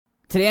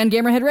Today on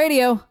Gamerhead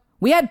Radio,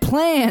 we had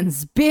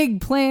plans, big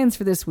plans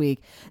for this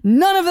week.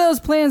 None of those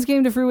plans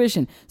came to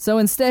fruition, so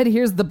instead,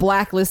 here's the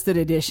blacklisted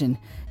edition.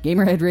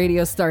 Gamerhead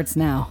Radio starts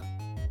now.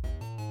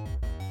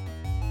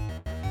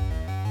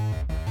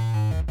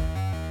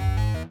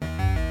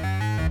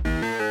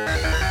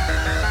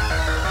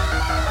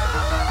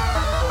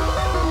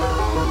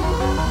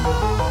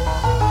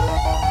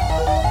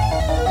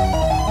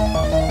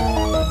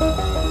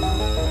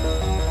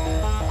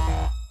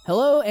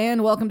 Hello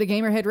and welcome to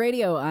Gamerhead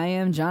Radio. I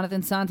am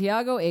Jonathan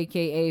Santiago,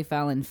 a.k.a.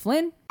 Fallon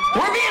Flynn.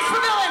 We're being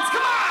for villains,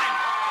 come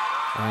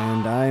on!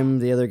 And I'm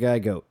the other guy,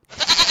 Goat.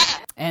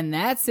 And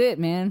that's it,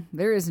 man.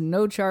 There is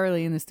no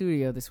Charlie in the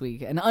studio this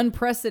week. An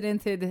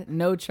unprecedented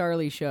no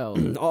Charlie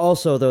show.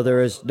 Also, though,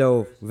 there is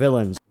no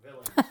villains.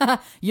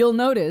 You'll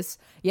notice,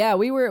 yeah,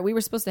 we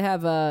were supposed to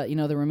have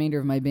the remainder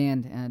of my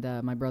band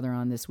and my brother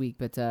on this week,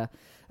 but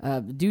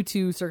due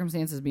to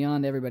circumstances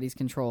beyond everybody's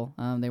control,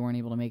 they weren't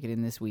able to make it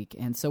in this week,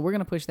 and so we're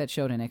gonna push that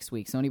show to next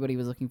week. So anybody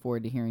was looking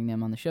forward to hearing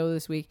them on the show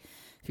this week,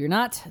 if you're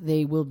not,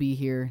 they will be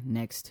here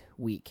next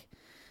week.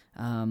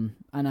 And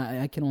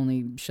I can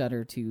only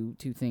shudder to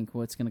think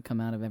what's gonna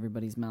come out of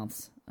everybody's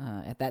mouths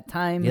at that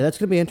time. Yeah, that's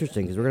going to be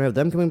interesting, because we're going to have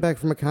them coming back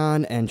from a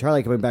con and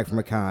Charlie coming back from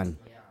a con.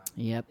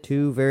 Yep.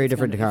 Two very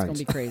different cons. It's going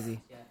to be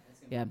crazy.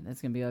 Yeah,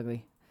 it's going to be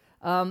ugly.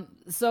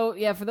 So,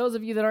 yeah, for those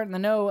of you that aren't in the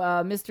know,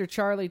 Mr.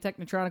 Charlie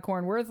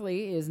Technotronicorn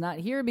Worthley is not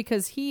here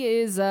because he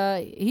is,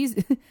 he's...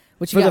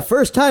 what you For got? the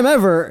first time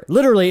ever,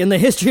 literally in the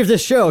history of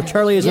this show,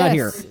 Charlie is not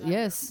here.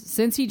 Yes,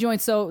 since he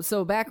joined.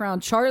 So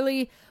background,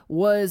 Charlie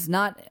was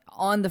not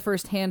on the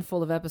first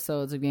handful of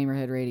episodes of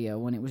Gamerhead Radio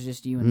when it was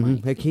just you and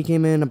Mike. Like, he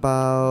came in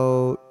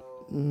about,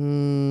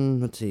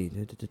 let's see,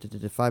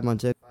 5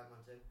 months in.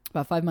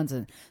 About 5 months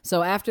in.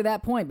 So after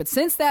that point, but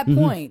since that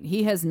point,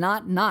 he has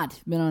not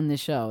been on this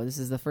show. This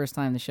is the first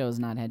time the show has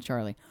not had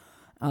Charlie.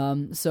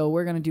 So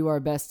we're going to do our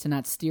best to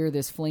not steer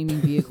this flaming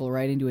vehicle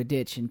right into a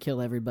ditch and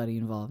kill everybody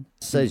involved.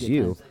 Says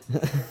you.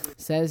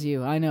 Says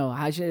you. I know.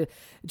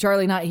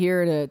 Charlie not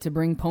here to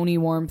bring pony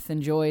warmth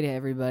and joy to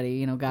everybody.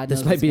 You know, God knows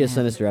This might be a happen.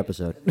 sinister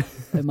episode.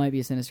 It might be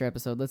a sinister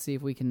episode. Let's see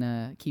if we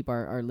can keep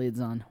our lids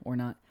on or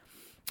not.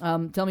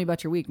 Tell me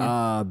about your week,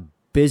 man.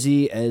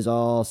 Busy as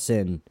all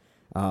sin.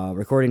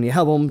 Recording the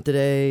album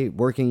today,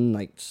 working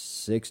like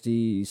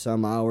 60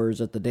 some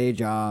hours at the day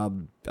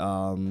job.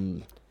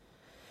 That's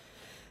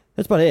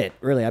about it,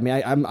 really. I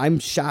mean, I'm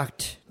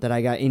shocked that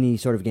I got any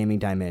sort of gaming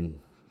time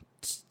in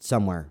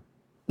somewhere.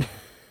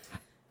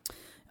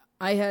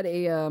 I had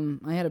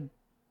a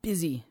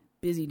busy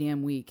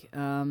damn week.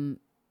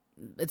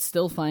 It's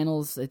still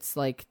finals. It's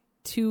like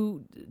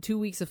two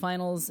weeks of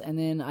finals, and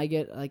then I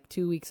get like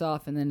 2 weeks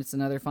off, and then it's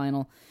another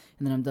final,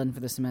 and then I'm done for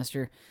the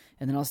semester.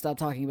 And then I'll stop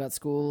talking about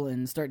school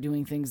and start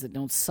doing things that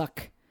don't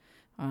suck.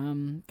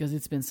 Because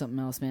it's been something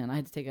else, man. I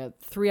had to take a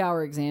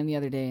 3-hour exam the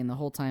other day, and the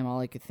whole time all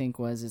I could think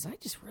was, I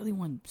just really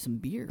want some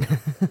beer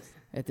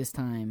at this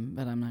time,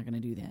 but I'm not going to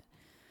do that.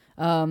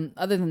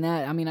 Other than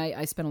that, I mean,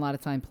 I spent a lot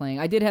of time playing.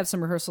 I did have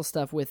some rehearsal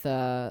stuff with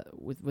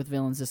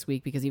villains this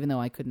week, because even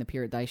though I couldn't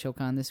appear at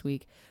DaishoCon this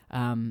week,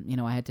 I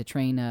had to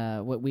train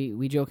what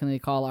we jokingly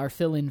call our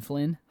fill-in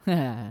Flynn.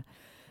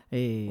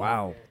 Hey,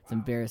 Wow. it's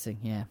embarrassing,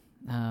 yeah.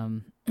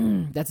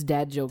 That's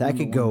dad joke. That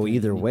number could go one.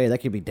 either way. That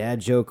could be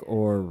dad joke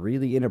or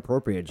really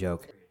inappropriate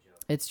joke.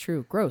 It's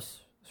true.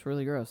 Gross. It's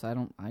really gross. I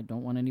don't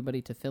want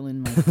anybody to fill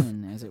in my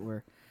fin, as it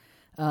were.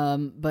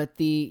 But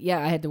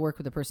I had to work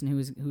with a person who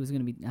was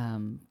going to be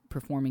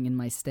performing in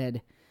my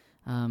stead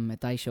at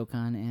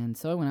DaishoCon, and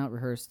so I went out,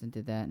 rehearsed, and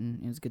did that,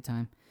 and it was a good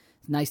time.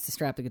 It's nice to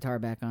strap the guitar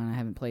back on. I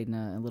haven't played in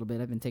a little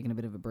bit. I've been taking a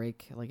bit of a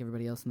break, like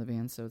everybody else in the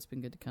band, so it's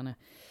been good to kind of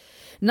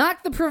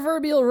knock the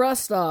proverbial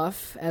rust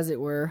off, as it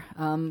were.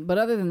 But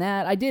other than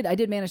that, I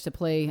did manage to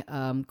play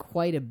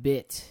quite a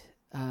bit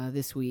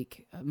this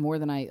week, more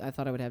than I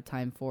thought I would have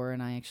time for,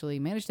 and I actually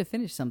managed to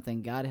finish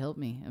something. God help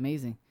me,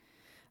 amazing.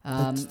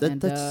 It's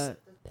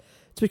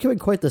becoming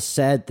quite the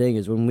sad thing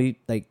is when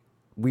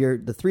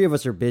the three of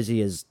us are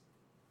busy as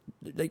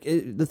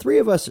the three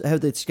of us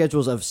have the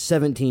schedules of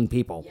 17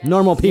 people,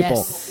 normal people.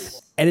 Yes.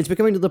 And it's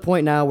becoming to the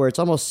point now where it's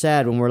almost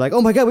sad when we're like,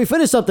 oh my God, we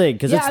finished something,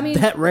 because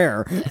that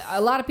rare.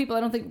 A lot of people, I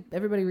don't think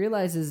everybody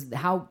realizes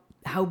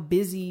how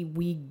busy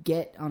we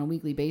get on a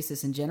weekly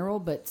basis in general,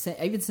 but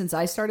even since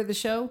I started the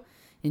show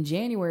in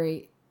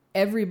January,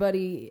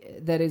 everybody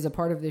that is a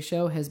part of the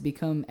show has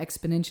become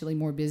exponentially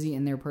more busy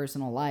in their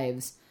personal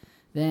lives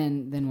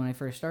than when I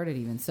first started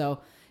even. So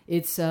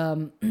it's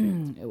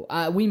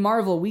we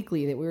marvel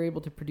weekly that we're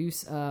able to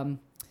produce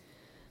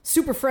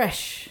super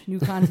fresh new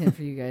content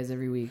for you guys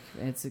every week.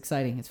 It's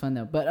exciting. It's fun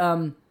though.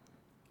 But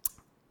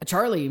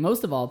Charlie,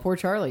 most of all, poor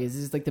Charlie is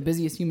just like the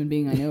busiest human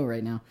being I know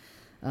right now.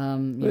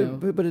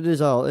 But it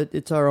is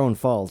it's our own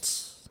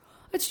faults.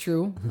 It's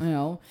true.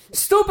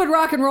 Stupid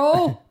rock and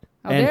roll.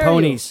 How And dare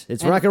ponies. you?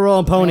 It's rock and roll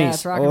and ponies. Yeah,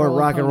 it's rock and or roll and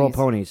rock and roll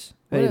ponies.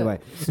 ponies. What Either way.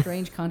 a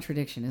strange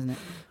contradiction, isn't it?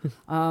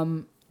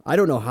 I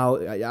don't know how,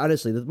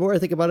 honestly, the more I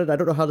think about it, I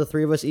don't know how the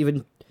three of us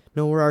even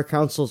know where our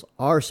councils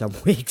are some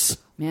weeks.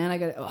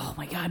 Man, oh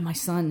my God, my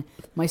son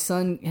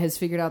has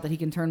figured out that he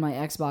can turn my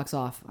Xbox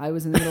off. I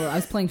was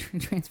playing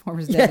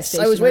Transformers Yes,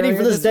 Devastation. I was waiting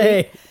for this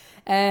day. Week,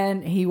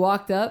 and he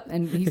walked up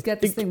and he's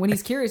got this thing. When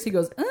he's curious, he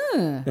goes,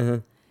 uh-huh.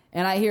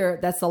 And I hear,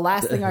 that's the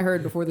last thing I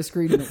heard before the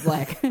screen went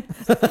black. I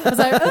was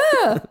like,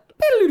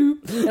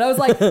 and I was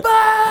like,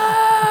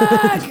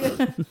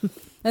 fuck!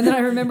 And then I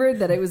remembered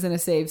that it was in a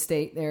save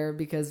state there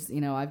because,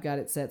 I've got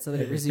it set so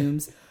that it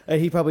resumes. And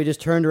he probably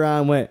just turned around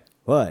and went,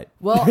 what?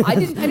 Well, I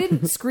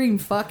didn't scream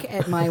fuck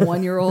at my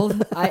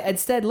 1-year-old. I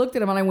instead looked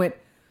at him and I went,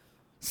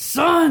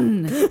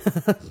 son,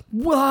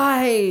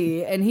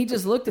 why? And he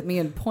just looked at me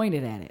and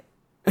pointed at it.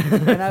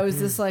 And I was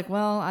just like,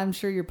 well, I'm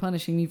sure you're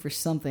punishing me for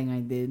something I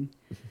did.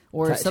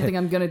 Or something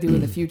I'm going to do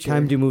in the future.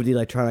 Time to move the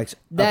electronics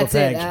That's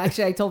up a it. peg.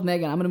 Actually, I told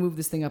Megan, I'm going to move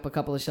this thing up a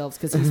couple of shelves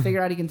because he's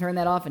figured out he can turn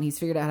that off and he's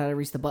figured out how to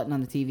reach the button on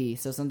the TV.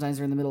 So sometimes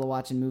we're in the middle of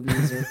watching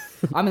movies or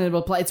I'm in the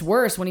middle of play. It's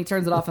worse when he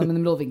turns it off. I'm in the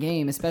middle of a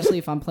game, especially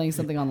if I'm playing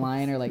something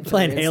online or like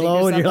playing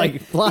Halo and you're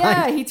like blind.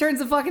 Yeah, he turns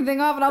the fucking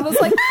thing off and I'm just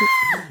like,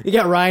 You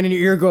got Ryan in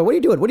your ear going, what are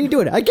you doing? What are you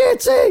doing? I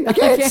can't see. I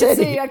can't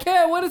see. I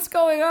can't. What is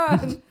going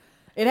on?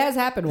 It has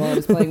happened while I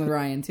was playing with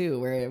Ryan, too,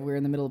 where we're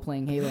in the middle of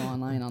playing Halo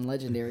Online on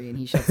Legendary, and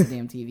he shuts the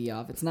damn TV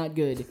off. It's not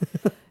good.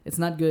 It's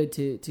not good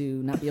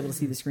to not be able to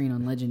see the screen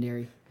on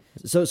Legendary.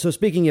 So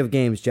speaking of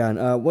games, John,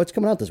 what's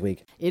coming out this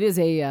week? It is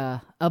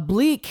a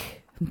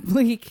bleak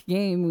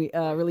game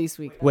release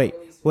week. Wait,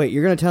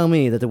 you're going to tell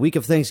me that the week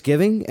of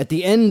Thanksgiving, at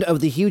the end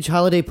of the huge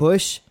holiday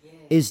push,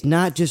 is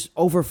not just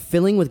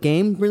overfilling with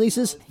game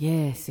releases?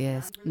 Yes.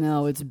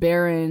 No, it's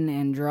barren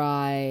and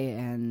dry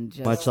and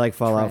just much like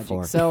Fallout tragic.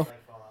 4. So...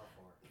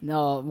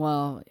 No,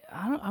 well,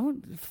 I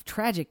won't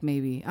tragic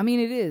maybe. I mean,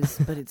 it is,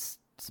 but it's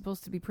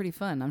supposed to be pretty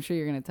fun. I'm sure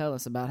you're going to tell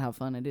us about how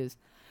fun it is.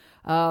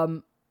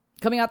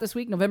 Coming out this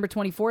week, November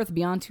 24th,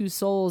 Beyond Two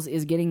Souls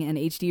is getting an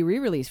HD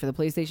re-release for the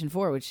PlayStation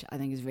 4, which I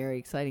think is very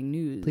exciting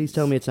news. Please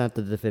tell me it's not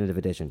the definitive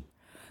edition.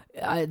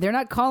 They're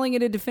not calling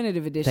it a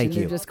definitive edition. Thank you.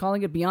 They're just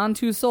calling it Beyond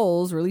Two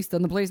Souls, released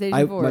on the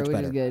PlayStation 4, which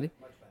is good.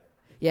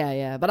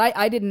 Yeah. But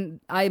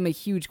I'm a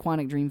huge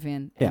Quantic Dream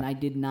fan, and I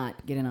did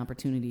not get an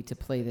opportunity to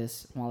play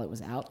this while it was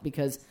out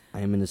because I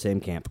am in the same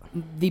camp.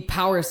 The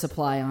power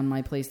supply on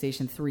my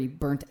PlayStation 3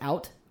 burnt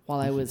out while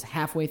I was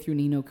halfway through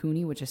Ni no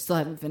Kuni, which I still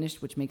haven't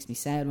finished, which makes me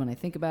sad when I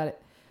think about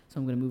it. So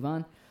I'm going to move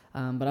on.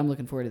 But I'm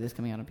looking forward to this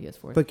coming out on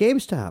PS4. But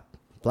GameStop,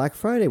 Black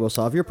Friday will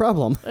solve your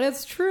problem.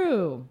 That's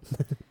true.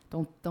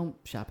 Don't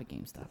shop at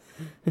GameStop.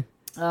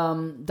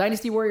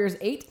 Dynasty Warriors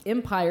 8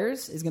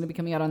 Empires is going to be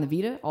coming out on the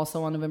Vita,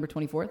 also on November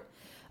 24th.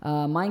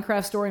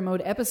 Minecraft Story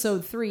Mode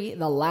Episode 3,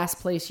 The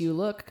Last Place You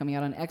Look, coming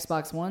out on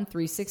Xbox One,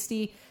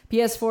 360,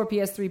 PS4,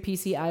 PS3,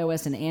 PC,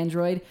 iOS, and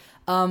Android.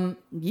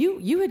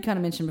 You had kind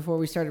of mentioned before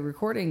we started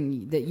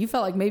recording that you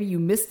felt like maybe you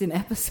missed an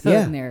episode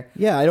in there.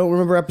 Yeah, I don't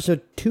remember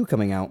Episode 2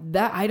 coming out.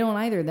 That I don't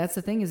either. That's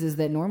the thing is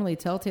that normally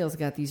Telltale's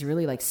got these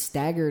really like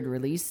staggered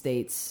release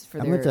dates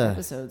for their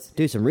episodes.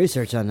 Do some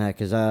research on that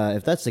because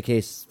if that's the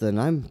case, then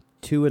I'm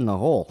 2 in the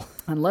hole.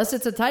 Unless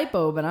it's a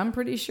typo, but I'm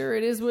pretty sure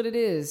it is what it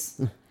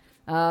is.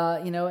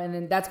 And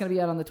then that's going to be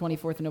out on the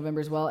 24th of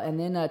November as well. And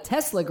then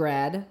Tesla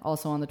Grad,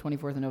 also on the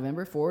 24th of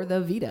November for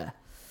the Vita.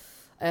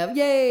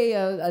 Yay,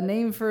 a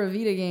name for a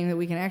Vita game that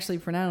we can actually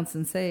pronounce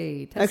and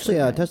say.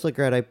 Tesla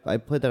Grad, I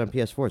played that on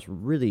PS4. It's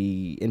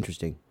really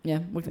interesting. Yeah,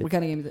 what kind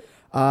of game is it?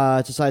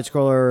 It's a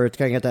side-scroller. It's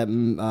kind of got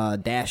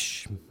that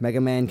Dash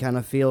Mega Man kind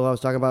of feel I was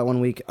talking about one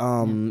week.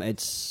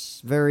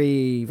 It's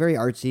very, very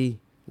artsy,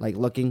 like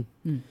looking.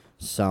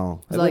 So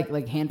it's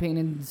like hand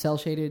painted, cell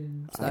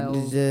shaded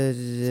styles.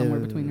 Somewhere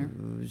between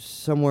there.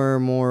 Somewhere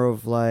more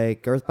of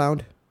like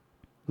Earthbound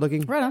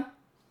looking. Right on.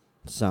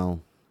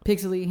 So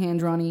pixely, hand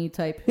drawn-y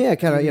type. Yeah,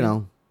 kind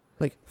of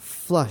like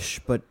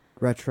flush but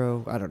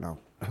retro. I don't know.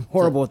 I'm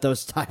horrible with those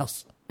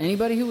styles.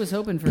 Anybody who was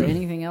hoping for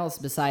anything else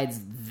besides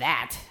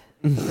that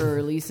for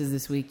releases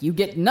this week, you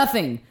get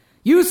nothing.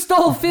 You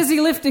stole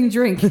fizzy lifting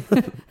drink.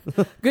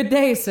 Good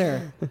day,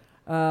 sir.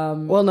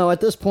 Well, no.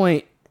 At this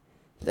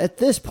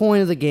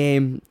point of the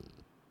game,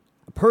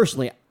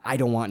 personally, I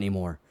don't want any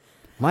more.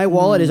 My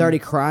wallet is already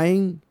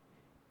crying,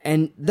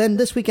 and then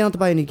this week I don't have to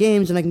buy any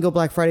games, and I can go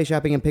Black Friday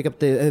shopping and pick up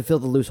fill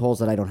the loose holes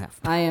that I don't have.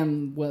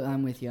 I'm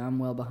with you. I'm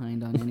well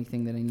behind on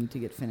anything that I need to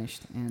get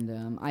finished,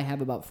 and I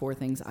have about 4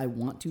 things I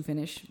want to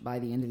finish by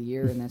the end of the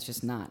year, and that's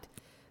just not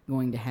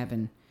going to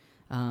happen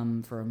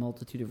for a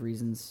multitude of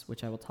reasons,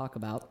 which I will talk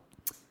about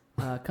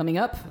coming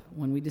up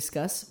when we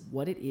discuss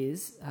what it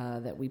is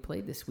that we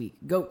played this week.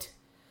 Goat.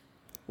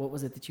 What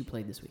was it that you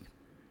played this week?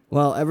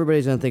 Well,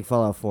 everybody's going to think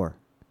Fallout 4,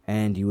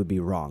 and you would be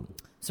wrong.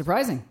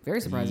 Surprising. Very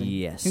surprising.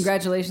 Yes.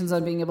 Congratulations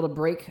on being able to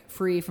break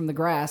free from the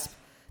grasp,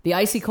 the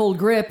icy cold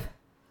grip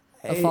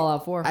of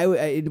Fallout 4.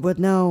 But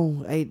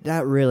no,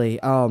 not really.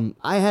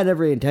 I had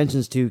every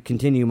intentions to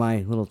continue my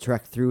little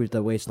trek through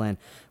the wasteland,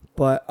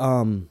 but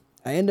I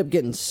ended up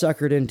getting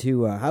suckered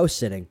into house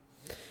sitting.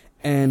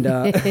 And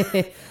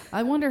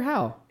I wonder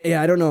how.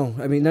 Yeah, I don't know.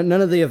 I mean, none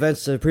of the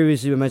events that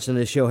previously been mentioned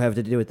in this show have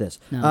to do with this.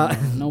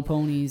 No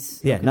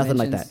ponies. Yeah, nothing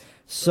like that.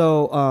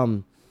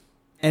 So,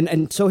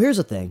 and so here's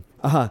the thing.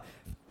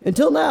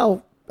 Until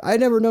now, I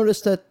never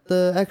noticed that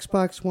the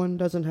Xbox One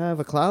doesn't have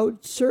a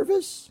cloud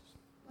service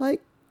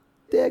like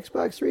the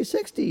Xbox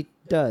 360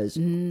 does.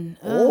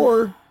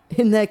 Or,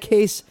 in that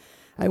case,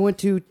 I went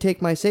to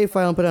take my save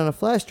file and put it on a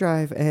flash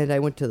drive, and I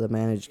went to the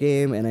manage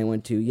game, and I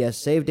went to yes,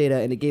 save data,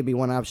 and it gave me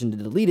one option to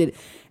delete it,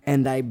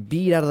 and I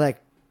beat out of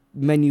that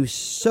menu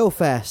so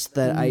fast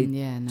that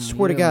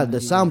swear to God,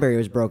 the sound barrier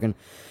was broken.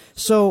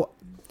 So,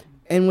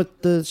 and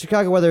with the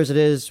Chicago weather as it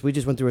is, we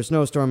just went through a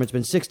snowstorm. It's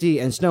been 60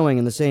 and snowing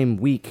in the same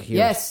week here.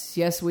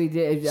 Yes, we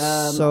did.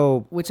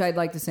 Which I'd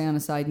like to say on a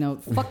side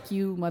note, fuck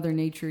you, Mother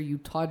Nature, you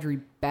tawdry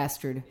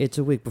bastard. It's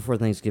a week before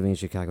Thanksgiving in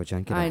Chicago,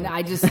 John.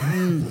 I just,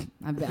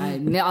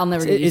 I'll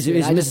never get used to it.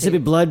 Is Mississippi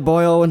blood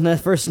boil when the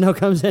first snow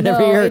comes in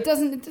every year? No, it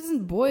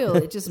doesn't boil.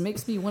 It just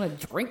makes me want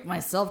to drink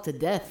myself to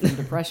death from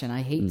depression.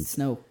 I hate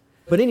snow.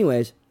 But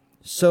anyways,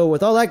 so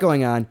with all that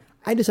going on,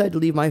 I decided to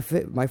leave my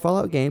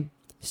Fallout game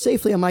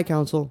safely on my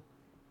console,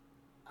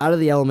 out of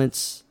the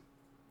elements,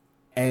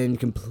 and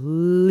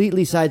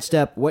completely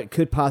sidestep what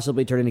could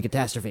possibly turn into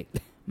catastrophe.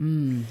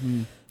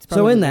 Mm-hmm.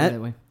 So in that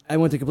I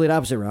went the complete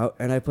opposite route,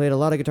 and I played a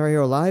lot of Guitar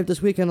Hero Live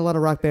this week and a lot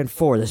of Rock Band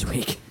 4 this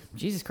week.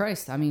 Jesus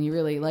Christ. I mean, you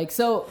really,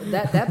 so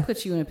that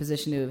puts you in a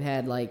position to have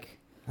had,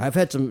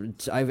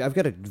 I've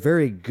got a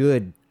very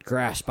good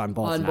grasp on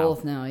both now. On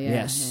both now, yeah.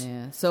 Yes.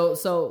 Yeah. So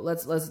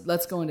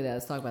let's go into that.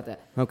 Let's talk about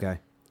that. Okay.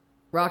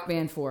 Rock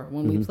Band 4.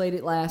 When we played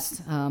it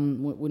last,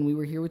 when we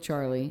were here with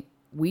Charlie,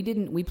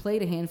 we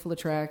played a handful of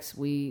tracks.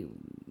 We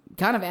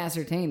kind of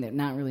ascertained that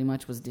not really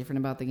much was different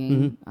about the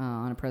game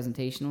on a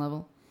presentation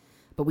level.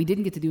 But we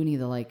didn't get to do any of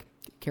the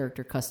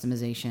character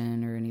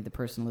customization or any of the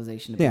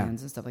personalization of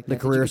bands and stuff like that. The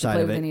career side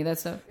of it. Any of that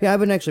stuff? Yeah, I've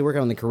been actually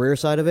working on the career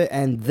side of it,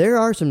 and there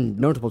are some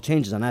notable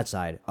changes on that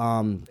side.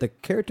 The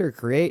character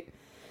create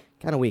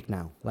kind of weak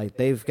now.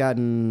 They've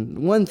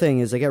gotten one thing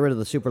is they got rid of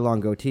the super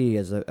long goatee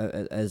as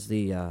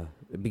the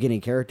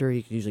beginning character.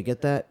 You can usually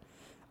get that.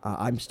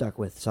 I'm stuck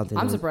with something.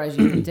 I'm surprised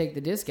you didn't take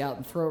the disc out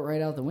and throw it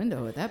right out the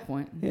window at that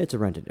point. Yeah, it's a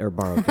rented or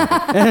borrowed.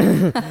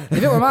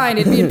 If it were mine,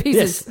 it'd be in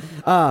pieces.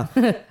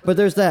 Yes. But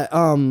there's that.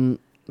 I mean,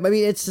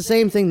 it's the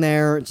same thing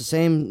there. It's the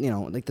same,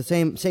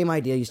 the same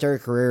idea. You start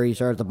a career, you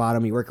start at the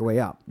bottom, you work your way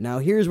up. Now,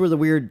 here's where the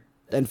weird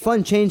and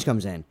fun change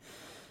comes in.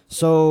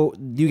 So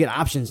you get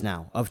options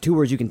now of 2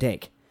 words you can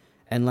take.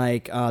 And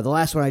the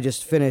last one I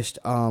just finished,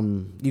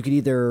 you could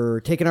either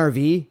take an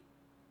RV,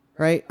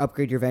 right?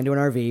 Upgrade your van to an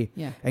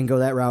RV, and go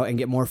that route and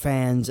get more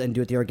fans and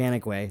do it the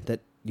organic way that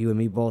you and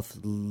me both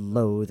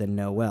loathe and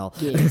know well.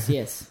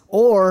 Yes.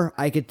 Or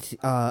I could,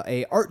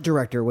 a art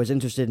director was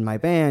interested in my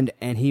band,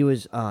 and he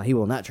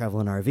will not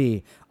travel in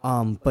RV,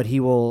 but he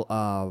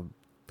will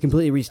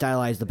completely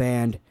restylize the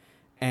band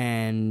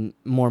and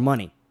more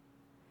money.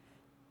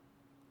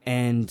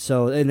 And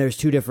so, and there's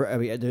two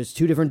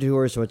different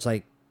tours, so it's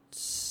I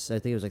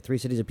think it was 3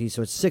 cities apiece,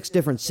 so it's 6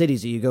 different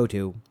cities that you go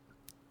to,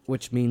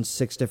 which means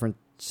 6 different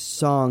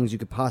songs you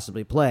could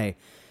possibly play.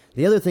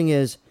 The other thing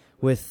is,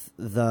 with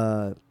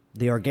the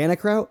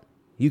organic route,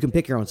 you can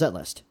pick your own set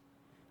list.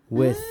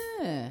 With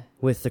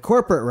the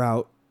corporate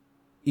route,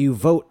 you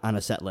vote on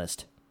a set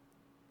list.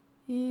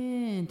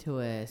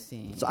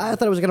 Interesting. So I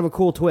thought it was kind of a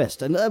cool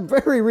twist and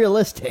very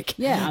realistic.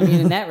 Yeah, I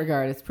mean, in that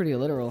regard, it's pretty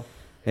literal.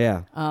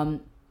 Yeah.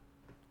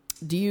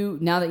 Do you,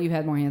 now that you've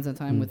had more hands-on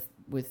time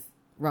with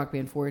Rock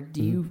Band 4,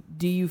 do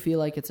you feel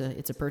like it's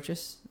a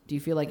purchase? Do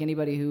you feel like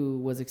anybody who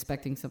was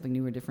expecting something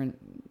new or different?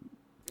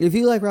 If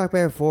you like Rock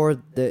Band 4,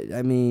 or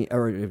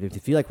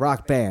if you like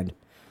Rock Band,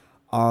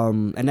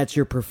 and that's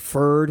your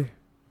preferred,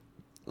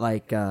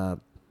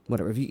 whatever,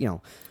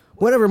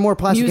 whatever more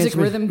plastic music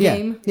rhythm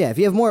game. Yeah, if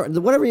you have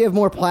whatever you have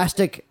more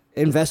plastic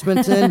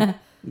investments in,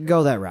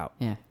 go that route.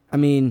 Yeah. I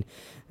mean,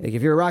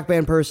 if you're a Rock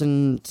Band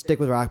person, stick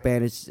with Rock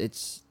Band.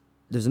 It's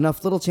there's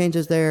enough little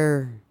changes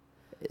there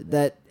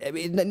that, I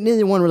mean,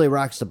 neither one really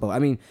rocks the boat. I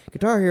mean,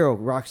 Guitar Hero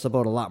rocks the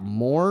boat a lot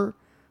more,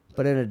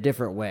 but in a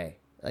different way.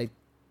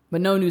 But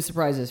no new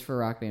surprises for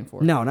Rock Band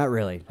 4. No, not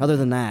really. Other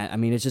than that, I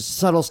mean, it's just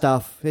subtle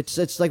stuff.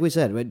 It's like we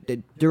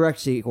said, direct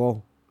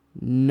sequel,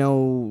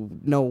 no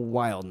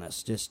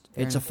wildness. Just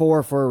it's a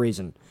 4 for a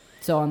reason.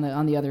 So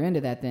on the other end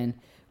of that, then,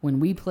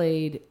 when we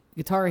played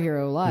Guitar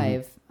Hero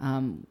Live,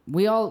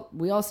 we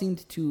all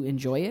seemed to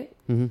enjoy it.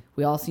 Mm-hmm.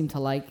 We all seemed to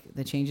like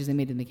the changes they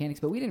made in the mechanics,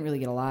 but we didn't really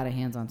get a lot of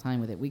hands-on time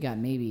with it. We got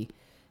maybe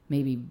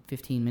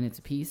 15 minutes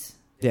apiece.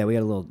 Yeah, we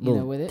got a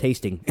little with it.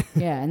 tasting.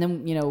 Yeah, and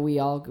then we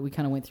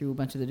kind of went through a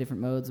bunch of the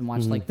different modes and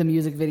watched the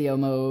music video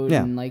mode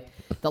and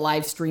the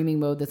live streaming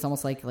mode. That's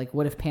almost like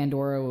what if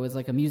Pandora was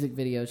like a music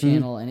video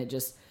channel and it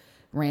just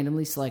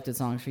randomly selected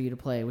songs for you to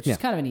play, which is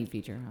kind of a neat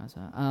feature.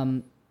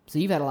 So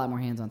you've had a lot more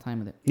hands-on time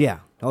with it. Yeah.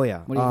 Oh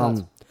yeah. What are your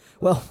thoughts?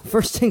 Well,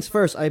 first things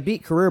first. I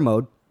beat career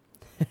mode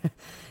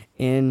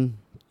in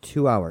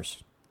 2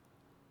 hours.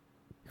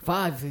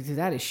 5.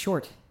 That is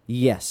short.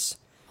 Yes.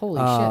 Holy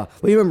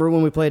shit. Well, you remember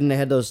when we played and they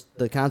had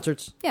the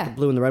concerts? Yeah. The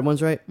blue and the red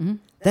ones, right? Mm-hmm.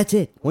 That's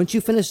it. Once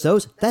you finish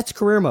those, that's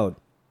career mode.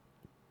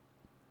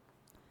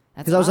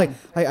 Because I was like,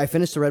 I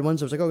finished the red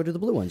ones. I was like, go do the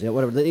blue ones. Yeah,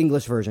 whatever. The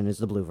English version is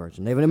the blue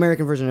version. They have an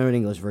American version and an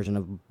English version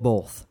of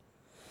both.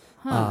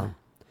 Huh.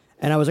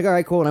 And I was like, all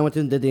right, cool. And I went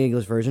through and did the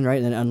English version, right?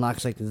 And then it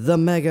unlocks like the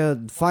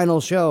mega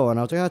final show. And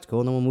I was like, oh, that's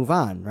cool. And then we'll move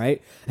on,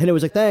 right? And it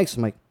was like, thanks.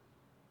 I'm like,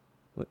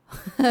 what?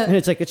 And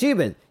it's like,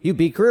 achievement. You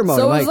beat career mode.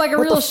 So I'm it was like a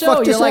what real the show. fuck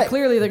You're does like, that-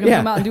 clearly they're going to Yeah.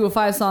 come out and do a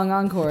 5-song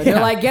encore. Yeah.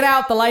 They're like, get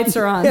out, the lights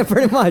are on. Yeah,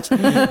 pretty much.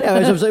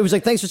 Yeah, it was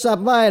like, thanks for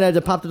stopping by. And I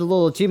just popped in a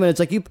little achievement. It's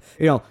like, you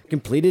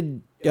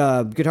completed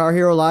Guitar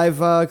Hero Live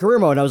career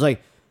mode. And I was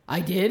like,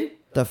 I did?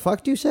 the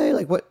fuck do you say?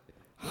 Like, what?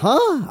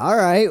 Huh? All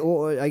right.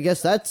 Well, I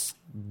guess that's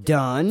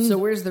done. So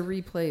where's the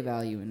replay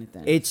value in it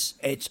then?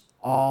 It's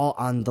all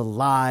on the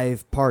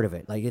live part of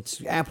it. Like,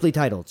 it's aptly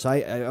titled. So I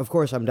of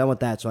course I'm done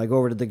with that. So I go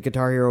over to the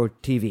Guitar Hero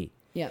TV.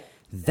 Yeah.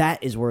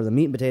 That is where the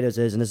meat and potatoes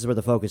is, and this is where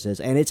the focus is,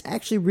 and it's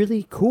actually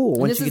really cool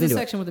And once this you is get the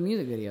into section with the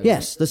music videos. it.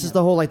 Yes, right? this is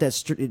the whole like that.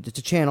 It's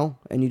a channel,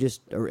 and you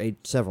just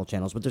several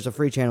channels, but there's a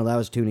free channel that I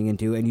was tuning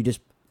into, and you just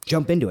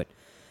jump into it.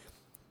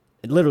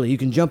 Literally, you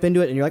can jump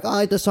into it, and you're like, "Oh, I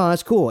like this song.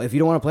 That's cool." If you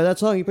don't want to play that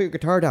song, you put your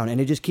guitar down,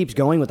 and it just keeps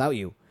going without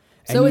you.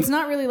 And So you- it's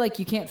not really like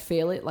you can't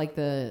fail it like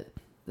the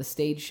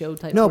stage show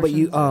type. No, but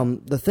you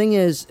portions? the thing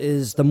is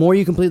the more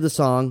you complete the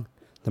song,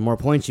 the more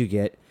points you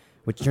get,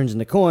 which turns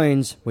into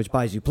coins, which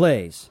buys you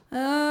plays.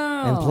 Oh.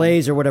 And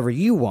plays or whatever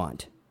you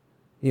want.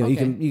 You know, you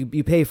Okay. can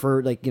you pay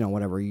for like,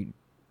 whatever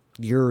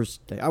yours.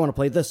 I want to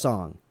play this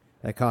song.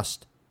 That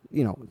costs,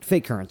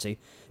 fake currency,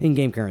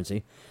 in-game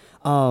currency.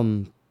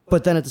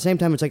 But then at the same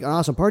time, it's like an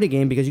awesome party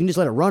game because you can just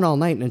let it run all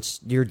night, and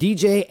it's your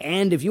DJ.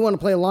 And if you want to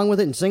play along with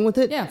it and sing with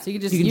it, Yeah, so you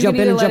can just you can jump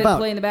in either and let jump it out.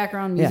 play in the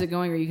background, music Yeah.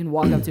 going, or you can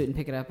walk up to it and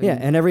pick it up. Yeah,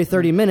 and every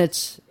 30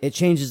 minutes it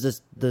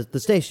changes the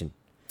station.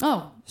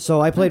 Oh,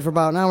 So I played for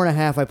about an hour and a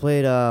half. I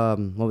played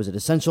what was it?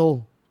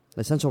 Essential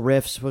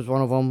Riffs was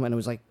one of them, and it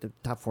was like the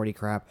top 40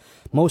 crap.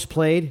 Most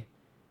played,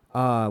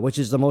 which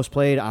is the most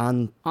played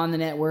on. on the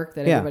network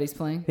that Yeah. everybody's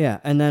playing. Yeah,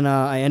 and then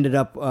I ended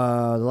up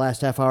the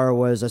last half hour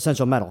was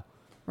Essential Metal,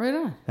 Right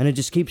on. and it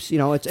just keeps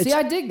it's See,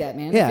 I dig that,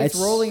 man. Yeah, If it's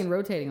it's- rolling and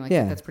rotating like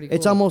yeah, that. That's pretty cool.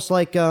 It's almost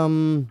like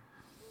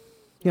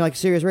like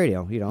Sirius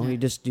Radio.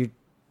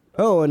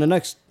 And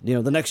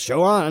the next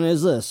show on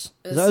is this.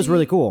 That was See,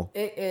 really cool.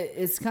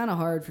 It's kind of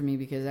hard for me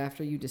because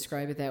after you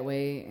describe it that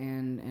way,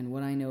 and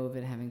what I know of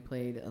it, having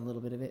played a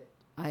little bit of it,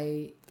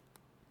 I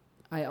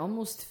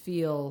almost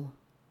feel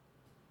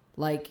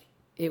like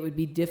it would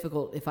be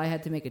difficult if I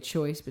had to make a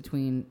choice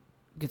between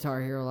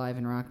Guitar Hero Live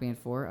and Rock Band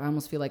 4. I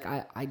almost feel like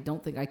I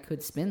don't think I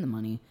could spend the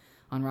money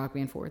on Rock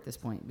Band 4 at this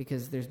point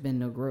because there's been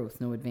no growth,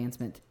 no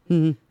advancement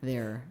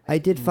there. I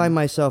did find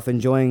myself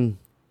enjoying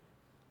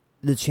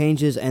the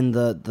changes and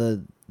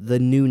the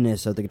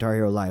newness of the Guitar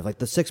Hero Live. Like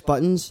the 6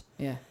 buttons,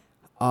 Yeah.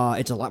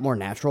 it's a lot more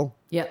natural.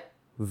 Yep.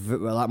 A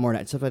lot more.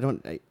 Except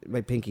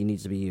my pinky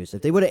needs to be used.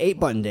 If they would have 8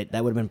 buttoned it,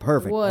 that would have been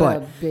perfect. What but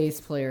a bass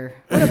player.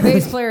 What a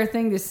bass player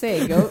thing to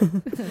say, Goat.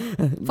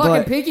 Fucking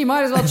But- pinky,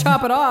 might as well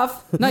chop it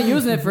off. Not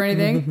using it for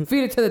anything.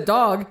 Feed it to the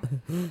dog.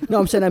 no,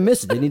 I'm saying I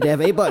missed it. They need to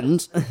have 8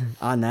 buttons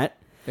on that.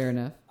 Fair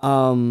enough.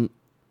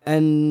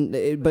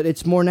 But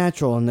it's more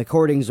natural, and the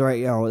chordings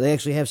are they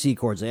actually have C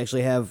chords. They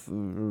actually have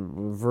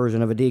a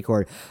version of a D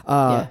chord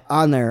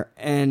on there,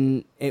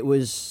 and it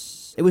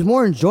was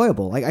more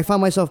enjoyable. Like I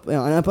found myself, and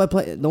I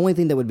play, the only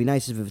thing that would be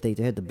nice is if they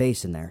had the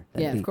bass in there.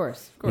 That'd Yeah, be, of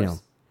course. Then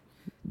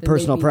Then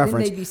personal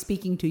preference. they'd be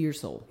speaking to your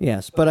soul.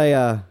 Yes, but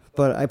I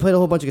played a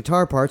whole bunch of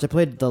guitar parts. I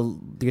played the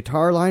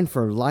guitar line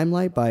for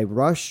Limelight by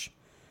Rush.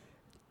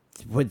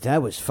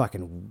 That was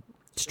fucking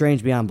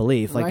strange beyond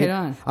belief. Like Right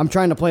on. I'm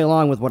trying to play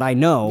along with what I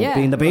know, Yeah,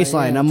 being the bass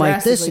right, line. yeah, I'm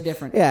like this, drastically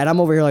different. yeah, and I'm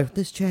over here like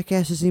this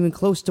jackass isn't even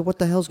close to what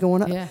the hell's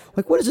going on. Yeah.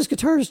 Like what is this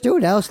guitarist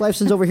doing? Alex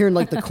Lifeson's over here in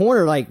like the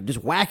corner, like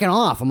just whacking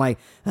off. I'm like,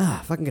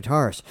 fucking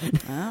guitars.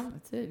 Well,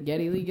 that's it.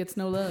 Geddy Lee gets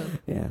no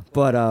love. Yeah,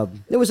 but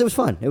it was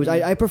fun. It was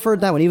I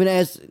preferred that one. Even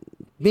as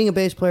being a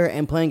bass player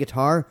and playing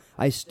guitar,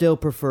 I still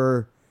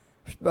prefer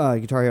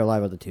Guitar Hero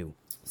Live of the two.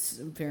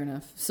 Fair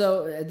enough.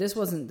 So this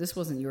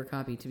wasn't your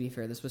copy. To be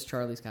fair, this was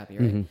Charlie's copy,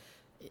 right? Mm-hmm.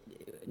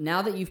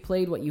 Now that you've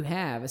played what you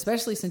have,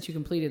 especially since you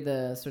completed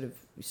the sort of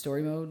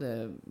story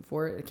mode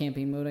for it, the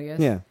campaign mode, I guess.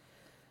 Yeah.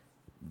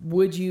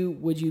 Would you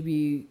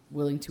be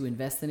willing to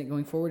invest in it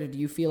going forward, or do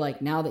you feel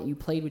like now that you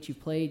played what you've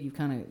played, you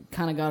kind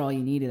of got all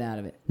you needed out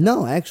of it?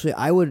 No, actually,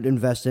 I would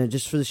invest in it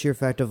just for the sheer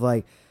fact of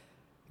like,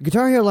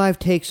 Guitar Hero Live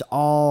takes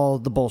all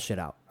the bullshit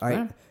out. All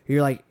right,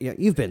 You're like,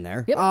 you've been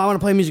there. Yep. Oh, I want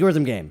to play a music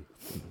rhythm game.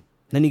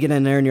 Then you get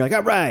in there and you're like,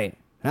 all right,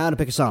 now to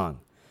pick a song.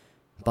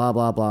 Blah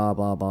blah blah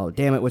blah blah.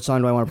 Damn it, what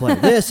song do I want to play?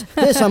 This.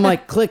 I'm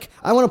like, click.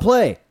 I want to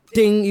play.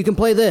 Ding. You can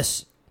play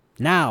this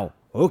now.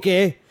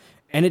 Okay.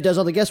 And it does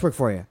all the guesswork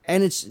for you.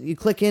 And you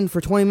click in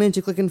for 20 minutes.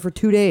 You click in for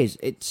 2 days.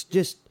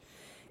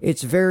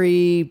 It's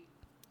very,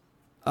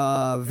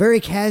 very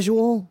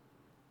casual.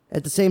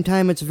 At the same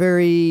time, it's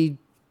very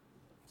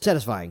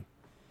satisfying.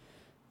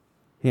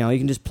 You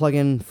can just plug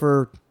in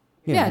for.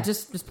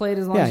 Just play it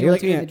as long Yeah, as you you're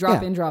want like- to. yeah,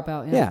 Drop yeah. in, drop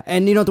out. Yeah,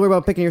 and you don't have to worry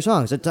about picking your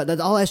songs.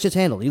 All that shit's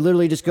handled. You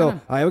literally just go,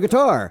 I have a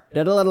guitar.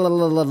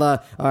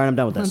 Da-da-da-da-da-da-da. All right, I'm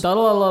done with this.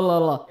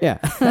 Da-la-la-la-la. Yeah,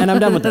 and I'm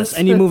done with this.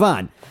 And you move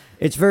on.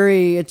 It's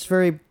very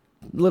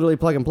literally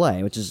plug and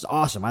play, which is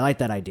awesome. I like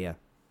that idea.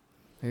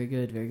 Very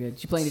good, very good.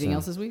 Did you play anything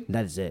else this week?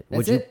 That is it.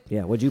 That's it?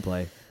 Yeah, what'd you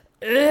play?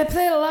 I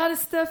played a lot of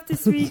stuff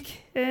this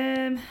week.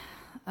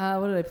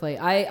 What did I play?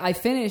 I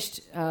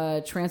finished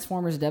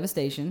Transformers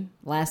Devastation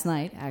last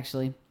night,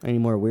 actually. Any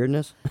more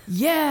weirdness?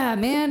 Yeah,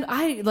 man.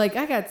 I've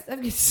got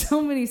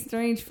so many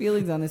strange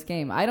feelings on this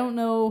game. I don't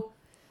know.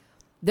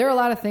 There are a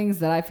lot of things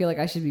that I feel like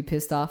I should be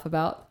pissed off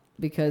about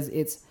because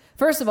it's,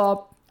 first of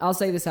all, I'll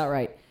say this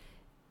outright.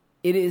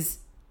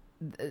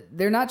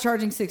 They're not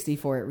charging $60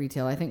 for it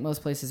retail. I think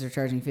most places are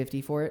charging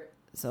 $50 for it.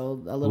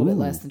 So a little bit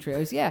less than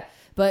Treos. Yeah.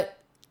 But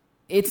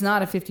it's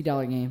not a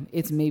 $50 game.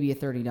 It's maybe a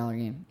 $30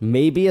 game.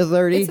 Maybe a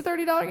 30? It's a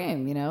 $30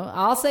 game, you know.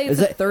 I'll say it's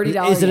a $30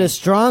 game. Is it a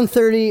strong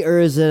 30 or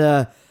is it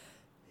a...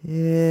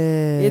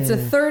 Yeah. It's a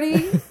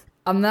 30.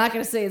 I'm not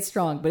going to say it's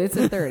strong, but it's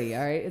a 30,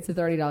 all right? It's a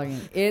 $30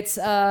 game.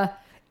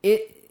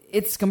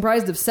 It's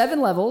comprised of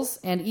 7 levels,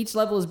 and each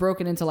level is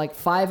broken into like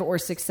 5 or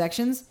 6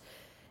 sections.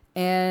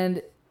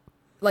 And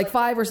like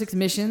 5 or 6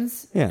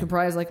 missions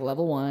comprise like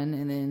level 1,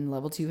 and then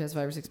level 2 has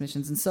 5 or 6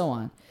 missions, and so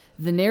on.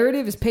 The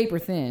narrative is paper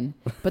thin,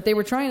 but they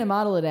were trying to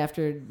model it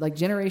after like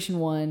Generation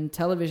 1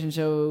 television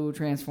show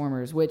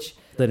Transformers, which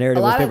the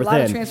narrative was paper thin. A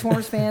lot of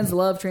Transformers fans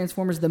love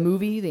Transformers the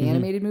movie, the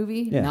animated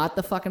movie, not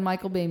the fucking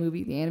Michael Bay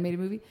movie, the animated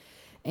movie.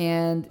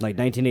 And like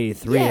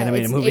 1983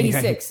 animated movie.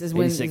 86 is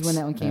when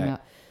that one came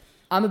out.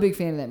 I'm a big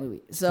fan of that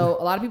movie. So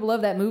a lot of people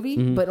love that movie,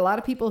 but a lot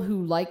of people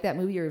who like that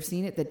movie or have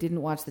seen it that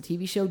didn't watch the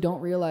TV show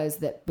don't realize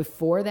that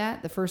before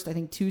that, the first, I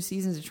think, 2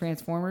 seasons of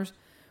Transformers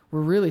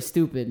were really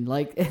stupid.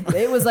 Like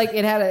it was like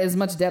it had as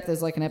much depth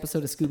as like an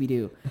episode of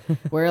Scooby-Doo,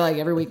 where like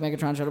every week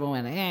Megatron showed up and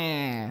went,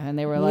 and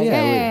they were like,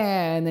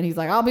 and then he's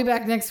like, I'll be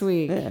back next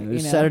week. Yeah, it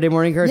was Saturday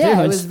morning cartoons.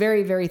 Yeah, it was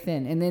very, very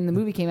thin. And then the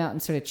movie came out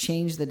and sort of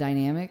changed the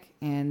dynamic.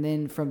 And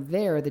then from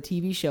there, the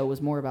TV show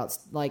was more about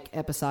like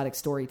episodic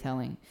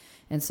storytelling.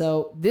 And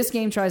so this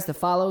game tries to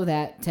follow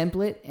that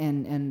template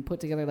and put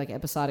together like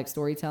episodic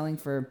storytelling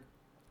for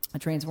a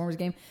Transformers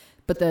game,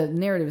 but the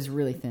narrative is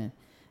really thin.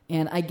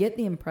 And I get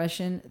the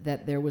impression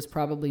that there was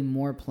probably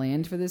more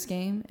planned for this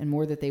game and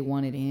more that they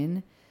wanted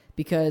in,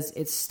 because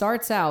it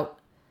starts out,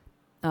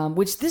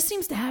 which this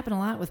seems to happen a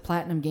lot with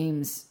Platinum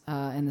Games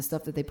and the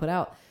stuff that they put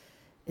out.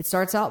 It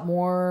starts out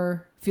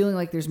more feeling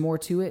like there's more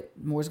to it.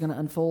 More's going to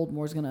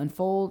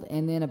unfold.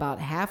 And then about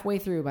halfway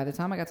through, by the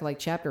time I got to like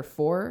chapter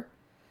 4,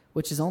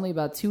 which is only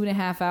about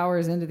 2.5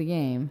 hours into the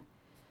game,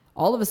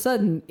 all of a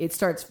sudden it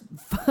starts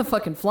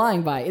fucking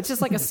flying by. It's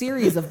just like a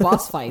series of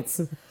boss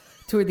fights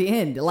toward the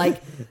end.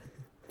 Like,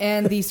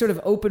 and the sort of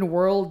open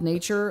world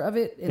nature of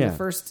it in the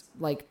first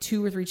like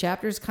 2 or 3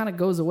 chapters kind of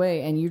goes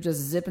away, and you're just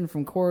zipping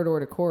from corridor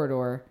to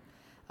corridor.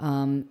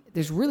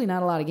 There's really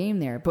not a lot of game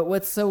there. But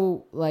what's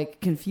so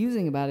like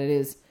confusing about it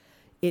is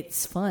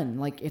it's fun.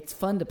 Like, it's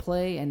fun to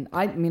play. And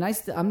I'm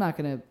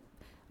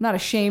not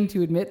ashamed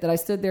to admit that I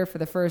stood there for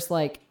the first,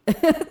 like,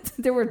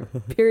 there were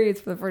periods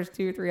for the first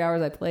 2 or 3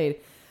 hours I played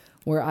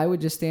where I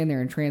would just stand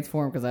there and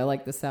transform because I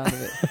liked the sound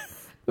of it.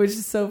 Which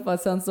is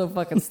sounds so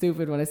fucking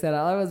stupid when I said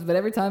it. But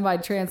every time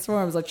I'd transform,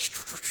 I was like,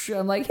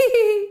 I'm like,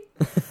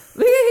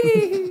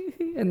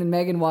 and then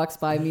Megan walks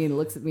by me and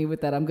looks at me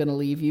with that "I'm gonna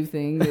leave you"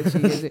 thing that she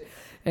gives it,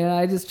 and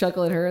I just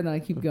chuckle at her, and then I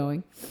keep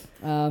going.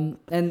 But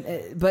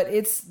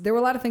there were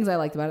a lot of things I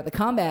liked about it. The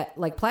combat,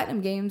 like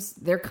Platinum Games,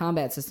 their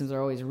combat systems are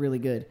always really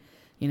good.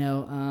 You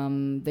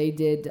know, they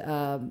did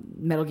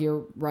Metal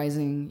Gear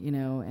Rising, you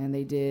know, and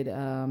they did,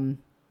 I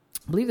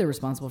believe they're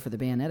responsible for the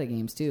Bayonetta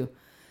games too.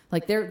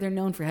 Like they're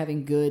known for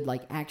having good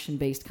like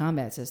action-based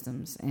combat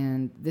systems,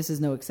 and this is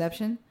no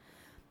exception.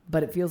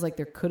 But it feels like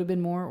there could have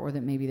been more, or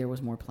that maybe there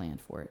was more planned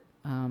for it.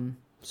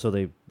 So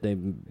they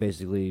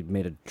basically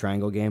made a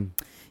triangle game?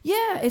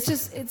 Yeah,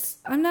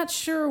 I'm not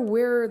sure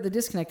where the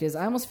disconnect is.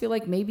 I almost feel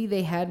like maybe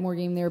they had more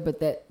game there, but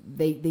that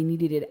they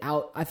needed it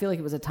out. I feel like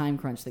it was a time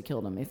crunch that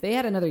killed them. If they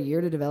had another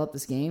year to develop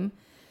this game,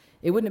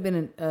 it wouldn't have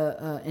been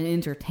an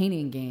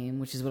entertaining game,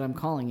 which is what I'm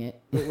calling it.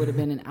 It would have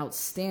been an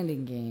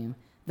outstanding game.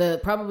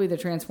 Probably the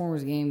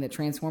Transformers game that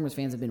Transformers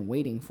fans have been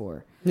waiting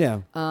for.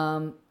 Yeah.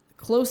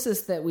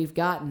 Closest that we've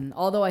gotten,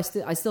 although I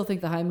still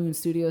think the High Moon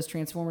Studios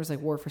Transformers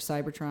like War for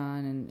Cybertron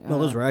and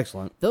those were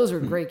excellent. Those were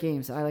great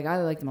games. I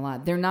like them a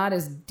lot. They're not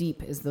as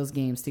deep as those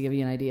games, to give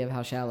you an idea of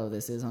how shallow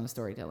this is on a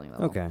storytelling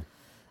level. Okay.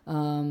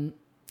 So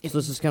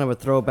this is kind of a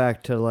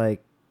throwback to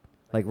like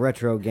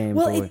retro games.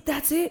 Well,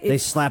 that's it. They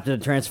slapped a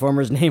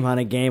Transformers name on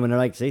a game, and they're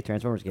like, "See,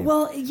 Transformers game."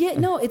 Well, yeah,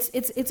 no, it's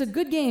a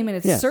good game, and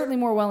it's certainly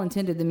more well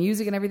intended. The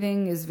music and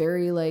everything is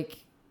very like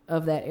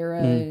of that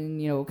era,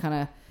 and you know, kind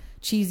of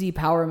cheesy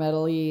power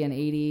metal-y and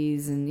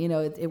 80s, and you know,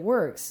 it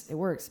works.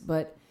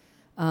 But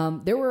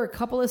there were a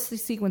couple of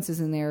sequences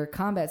in there,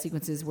 combat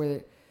sequences,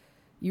 where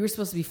you were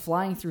supposed to be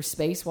flying through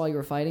space while you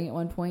were fighting at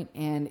one point,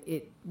 and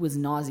it was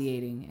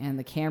nauseating, and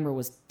the camera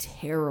was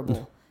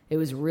terrible. It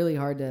was really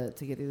hard to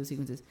get through those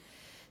sequences.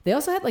 They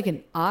also had like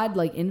an odd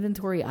like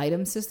inventory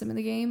item system in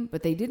the game,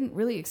 but they didn't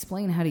really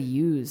explain how to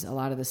use a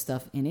lot of the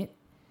stuff in it.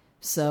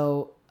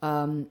 So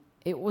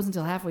it wasn't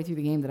until halfway through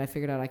the game that I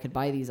figured out I could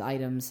buy these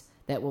items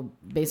that will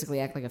basically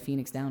act like a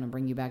phoenix down and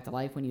bring you back to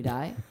life when you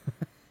die.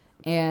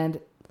 And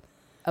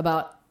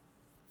about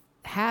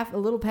a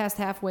little past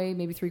halfway,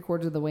 maybe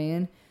 3/4 of the way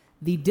in,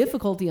 the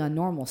difficulty on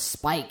normal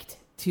spiked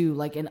to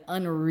like an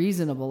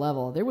unreasonable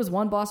level. There was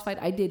one boss fight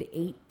I did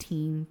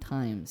 18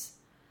 times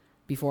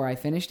before I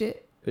finished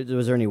it.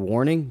 Was there any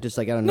warning? Just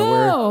like out of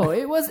nowhere? No,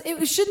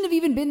 it shouldn't have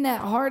even been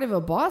that hard of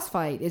a boss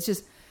fight. It's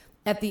just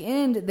at the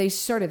end they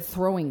started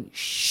throwing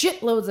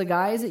shitloads of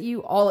guys at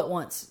you all at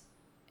once.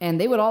 And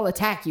they would all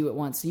attack you at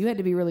once. So you had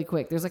to be really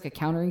quick. There's like a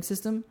countering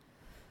system.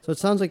 So it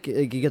sounds like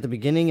you get the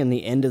beginning and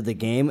the end of the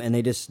game and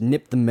they just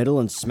nipped the middle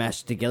and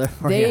smashed it together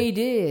for you. They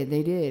did.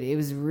 It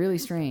was really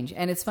strange.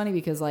 And it's funny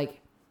because like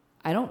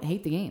I don't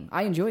hate the game.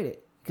 I enjoyed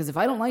it. Because if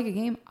I don't like a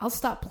game, I'll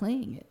stop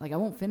playing it. Like I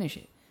won't finish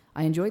it.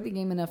 I enjoyed the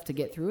game enough to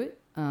get through it.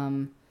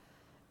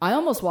 I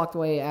almost walked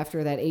away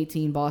after that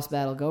 18 boss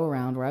battle go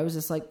around where I was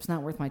just like, it's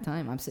not worth my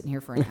time. I'm sitting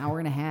here for an hour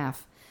and a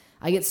half.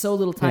 I get so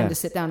little time to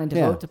sit down and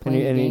devote to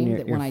playing a game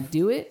that when I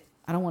do it,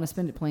 I don't want to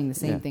spend it playing the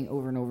same thing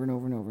over and over and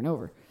over and over and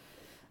over.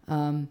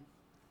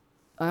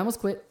 I almost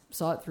quit,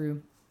 saw it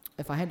through.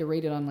 If I had to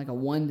rate it on like a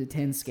 1 to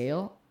 10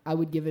 scale, I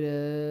would give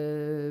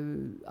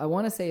it I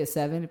want to say a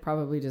 7. It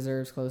probably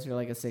deserves closer to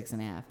like a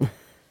 6.5.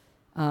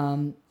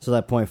 So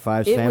that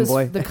 0.5's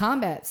fanboy? The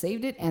combat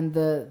saved it, and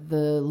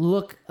the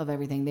look of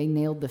everything. They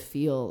nailed the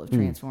feel of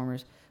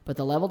Transformers. But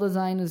the level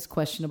design is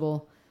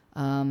questionable.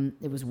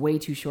 It was way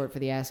too short for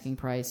the asking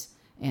price.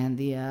 And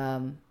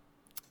the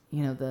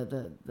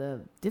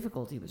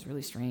difficulty was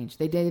really strange.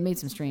 They made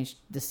some strange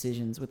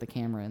decisions with the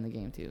camera in the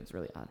game, too. It was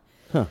really odd.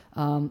 Huh.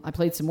 I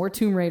played some more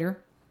Tomb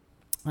Raider.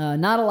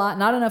 Not a lot,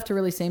 not enough to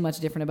really say much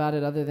different about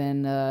it other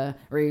than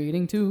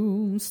raiding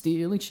tombs,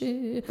 stealing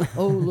shit.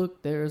 Oh,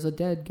 look, there's a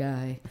dead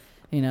guy.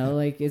 You know,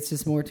 like it's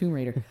just more Tomb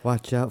Raider.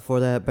 Watch out for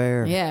that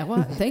bear. Yeah,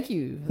 well, thank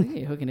you. Look at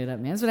you hooking it up,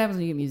 man. That's what happens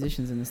when you get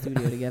musicians in the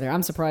studio together.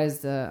 I'm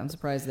surprised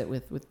that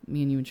with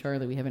me and you and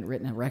Charlie, we haven't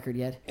written a record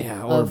yet.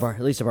 Yeah, or at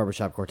least a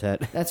barbershop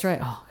quartet. That's right.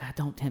 Oh God,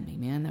 don't tempt me,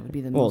 man. That would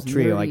be the most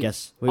trio, nerdy, I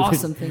guess.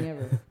 Awesome thing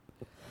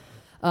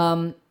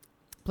ever.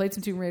 Played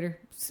some Tomb Raider.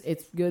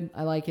 It's good.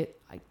 I like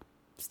it. I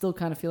still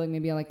kind of feel like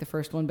maybe I like the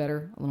first one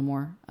better, a little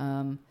more.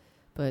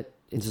 But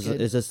it's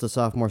good. Is this the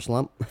sophomore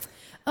slump?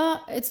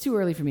 It's too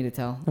early for me to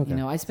tell. Okay. You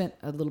know, I spent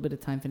a little bit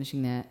of time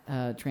finishing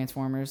that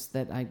Transformers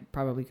that I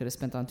probably could have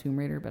spent on Tomb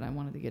Raider, but I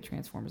wanted to get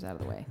Transformers out of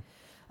the way.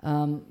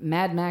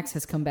 Mad Max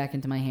has come back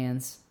into my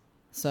hands,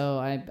 so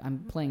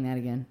I'm playing that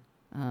again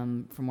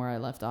from where I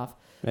left off.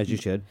 As you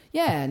should.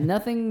 Yeah,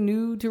 nothing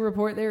new to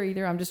report there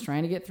either. I'm just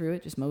trying to get through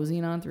it, just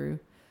moseying on through.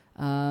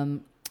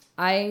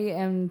 I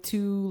am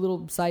 2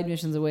 little side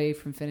missions away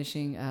from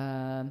finishing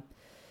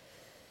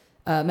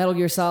Metal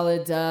Gear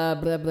Solid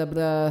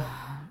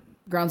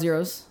Ground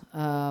Zeroes.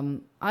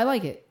 I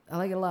like it. I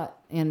like it a lot.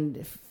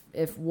 And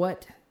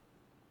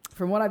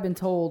from what I've been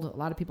told, a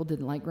lot of people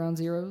didn't like Ground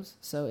Zeroes.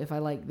 So if I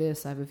like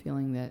this, I have a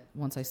feeling that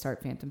once I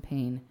start Phantom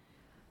Pain,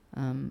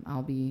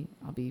 I'll be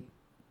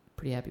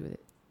pretty happy with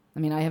it. I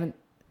mean,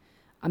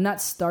 I'm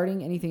not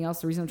starting anything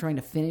else. The reason I'm trying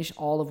to finish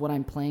all of what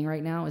I'm playing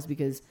right now is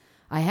because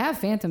I have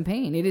Phantom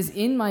Pain. It is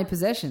in my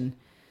possession.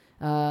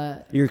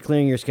 You're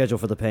clearing your schedule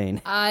for the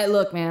pain.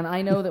 Look, man,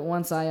 I know that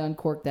once I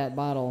uncork that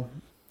bottle,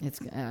 it's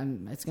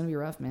going to be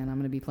rough, man. I'm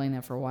going to be playing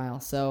that for a while.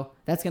 So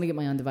that's going to get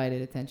my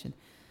undivided attention.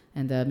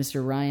 And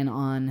Mr. Ryan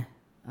on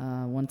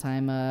one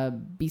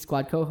time B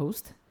Squad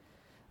co-host.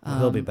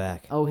 He'll be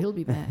back. Oh, he'll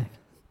be back.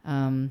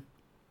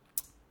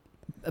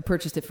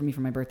 Purchased it for me for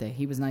my birthday.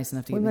 He was nice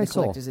enough to give me the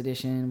collector's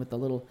edition with the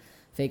little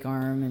fake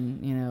arm,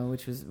 and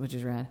which was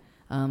rad.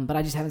 But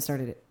I just haven't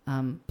started it.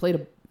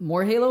 Played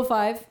more Halo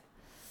 5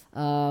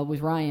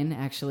 with Ryan,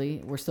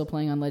 actually. We're still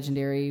playing on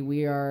Legendary.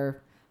 We are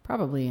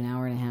probably an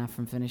hour and a half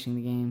from finishing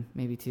the game,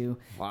 maybe 2.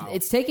 Wow.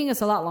 It's taking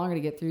us a lot longer to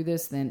get through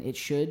this than it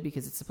should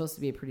because it's supposed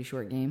to be a pretty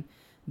short game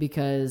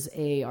because,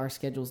 A, our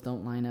schedules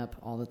don't line up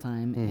all the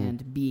time,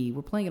 and B,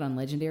 we're playing it on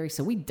Legendary,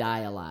 so we die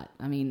a lot.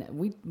 I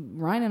mean,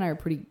 Ryan and I are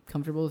pretty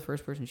comfortable with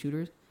first-person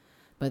shooters,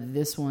 but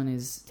this one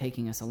is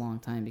taking us a long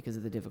time because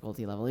of the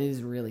difficulty level. It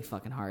is really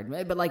fucking hard.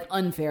 But, like,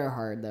 unfair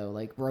hard, though.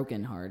 Like,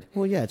 broken hard.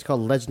 Well, yeah, it's called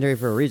Legendary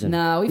for a reason.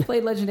 Nah, we've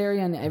played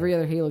Legendary on every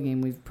other Halo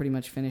game we've pretty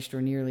much finished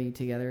or nearly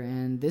together.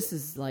 And this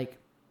is, like...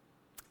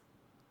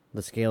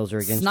 The scales are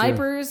against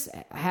Snipers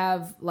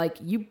have, like,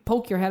 you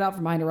poke your head out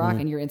from behind a rock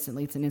and it's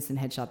an instant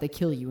headshot. They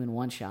kill you in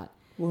one shot.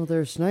 Well,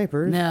 they're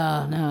snipers.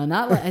 No,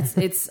 not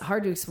it's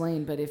hard to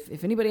explain. But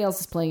if anybody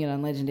else is playing it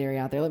on Legendary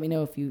out there, let me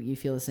know if you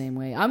feel the same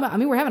way. I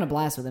mean, we're having a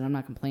blast with it. I'm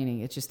not complaining.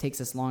 It just takes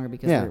us longer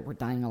because we're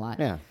dying a lot.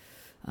 Yeah.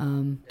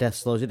 Death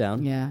slows you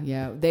down.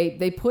 Yeah.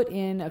 They put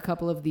in a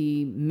couple of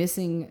the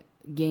missing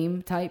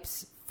game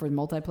types for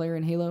multiplayer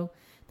in Halo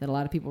that a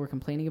lot of people were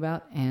complaining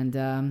about,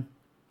 and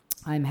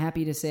I'm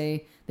happy to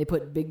say they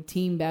put big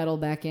team battle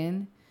back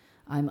in.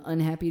 I'm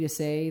unhappy to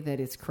say that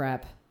it's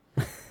crap.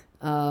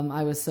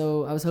 I was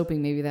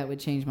hoping maybe that would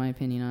change my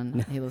opinion on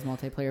Halo's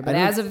multiplayer. But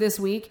as of this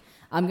week,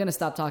 I'm going to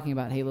stop talking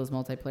about Halo's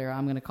multiplayer.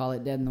 I'm going to call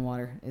it dead in the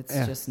water. It's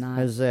just not.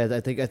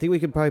 I think we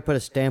could probably put a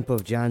stamp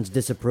of John's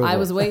disapproval. I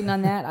was waiting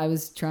on that. I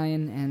was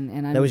trying,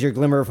 and that was your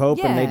glimmer of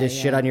hope, and they just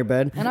shit on your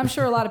bed. And I'm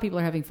sure a lot of people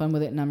are having fun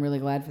with it, and I'm really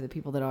glad for the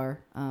people that are,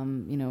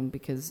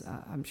 because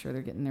I'm sure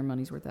they're getting their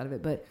money's worth out of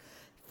it. But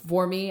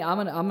For me, I'm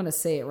gonna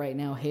say it right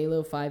now.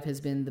 Halo 5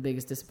 has been the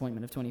biggest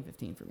disappointment of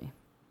 2015 for me.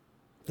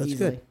 That's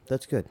Easily. good.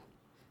 That's good.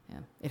 Yeah,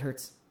 it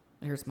hurts.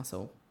 It hurts my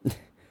soul.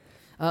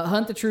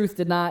 Hunt the Truth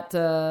did not.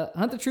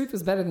 Hunt the Truth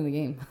was better than the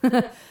game.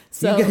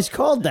 So you guys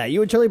called that.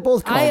 You and Charlie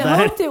both called I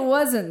that. hoped it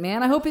wasn't,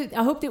 man. I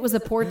hoped it was a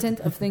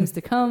portent of things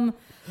to come.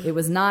 It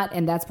was not,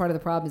 and that's part of the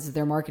problem is that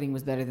their marketing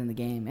was better than the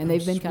game. And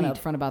they've been kind of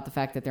upfront about the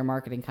fact that their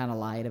marketing kind of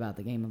lied about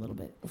the game a little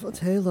bit. Well, it's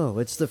Halo.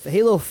 It's the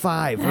Halo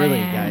 5, really,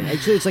 guys.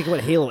 Actually, it's like,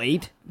 what, Halo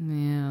 8?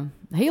 Yeah.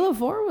 Halo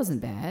 4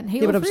 wasn't bad.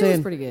 Halo but 3 was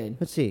pretty good.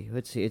 Let's see.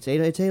 It's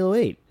Halo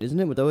 8, isn't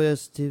it? With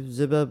OST,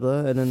 blah,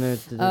 blah, and then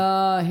there's...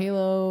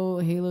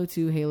 Halo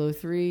 2, Halo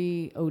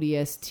 3,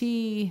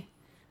 ODST,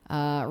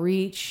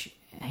 Reach,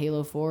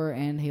 Halo 4,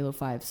 and Halo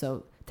 5.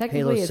 So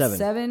technically Halo 7. It's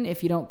 7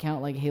 if you don't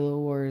count like Halo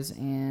Wars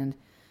and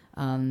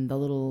the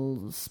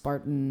little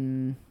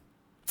Spartan,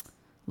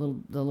 the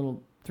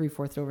little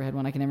 3/4 overhead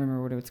one. I can never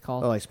remember what it's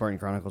called. Oh, like Spartan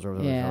Chronicles or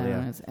whatever.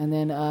 Yeah. And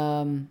then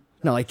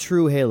no, like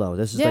true Halo.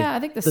 This is like I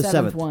think the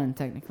seventh one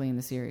technically in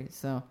the series.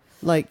 So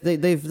like they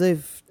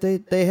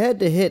had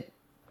to hit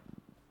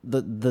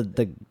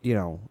the you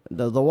know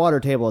the water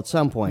table at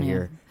some point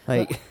here.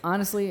 Like but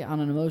honestly, on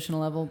an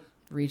emotional level,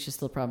 Reach is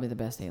still probably the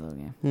best Halo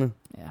game.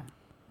 Yeah,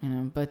 you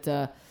know, but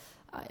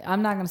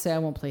I'm not going to say I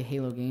won't play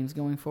Halo games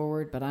going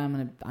forward, but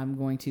I'm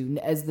going to,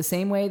 as the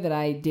same way that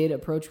I did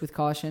approach with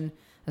caution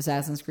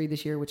Assassin's Creed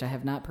this year, which I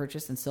have not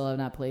purchased and still have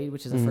not played,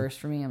 which is a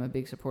first for me. I'm a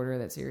big supporter of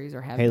that series.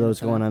 Or have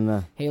Halo's going on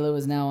the Halo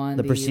is now on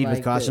the proceed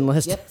with caution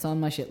list. Yep, it's on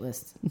my shit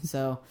list.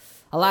 So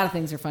a lot of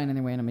things are finding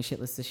their way on my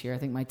shit list this year. I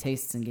think my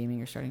tastes in gaming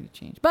are starting to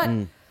change,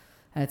 but.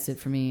 That's it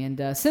for me.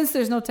 And since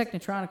there's no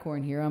Technotronicore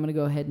in here, I'm going to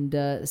go ahead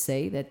and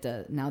say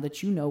that now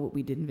that you know what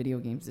we did in video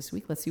games this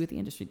week, let's see what the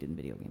industry did in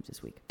video games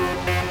this week.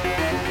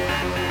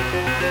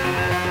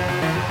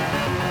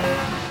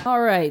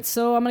 All right,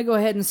 so I'm going to go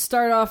ahead and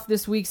start off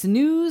this week's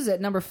news at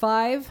number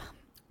 5.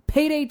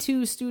 Payday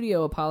 2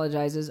 Studio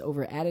apologizes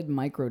over added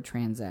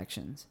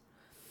microtransactions.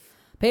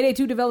 Payday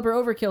 2 developer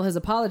Overkill has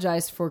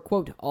apologized for,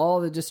 quote, all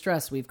the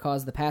distress we've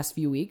caused the past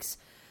few weeks,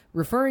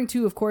 referring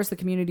to, of course, the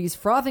community's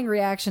frothing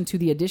reaction to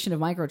the addition of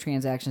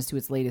microtransactions to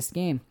its latest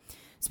game.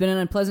 It's been an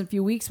unpleasant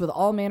few weeks with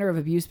all manner of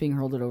abuse being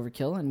hurled at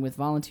Overkill, and with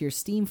volunteer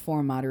Steam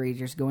forum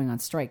moderators going on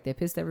strike. They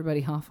pissed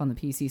everybody off on the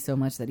PC so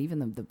much that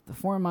even the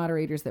forum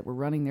moderators that were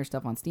running their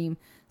stuff on Steam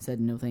said,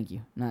 no thank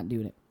you, not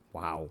doing it.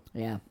 Wow.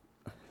 Yeah.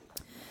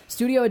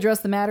 Studio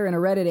addressed the matter in a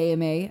Reddit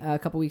AMA a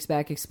couple weeks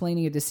back,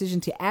 explaining a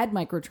decision to add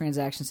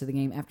microtransactions to the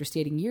game after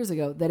stating years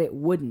ago that it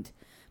wouldn't.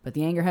 But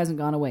the anger hasn't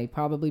gone away,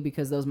 probably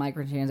because those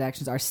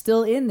microtransactions are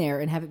still in there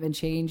and haven't been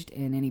changed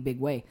in any big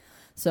way.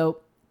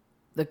 So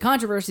the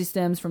controversy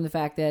stems from the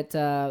fact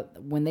that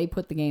when they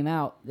put the game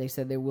out, they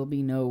said there will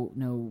be no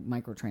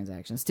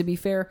microtransactions. To be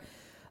fair,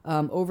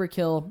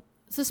 Overkill,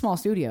 it's a small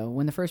studio.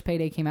 When the first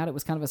Payday came out, it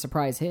was kind of a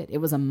surprise hit. It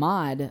was a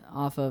mod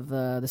off of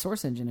the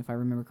Source Engine, if I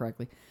remember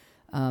correctly.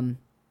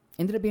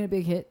 Ended up being a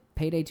big hit.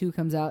 Payday 2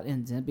 comes out and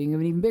ends up being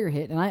an even bigger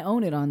hit. And I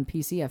own it on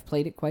PC. I've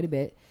played it quite a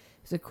bit.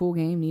 It's a cool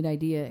game, neat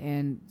idea,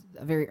 and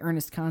a very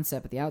earnest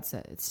concept at the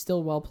outset. It's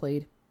still well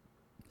played,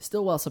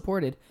 still well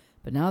supported,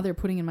 but now they're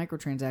putting in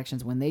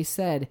microtransactions when they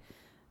said,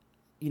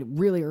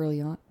 really early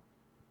on,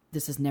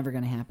 this is never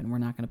going to happen. We're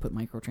not going to put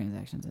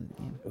microtransactions in the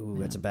game. Ooh,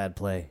 that's a bad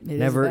play.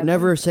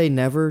 Never say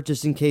never,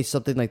 just in case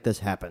something like this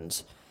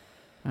happens.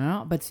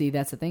 But see,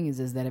 that's the thing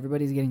is that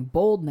everybody's getting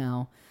bold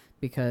now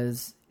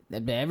because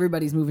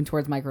everybody's moving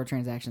towards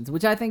microtransactions,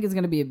 which I think is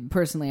going to be,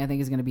 personally, I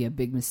think is going to be a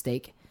big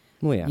mistake.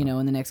 Well, yeah.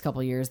 In the next couple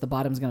of years, the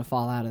bottom's going to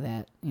fall out of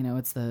that.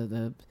 It's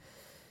the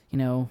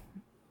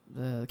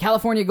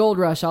California gold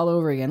rush all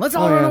over again. Let's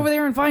all run over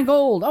there and find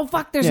gold. Oh,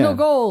 fuck, there's no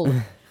gold.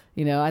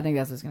 I think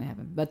that's what's going to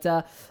happen. But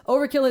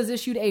Overkill has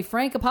issued a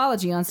frank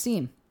apology on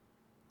Steam.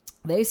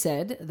 They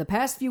said, the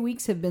past few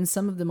weeks have been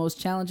some of the most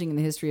challenging in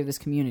the history of this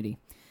community.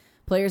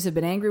 Players have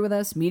been angry with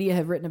us, media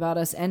have written about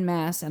us en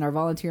masse, and our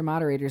volunteer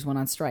moderators went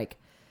on strike.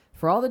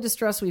 For all the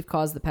distress we've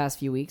caused the past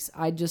few weeks,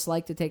 I'd just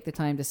like to take the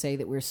time to say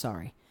that we're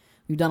sorry.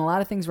 We've done a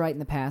lot of things right in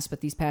the past,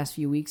 but these past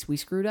few weeks, we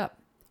screwed up.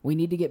 We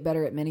need to get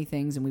better at many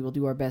things, and we will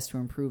do our best to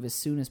improve as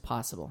soon as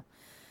possible.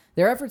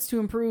 Their efforts to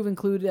improve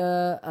include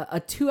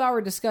a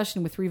 2-hour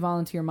discussion with 3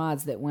 volunteer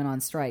mods that went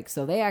on strike.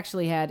 So they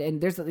actually had, and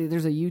there's a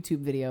YouTube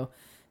video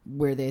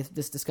where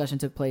this discussion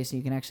took place, and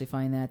you can actually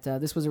find that.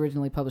 This was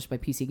originally published by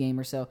PC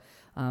Gamer, so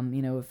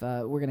if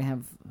we're going to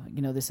have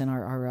this in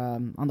our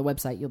on the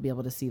website, you'll be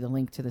able to see the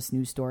link to this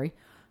news story.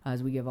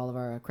 As we give all of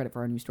our credit for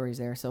our news stories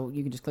there. So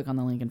you can just click on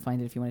the link and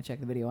find it if you want to check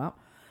the video out.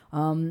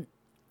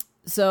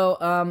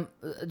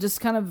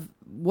 Just kind of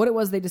what it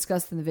was they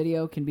discussed in the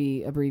video can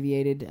be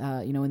abbreviated,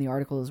 in the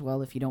article as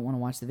well. If you don't want to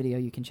watch the video,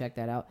 you can check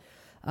that out.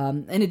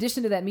 In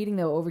addition to that meeting,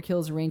 though,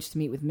 Overkill's arranged to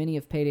meet with many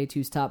of Payday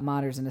 2's top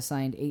modders and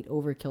assigned 8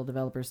 Overkill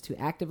developers to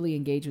actively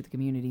engage with the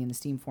community in the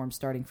Steam forum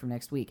starting from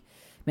next week.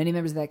 Many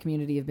members of that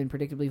community have been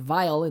predictably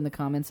vile in the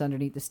comments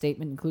underneath the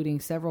statement,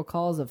 including several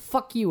calls of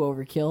 "fuck you,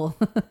 Overkill,"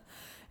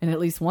 and at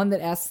least one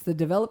that asks the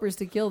developers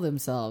to kill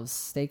themselves.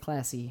 Stay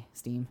classy,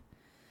 Steam.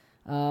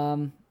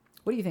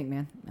 What do you think,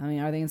 man? I mean,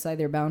 are they inside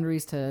their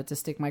boundaries to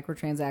stick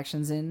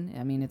microtransactions in?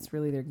 I mean, it's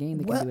really their game.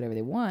 They can do whatever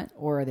they want,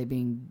 or are they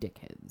being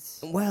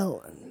dickheads?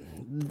 Well,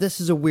 this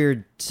is a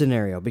weird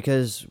scenario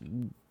because,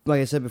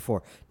 like I said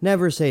before,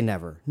 never say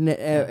never.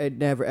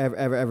 Never,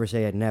 ever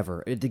say a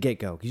never at the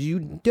get-go because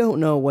you don't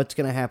know what's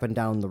going to happen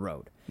down the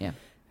road. Yeah.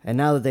 And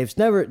now that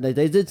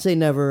they did say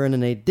never and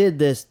then they did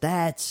this,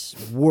 that's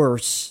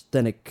worse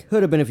than it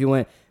could have been if you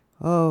went,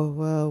 oh,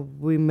 well,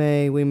 we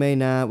may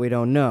not, we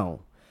don't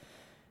know.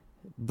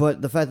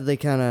 But the fact that they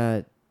kind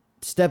of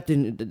stepped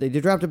in, they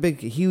dropped a big,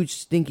 huge,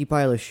 stinky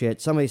pile of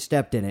shit. Somebody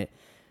stepped in it.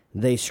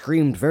 They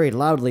screamed very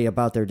loudly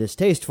about their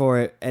distaste for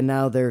it, and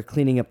now they're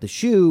cleaning up the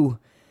shoe.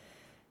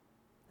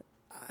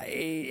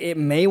 It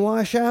may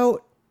wash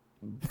out,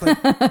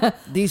 but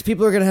these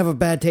people are going to have a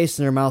bad taste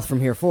in their mouth from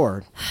here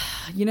forward.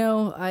 You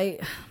know,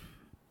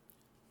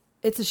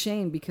 it's a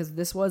shame because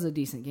this was a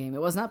decent game. It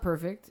was not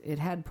perfect. It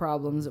had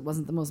problems. It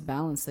wasn't the most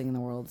balanced thing in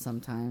the world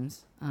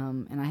sometimes.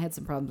 And I had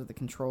some problems with the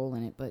control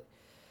in it, but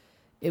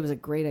it was a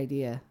great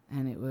idea,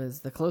 and it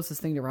was the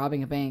closest thing to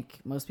robbing a bank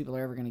most people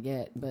are ever going to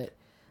get. But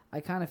I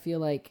kind of feel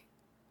like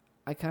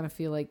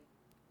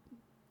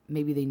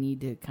maybe they need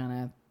to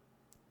kind of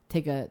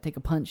take a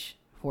punch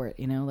for it,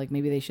 you know? Like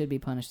maybe they should be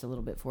punished a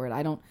little bit for it.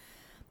 I don't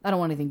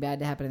want anything bad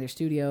to happen to their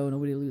studio.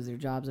 Nobody will lose their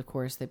jobs, of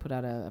course. They put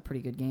out a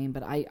pretty good game,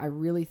 but I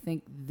really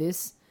think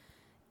this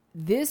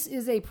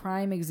is a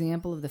prime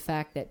example of the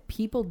fact that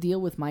people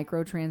deal with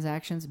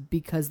microtransactions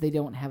because they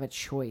don't have a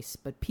choice.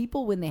 But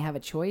people, when they have a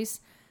choice,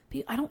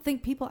 I don't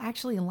think people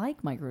actually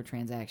like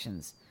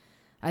microtransactions.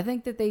 I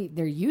think that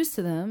they're used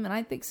to them, and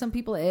I think some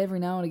people every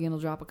now and again will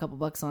drop a couple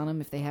bucks on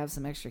them if they have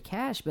some extra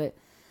cash, but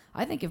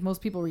I think if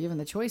most people were given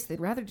the choice,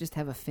 they'd rather just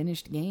have a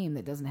finished game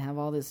that doesn't have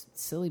all this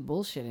silly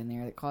bullshit in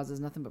there that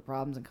causes nothing but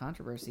problems and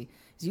controversy.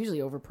 It's usually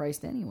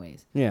overpriced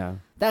anyways. Yeah.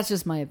 That's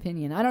just my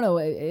opinion. I don't know,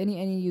 any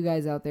of you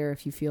guys out there,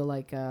 if you feel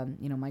like,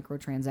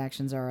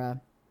 microtransactions are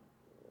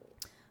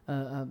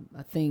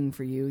a thing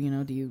for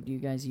you, do you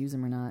guys use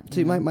them or not?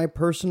 See, my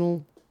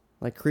personal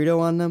credo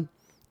on them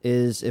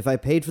is if I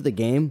paid for the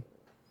game,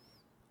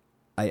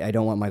 I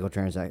don't want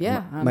microtransactions.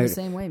 Yeah, I'm the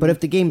same way. But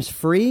if the game's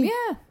free,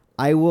 yeah,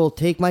 I will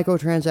take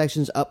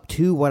microtransactions up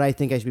to what I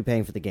think I should be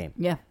paying for the game.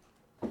 Yeah.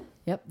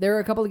 Yep. There are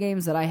a couple of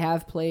games that I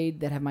have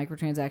played that have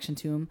microtransaction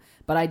to them,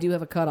 but I do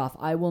have a cutoff.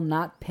 I will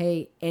not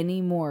pay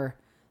any more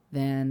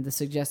than the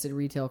suggested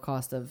retail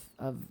cost of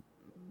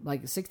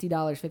like $60,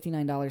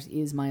 $59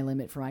 is my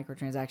limit for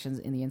microtransactions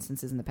in the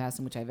instances in the past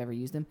in which I've ever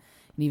used them.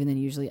 And even then,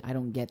 usually I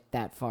don't get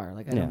that far.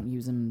 Like I don't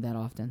use them that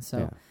often.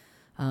 So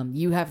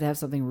you have to have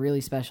something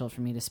really special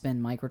for me to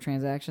spend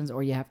microtransactions,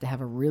 or you have to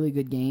have a really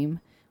good game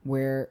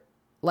where,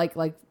 like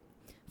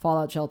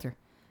Fallout Shelter,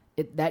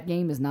 that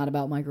game is not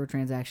about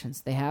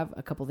microtransactions. They have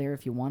a couple there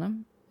if you want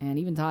them, and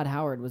even Todd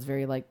Howard was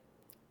very like,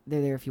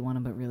 they're there if you want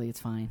them, but really it's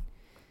fine.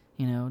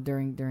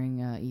 During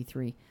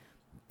E3.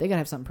 They gotta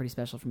have something pretty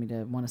special for me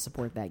to want to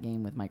support that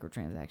game with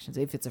microtransactions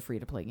if it's a free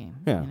to play game.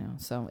 Yeah.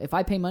 So if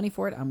I pay money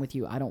for it, I'm with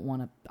you. I don't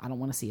want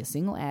to see a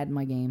single ad in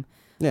my game.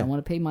 Yeah. I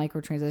want to pay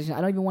microtransactions. I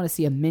don't even want to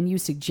see a menu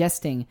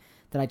suggesting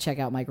that I check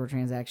out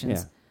microtransactions.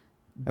 Yeah.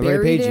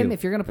 Bury them.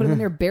 If you're gonna put them in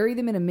there, bury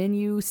them in a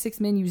menu, 6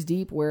 menus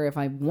deep, where if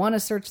I want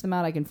to search them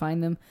out, I can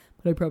find them,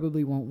 but I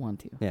probably won't want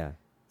to. Yeah.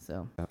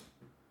 So.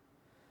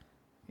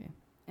 Okay.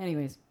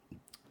 Anyways.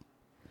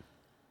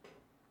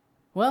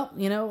 Well,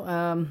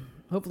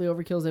 hopefully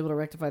Overkill is able to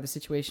rectify the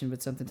situation,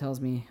 but something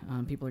tells me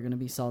people are going to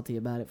be salty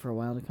about it for a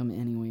while to come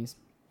anyways.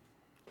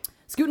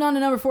 Scooting on to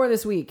number 4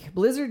 this week.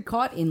 Blizzard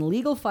caught in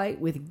legal fight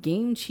with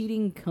game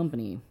cheating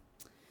company.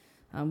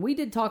 We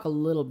did talk a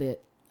little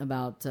bit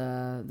about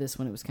this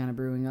when it was kind of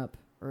brewing up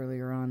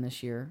earlier on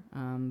this year,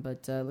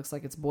 but looks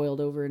like it's boiled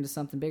over into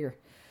something bigger.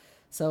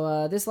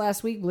 So this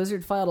last week,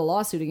 Blizzard filed a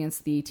lawsuit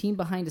against the team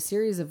behind a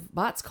series of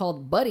bots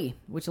called Buddy,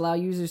 which allow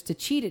users to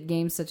cheat at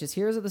games such as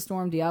Heroes of the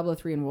Storm, Diablo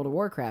 3, and World of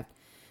Warcraft.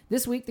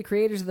 This week, the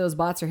creators of those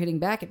bots are hitting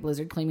back at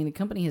Blizzard, claiming the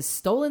company has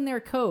stolen their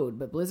code,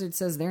 but Blizzard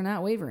says they're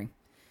not wavering.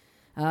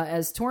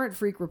 As Torrent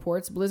Freak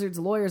reports, Blizzard's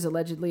lawyers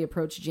allegedly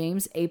approached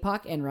James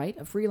Apoc Enright,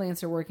 a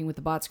freelancer working with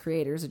the bot's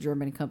creators, a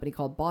German company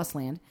called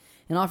Bossland,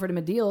 and offered him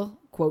a deal,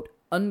 quote,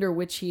 under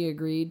which he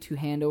agreed to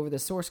hand over the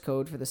source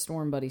code for the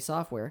Storm Buddy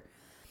software.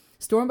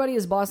 Storm Buddy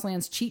is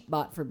Bossland's cheat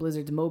bot for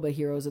Blizzard's MOBA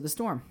Heroes of the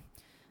Storm.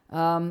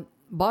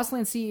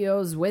 Bossland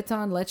CEO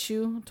Zvetan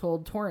Lechu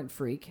told Torrent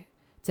Freak,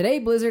 today,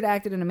 Blizzard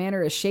acted in a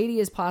manner as shady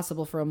as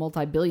possible for a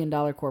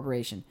multi-billion-dollar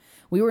corporation.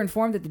 We were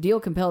informed that the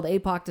deal compelled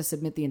APOC to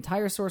submit the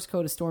entire source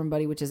code of Storm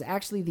Buddy, which is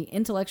actually the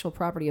intellectual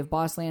property of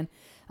Bossland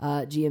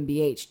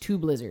GmbH, to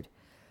Blizzard.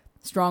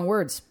 Strong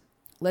words.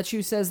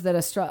 Lechu says that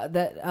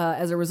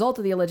as a result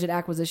of the alleged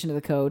acquisition of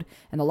the code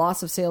and the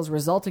loss of sales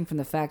resulting from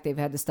the fact they've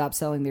had to stop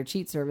selling their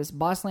cheat service,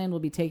 Bossland will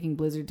be taking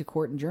Blizzard to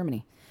court in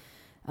Germany.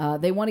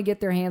 They want to get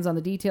their hands on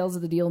the details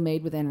of the deal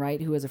made with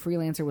Enright, who as a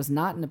freelancer was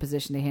not in a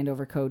position to hand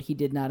over code he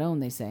did not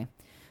own, they say.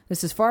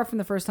 This is far from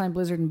the first time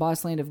Blizzard and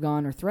Bossland have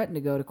gone or threatened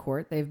to go to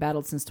court. They've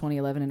battled since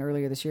 2011, and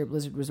earlier this year,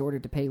 Blizzard was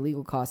ordered to pay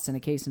legal costs in a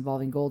case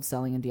involving gold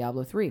selling in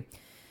Diablo 3.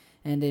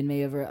 And in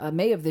May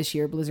of this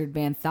year, Blizzard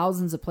banned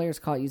thousands of players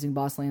caught using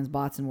Bossland's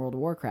bots in World of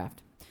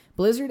Warcraft.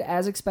 Blizzard,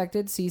 as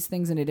expected, sees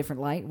things in a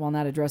different light while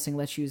not addressing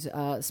Let's Use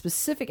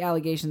specific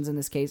allegations in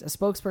this case. A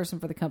spokesperson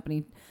for the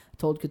company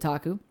told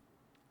Kotaku,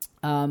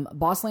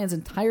 Bossland's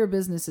entire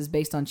business is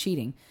based on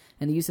cheating,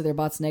 and the use of their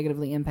bots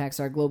negatively impacts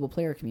our global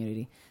player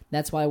community.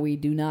 That's why we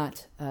do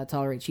not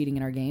tolerate cheating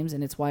in our games,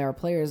 and it's why our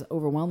players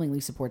overwhelmingly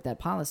support that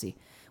policy.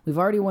 We've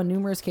already won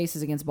numerous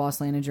cases against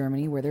Bossland in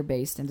Germany, where they're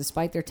based, and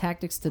despite their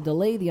tactics to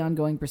delay the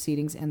ongoing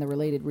proceedings and the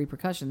related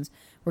repercussions,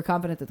 we're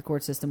confident that the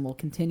court system will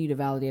continue to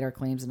validate our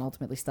claims and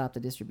ultimately stop the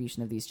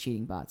distribution of these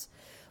cheating bots.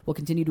 We'll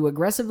continue to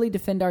aggressively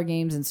defend our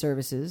games and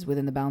services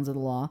within the bounds of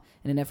the law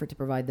in an effort to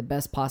provide the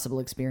best possible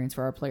experience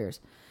for our players.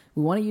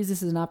 We want to use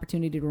this as an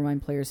opportunity to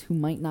remind players who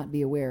might not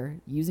be aware,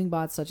 using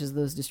bots such as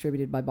those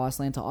distributed by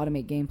Bossland to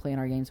automate gameplay in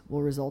our games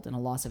will result in a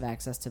loss of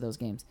access to those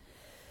games.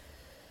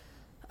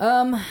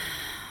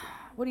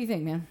 What do you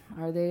think, man?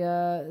 Are they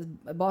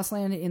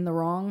Bossland in the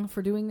wrong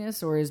for doing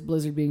this, or is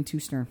Blizzard being too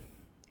stern?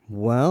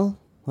 Well,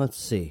 let's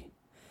see.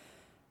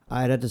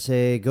 I'd have to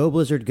say, go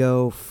Blizzard,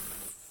 go.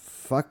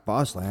 Fuck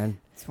Bossland.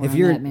 If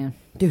you're, man.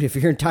 Dude, if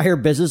your entire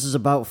business is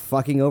about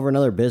fucking over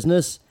another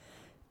business,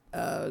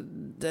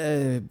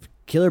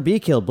 kill or be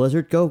killed,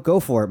 Blizzard. Go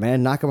for it,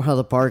 man. Knock them out of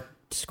the park.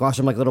 Squash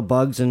them like little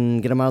bugs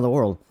and get them out of the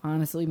world.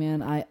 Honestly,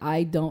 man,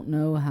 I don't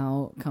know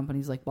how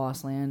companies like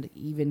Bossland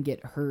even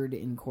get heard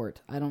in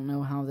court. I don't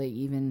know how they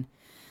even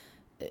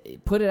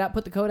put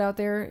the code out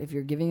there. If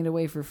you're giving it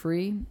away for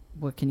free,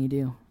 what can you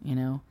do? You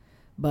know,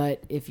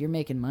 but if you're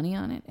making money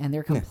on it and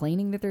they're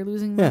complaining that they're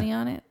losing money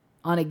on it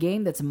on a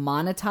game that's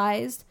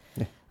monetized,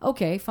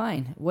 okay,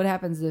 fine. What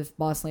happens if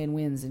Bossland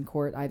wins in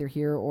court, either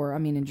here or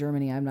in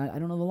Germany? I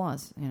don't know the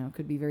laws. You know, it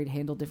could be very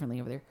handled differently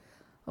over there.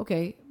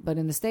 Okay, but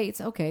in the States,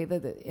 okay,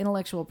 the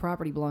intellectual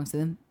property belongs to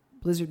them.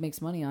 Blizzard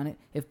makes money on it.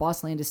 If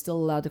Bossland is still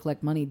allowed to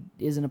collect money,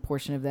 isn't a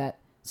portion of that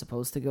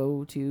supposed to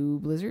go to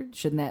Blizzard?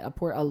 Shouldn't that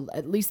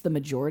at least the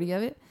majority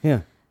of it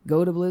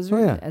go to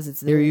Blizzard as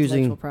it's their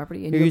intellectual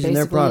property? And you're using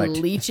basically their product.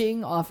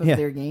 leeching off of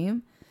their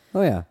game?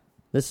 Oh, yeah.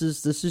 This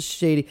is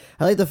shady.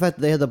 I like the fact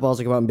that they had the balls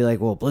to come out and be like,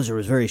 well, Blizzard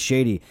was very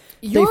shady.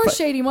 You're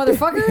shady,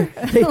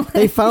 motherfucker.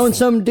 They found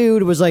some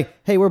dude who was like,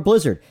 hey, we're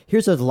Blizzard.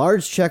 Here's a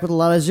large check with a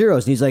lot of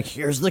zeros. And he's like,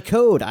 here's the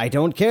code. I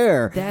don't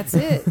care. That's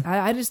it.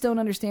 I just don't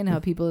understand how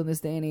people in this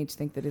day and age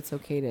think that it's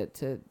okay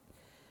to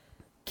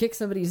kick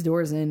somebody's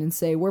doors in and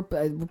say, we're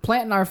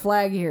planting our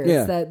flag here.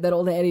 Yeah. It's that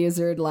old Eddie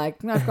Izzard, like,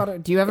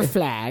 do you have a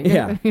flag?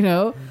 Yeah. You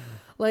know?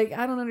 Like,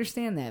 I don't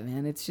understand that,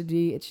 man. It should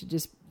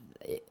just...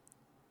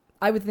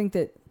 I would think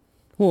that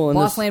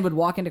Bossland would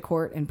walk into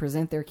court and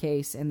present their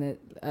case, and the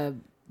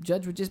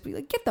judge would just be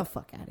like, get the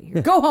fuck out of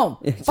here. Go home.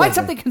 Exactly. Find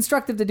something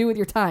constructive to do with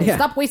your time. Yeah.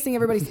 Stop wasting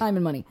everybody's time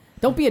and money.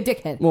 Don't be a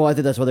dickhead. Well, I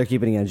think that's why they're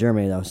keeping it in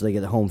Germany, though, so they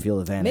get the home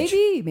field advantage.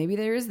 Maybe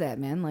there is that,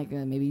 man. Like,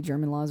 maybe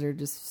German laws are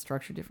just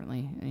structured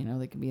differently. You know,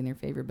 they can be in their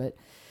favor, but...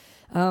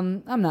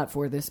 I'm not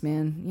for this,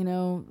 man. You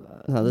know,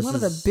 one of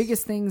the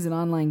biggest things in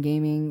online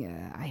gaming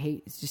I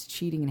hate is just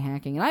cheating and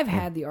hacking. And I've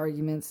had the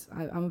arguments.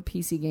 I'm a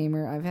PC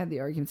gamer. I've had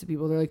the arguments of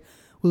people that are like,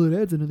 well, it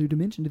adds another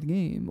dimension to the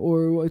game,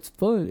 or it's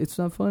fun. It's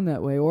not fun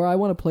that way, or I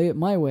want to play it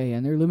my way,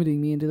 and they're limiting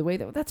me into the way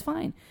that's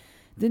fine.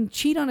 Then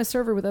cheat on a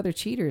server with other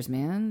cheaters,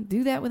 man.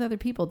 Do that with other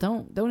people.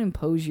 Don't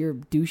impose your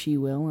douchey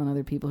will on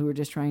other people who are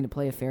just trying to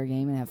play a fair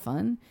game and have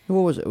fun.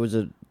 What was it? Was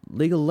it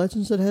League of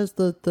Legends that has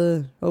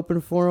the open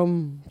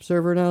forum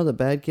server now? The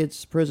Bad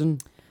Kids Prison?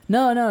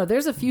 No.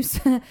 There's a few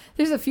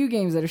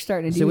games that are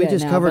starting to do we that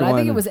just now. Covered but I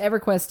think one. it was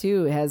EverQuest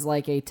 2. It has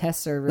like a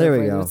test server. There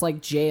we go. It's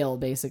like jail,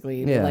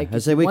 basically. Yeah. Like,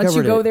 once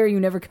you go there, you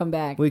never come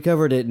back. We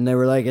covered it, and they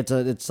were like,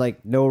 it's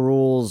like no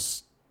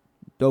rules,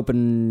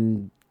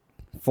 open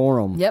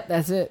forum. Yep,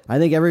 that's it. I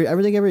think every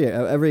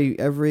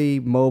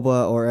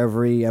MOBA or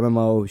every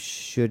MMO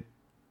should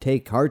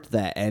take heart to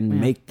that and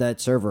make that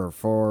server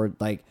for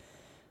like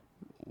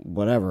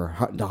whatever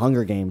the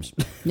Hunger Games.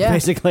 Yeah,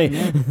 basically.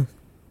 Yeah.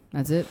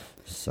 That's it.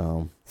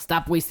 So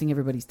stop wasting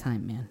everybody's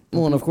time, man.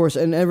 Well, and of course,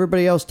 and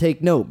everybody else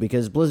take note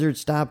because Blizzard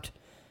stopped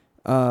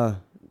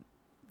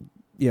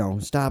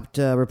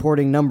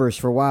reporting numbers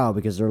for a while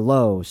because they're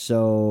low.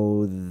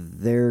 So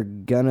they're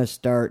gonna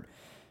start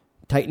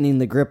tightening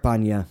the grip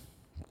on you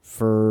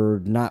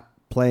for not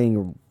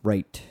playing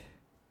right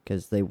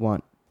because they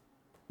want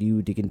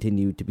you to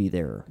continue to be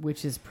there.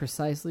 Which is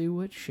precisely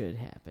what should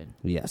happen.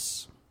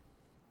 Yes.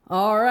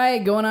 All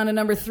right, going on to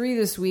number 3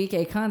 this week,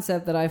 a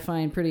concept that I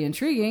find pretty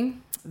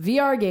intriguing.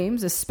 VR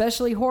games,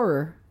 especially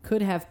horror,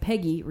 could have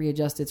PEGI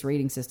readjust its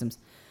rating systems.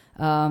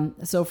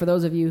 So for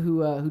those of you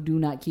who do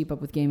not keep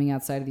up with gaming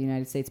outside of the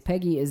United States,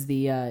 PEGI is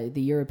the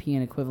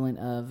European equivalent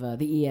of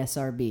the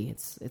ESRB.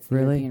 It's the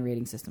European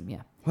rating system,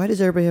 yeah. Why does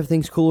everybody have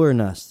things cooler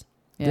than us?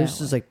 Yeah,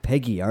 Theirs is like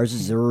PEGI. Ours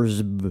is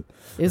ESRB.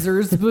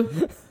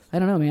 ESRB? I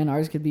don't know, man.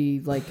 Ours could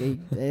be like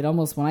it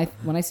almost when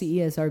I see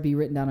ESRB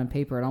written down on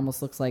paper, it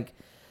almost looks like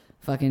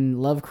fucking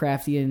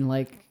Lovecraftian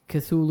like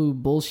Cthulhu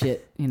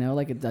bullshit, you know,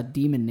 like a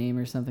demon name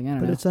or something. I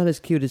don't know. But it's not as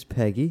cute as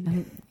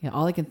PEGI. Yeah,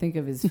 all I can think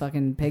of is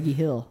fucking Peggy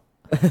Hill.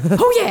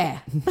 Oh yeah,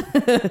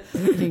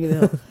 King of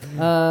the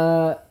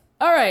Hill.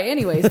 All right.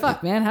 Anyways,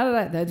 fuck, man. How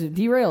did that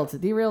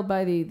derailed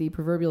by the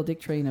proverbial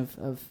dick train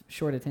of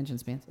short attention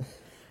spans.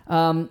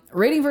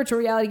 Rating virtual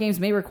reality games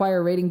may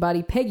require rating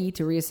body PEGI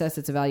to reassess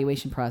its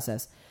evaluation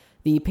process.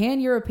 The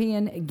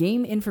Pan-European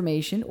Game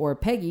Information, or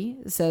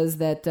PEGI, says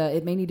that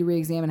it may need to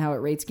re-examine how it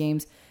rates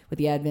games with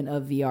the advent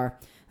of VR.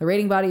 The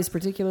rating body is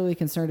particularly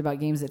concerned about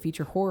games that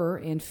feature horror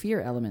and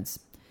fear elements.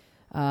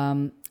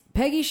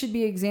 PEGI should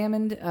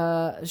examine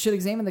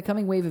the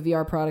coming wave of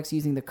VR products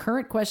using the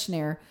current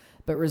questionnaire,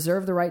 but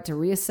reserve the right to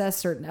reassess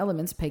certain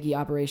elements, PEGI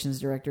Operations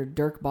Director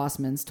Dirk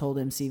Bosmans told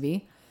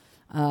MCV.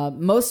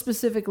 Most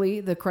specifically,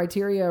 the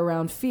criteria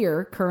around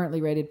fear, currently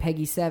rated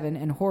PEGI 7,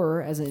 and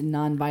horror as a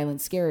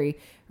non-violent scary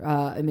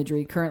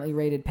imagery, currently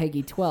rated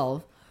PEGI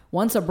 12,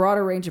 once a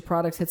broader range of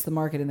products hits the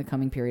market in the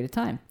coming period of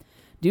time.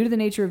 Due to the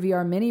nature of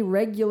VR, many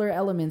regular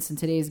elements in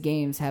today's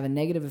games have a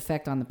negative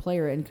effect on the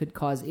player and could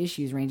cause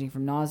issues ranging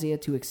from nausea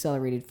to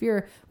accelerated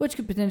fear, which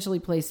could potentially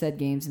place said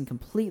games in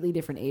completely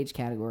different age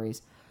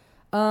categories.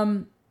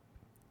 Kind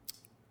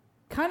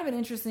of an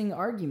interesting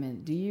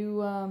argument. Do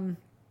you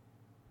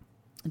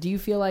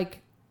feel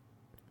like,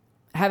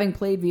 having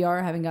played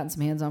VR, having gotten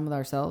some hands-on with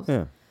ourselves,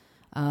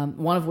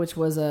 one of which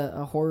was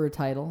a horror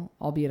title,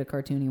 albeit a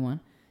cartoony one,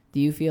 do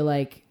you feel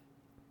like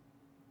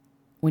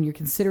when you're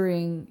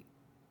considering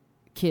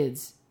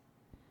kids,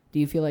 do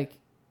you feel like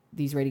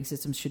these rating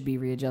systems should be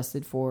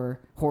readjusted for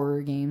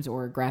horror games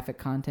or graphic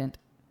content,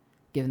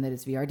 given that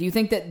it's VR? Do you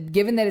think that,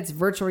 given that it's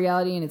virtual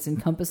reality and it's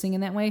encompassing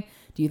in that way,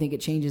 do you think it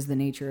changes the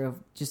nature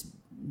of just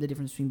the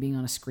difference between being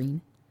on a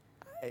screen?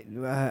 I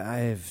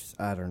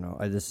don't know.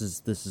 This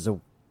is a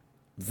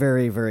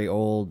very, very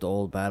old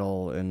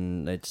battle,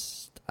 and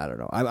it's, I don't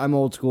know. I'm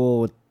old school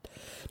with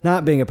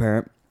not being a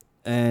parent,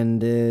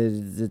 and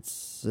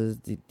it's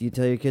you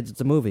tell your kids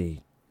it's a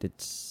movie.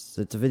 It's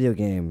a video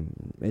game.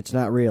 It's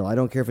not real. I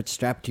don't care if it's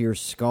strapped to your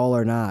skull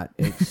or not.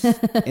 It's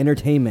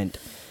entertainment.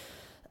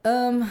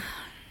 I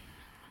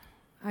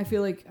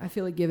feel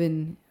like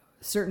given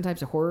certain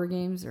types of horror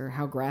games or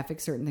how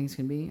graphic certain things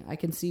can be, I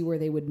can see where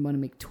they would want to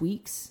make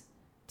tweaks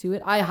to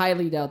it. I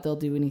highly doubt they'll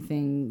do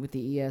anything with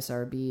the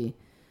ESRB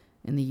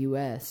in the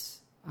US.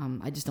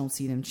 I just don't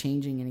see them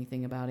changing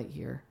anything about it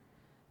here.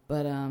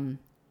 But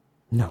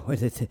no,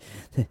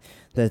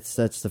 that's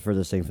the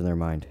furthest thing from their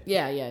mind.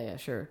 Yeah,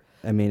 sure.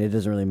 I mean, it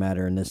doesn't really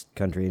matter in this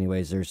country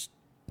anyways. There's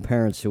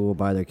parents who will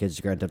buy their kids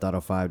Grand Theft Auto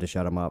 5 to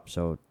shut them up,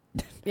 so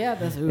yeah,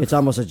 it's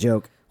almost a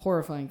joke.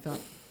 Horrifying thought.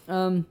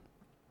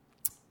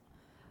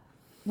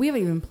 We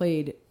haven't even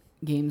played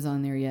games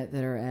on there yet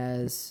that are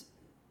as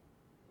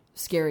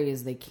scary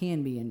as they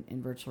can be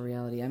in virtual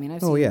reality. I mean,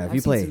 if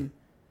you play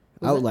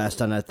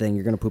Outlast on that thing,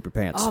 you're going to poop your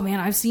pants. Oh, man,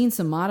 I've seen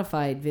some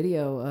modified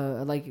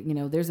video.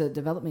 There's a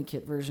development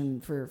kit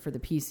version for the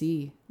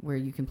PC where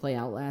you can play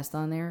Outlast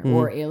on there,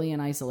 or Alien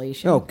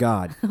Isolation. Oh,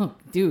 God. Oh,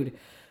 dude.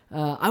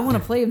 I want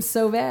to play them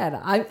so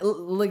bad.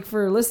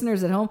 For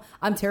listeners at home,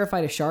 I'm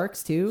terrified of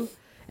sharks, too.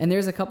 And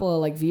there's a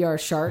couple of VR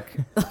shark.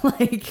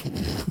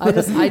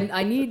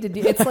 I need to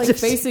do. It's like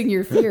facing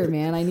your fear,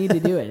 man. I need to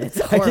do it.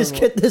 It's horrible. I just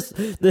get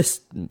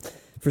this.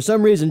 For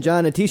some reason,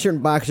 John, in t-shirt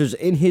and boxers,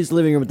 in his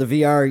living room with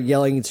the VR,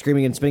 yelling and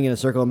screaming and spinning in a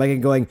circle, and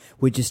Megan going,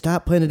 "Would you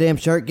stop playing the damn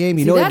shark game?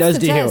 You know what it does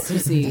to you." You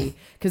see,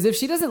 because if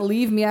she doesn't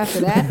leave me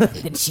after that,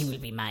 then she will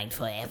be mine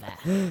forever.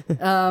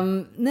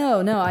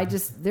 No.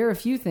 There are a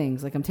few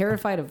things. I'm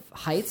terrified of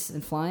heights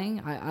and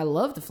flying. I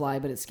love to fly,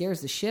 but it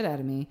scares the shit out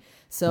of me.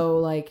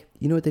 So,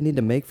 you know what they need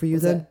to make for you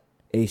then?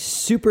 A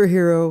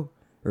superhero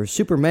or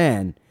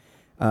Superman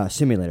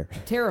simulator.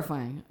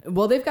 Terrifying.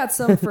 Well, they've got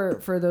some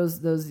for those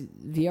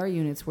VR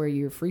units where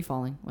you're free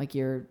falling,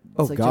 jumping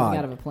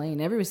out of a plane.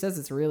 Everybody says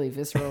it's really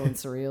visceral and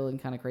surreal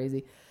and kind of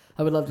crazy.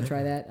 I would love to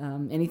try that.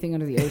 Anything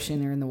under the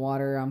ocean or in the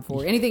water, I'm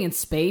for. Anything in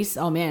space.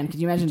 Oh man, could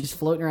you imagine just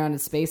floating around in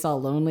space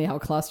all lonely? How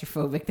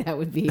claustrophobic that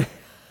would be.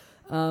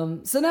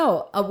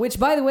 Which,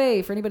 by the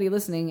way, for anybody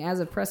listening, as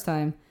of press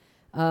time,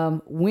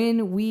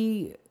 when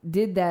we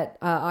did that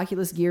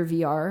Oculus Gear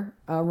VR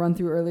run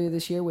through earlier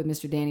this year with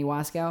Mr. Danny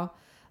Waskow,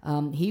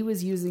 he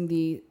was using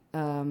the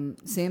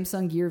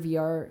Samsung Gear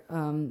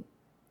VR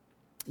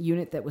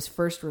unit that was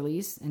first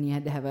released, and you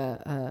had to have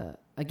a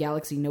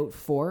Galaxy Note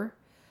 4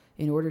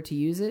 in order to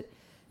use it.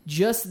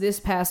 Just this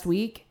past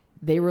week,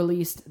 they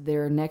released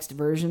their next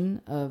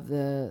version of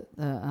the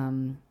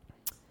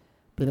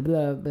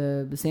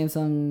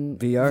Samsung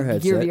VR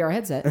headset. Gear VR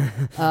headset.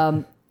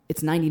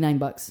 It's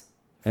 $99.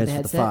 And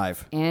it's the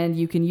 5. And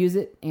you can use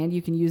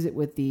it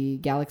with the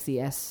Galaxy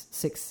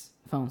S6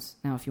 phones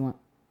now if you want.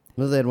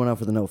 Well, they had one out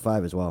for the Note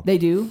 5 as well. They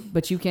do,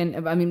 but you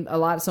can. I mean,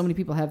 so many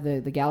people have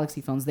the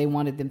Galaxy phones. They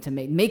wanted them to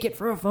make it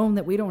for a phone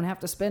that we don't have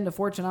to spend a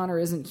fortune on or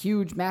isn't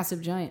huge,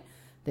 massive, giant.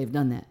 They've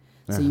done that,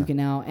 so you can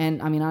now. And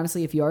I mean,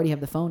 honestly, if you already have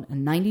the phone,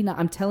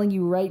 I'm telling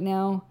you right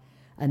now,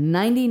 a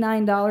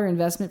 $99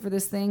 investment for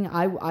this thing.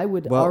 I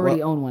would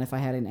already own one if I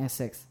had an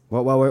S6.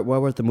 While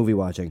we're at the movie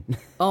watching.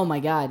 Oh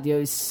my God,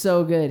 dude, it's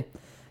so good.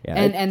 Yeah,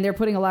 and they're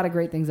putting a lot of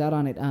great things out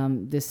on it.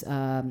 This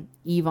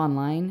EVE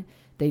Online.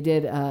 They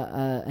did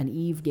an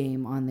EVE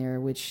game on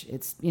there, which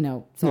it's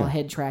all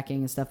head tracking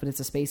and stuff, but it's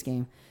a space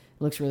game.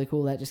 looks really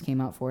cool. That just came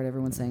out for it.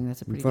 Everyone's saying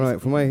that's a pretty.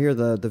 From what I hear,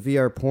 the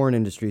VR porn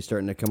industry is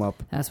starting to come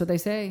up. That's what they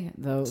say.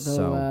 Though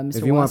Mr.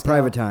 if you want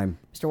private time,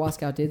 Mr.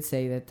 Waskow did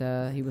say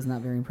that he was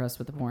not very impressed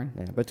with the porn.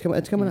 Yeah, but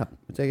it's coming up.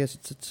 I guess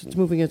it's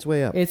moving its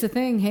way up. It's a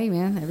thing. Hey,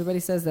 man, everybody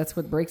says that's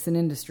what breaks an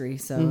industry.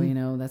 So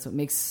that's what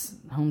makes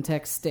home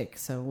tech stick.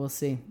 So we'll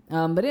see.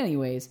 But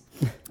anyways,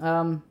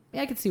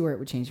 I could see where it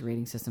would change the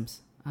rating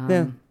systems.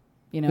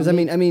 Because I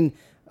mean.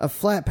 A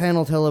flat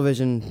panel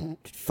television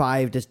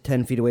 5 to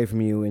 10 feet away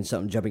from you and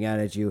something jumping out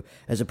at you,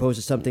 as opposed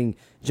to something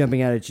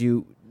jumping out at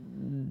you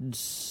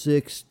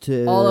 6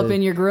 to... all up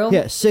in your grill?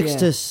 Yeah, 6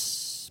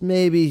 to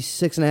maybe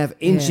 6.5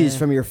 inches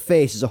from your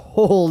face is a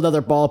whole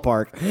other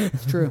ballpark.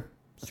 It's true.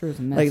 It's true. It's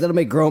a mess. Like, that'll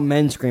make grown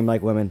men scream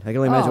like women. I can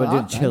only imagine what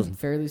it do to children. I'm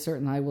fairly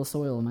certain I will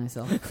soil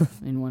myself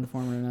in one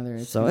form or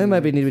another. So it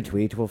might be need to be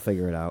tweaked. We'll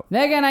figure it out.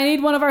 Megan, I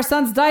need one of our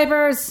son's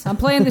diapers. I'm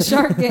playing the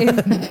shark game.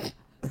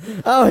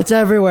 Oh, it's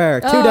everywhere.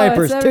 Two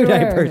diapers.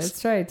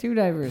 That's right. 2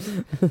 diapers.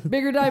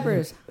 Bigger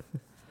diapers.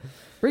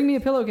 Bring me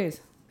a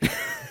pillowcase.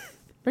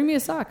 Bring me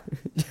a sock.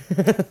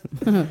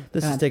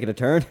 This is taking a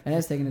turn. It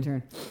is taking a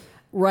turn.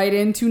 Right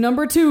into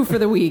number 2 for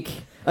the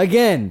week.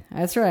 Again.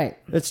 That's right.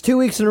 It's 2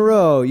 weeks in a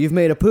row you've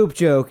made a poop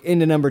joke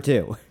into number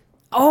 2.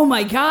 Oh,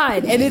 my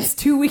God. And it's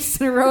 2 weeks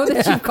in a row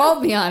that you've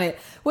called me on it.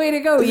 Way to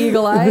go,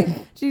 Eagle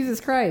Eye.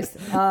 Jesus Christ.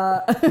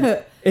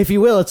 If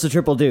you will, it's the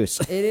triple deuce.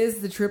 It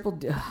is the triple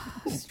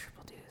deuce.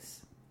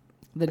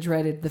 The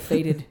dreaded, the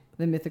fated,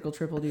 the mythical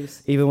triple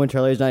deuce. Even when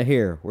Charlie's not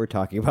here, we're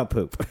talking about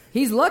poop.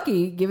 He's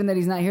lucky, given that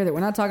he's not here, that we're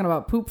not talking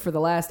about poop for the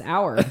last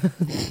hour.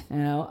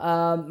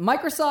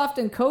 Microsoft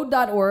and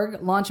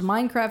Code.org launch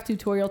Minecraft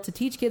tutorial to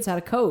teach kids how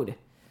to code.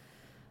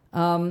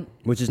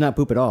 Which is not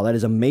poop at all. That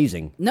is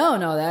amazing. No,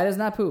 that is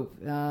not poop.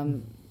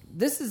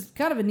 This is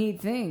kind of a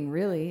neat thing,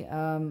 really.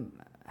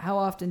 How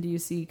often do you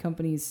see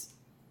companies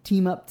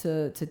team up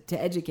to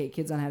educate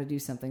kids on how to do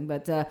something?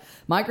 But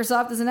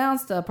Microsoft has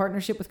announced a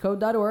partnership with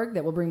Code.org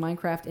that will bring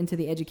Minecraft into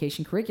the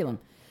education curriculum.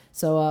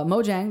 So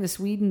Mojang, the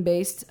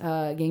Sweden-based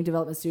game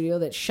development studio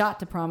that shot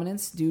to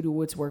prominence due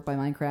to its work by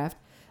Minecraft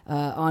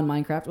on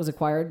Minecraft, was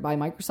acquired by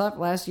Microsoft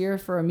last year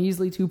for a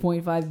measly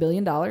 $2.5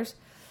 billion.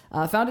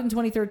 Founded in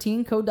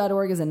 2013,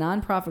 Code.org is a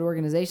nonprofit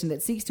organization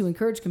that seeks to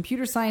encourage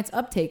computer science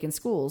uptake in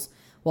schools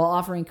while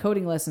offering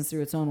coding lessons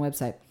through its own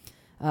website.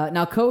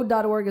 Now,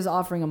 Code.org is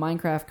offering a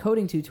Minecraft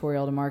coding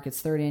tutorial to mark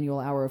its 3rd annual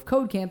Hour of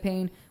Code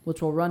campaign,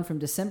 which will run from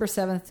December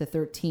 7th to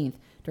 13th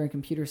during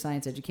Computer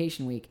Science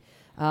Education Week.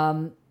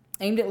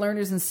 Aimed at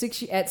learners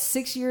at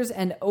 6 years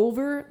and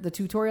over, the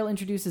tutorial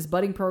introduces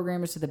budding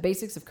programmers to the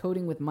basics of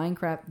coding with the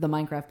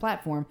Minecraft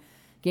platform.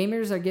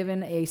 Gamers are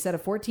given a set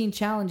of 14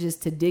 challenges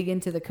to dig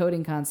into the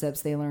coding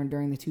concepts they learned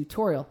during the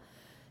tutorial.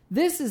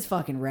 This is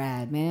fucking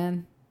rad,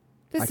 man.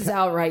 This is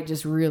outright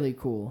just really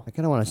cool. I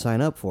kind of want to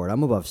sign up for it.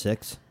 I'm above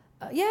 6.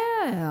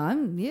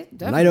 Definitely.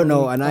 And I don't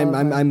know, and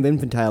I'm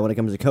infantile when it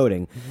comes to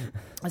coding.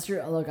 That's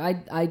true. Look,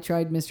 I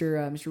tried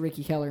Mr.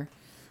 Ricky Keller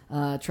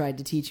tried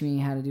to teach me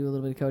how to do a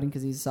little bit of coding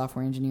because he's a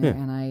software engineer,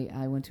 and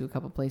I went to a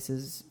couple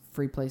places,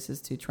 free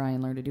places, to try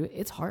and learn to do it.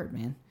 It's hard,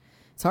 man.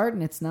 It's hard,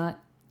 and it's not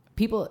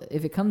people.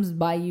 If it comes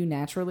by you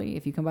naturally,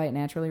 if you come by it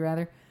naturally,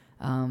 rather,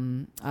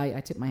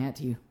 I tip my hat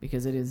to you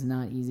because it is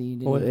not easy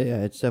to do. Well,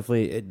 yeah, it's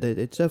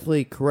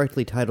definitely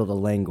correctly titled a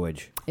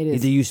language. It is.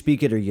 Either you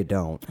speak it or you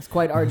don't. It's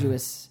quite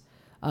arduous.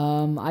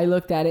 I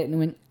looked at it and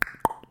went.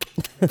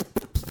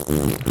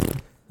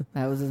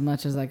 That was as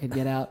much as I could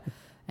get out,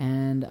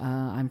 and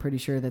I'm pretty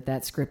sure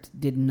that script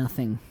did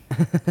nothing.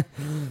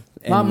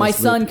 My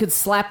son could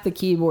slap the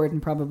keyboard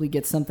and probably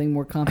get something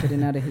more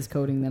competent out of his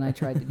coding than I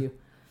tried to do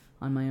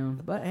on my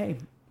own. But hey,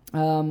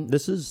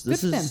 this is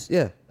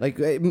like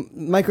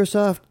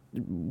Microsoft.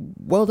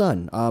 Well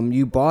done.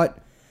 You bought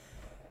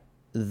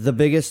the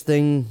biggest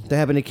thing to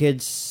happen to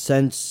kids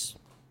since.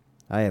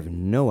 I have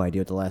no idea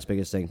what the last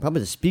biggest thing.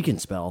 Probably the Speak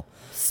and Spell.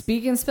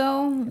 Speak and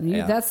Spell?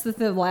 Yeah. That's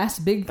the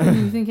last big thing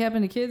you think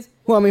happened to kids?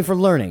 Well, I mean, for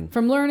learning.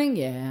 From learning?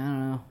 Yeah, I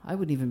don't know. I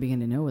wouldn't even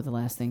begin to know what the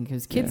last thing,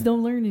 because kids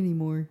don't learn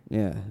anymore.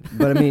 Yeah.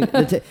 But, I mean,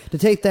 to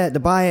take that, to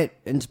buy it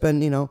and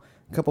spend, a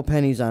couple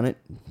pennies on it,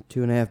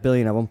 2.5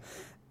 billion of them,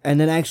 and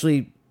then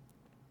actually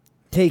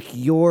take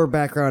your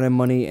background and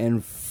money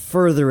and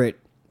further it.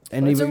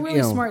 And it's a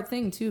really smart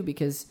thing, too,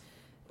 because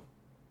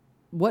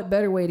what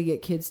better way to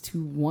get kids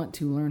to want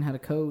to learn how to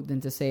code than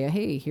to say,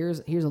 hey,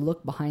 here's a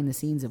look behind the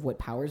scenes of what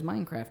powers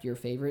Minecraft, your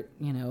favorite,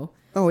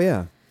 Oh,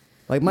 yeah.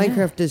 Like,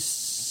 Minecraft is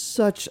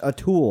such a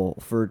tool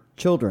for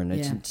children.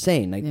 It's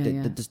insane. Like,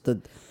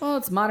 well,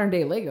 it's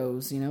modern-day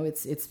Legos,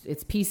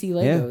 It's PC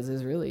Legos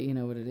is really,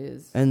 what it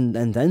is. And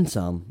then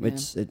some. Yeah.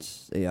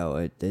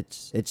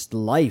 It's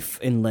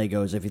life in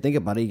Legos. If you think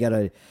about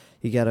it,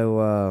 you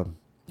gotta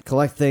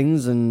collect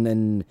things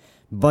and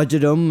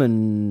budget them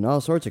and all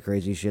sorts of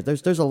crazy shit.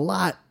 There's a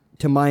lot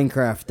to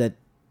Minecraft that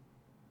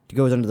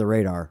goes under the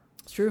radar.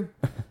 It's true.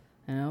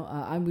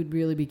 I would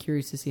really be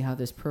curious to see how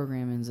this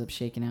program ends up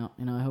shaking out.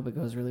 I hope it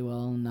goes really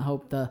well, and I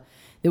hope the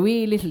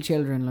wee little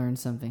children learn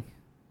something.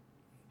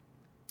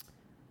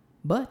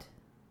 But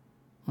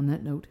on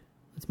that note,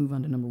 let's move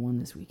on to number 1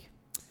 this week.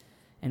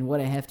 And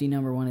what a hefty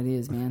number one it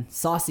is, man.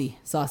 Saucy.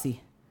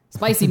 Spicy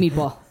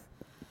meatball.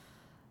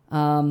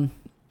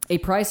 A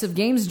price of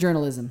games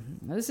journalism.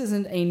 Now, this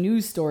isn't a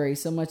news story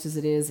so much as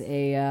it is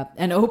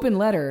an open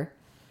letter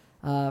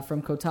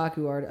from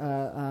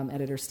Kotaku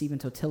editor Stephen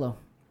Totillo.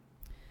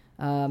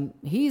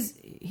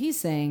 He's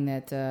saying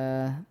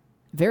that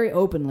very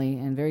openly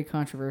and very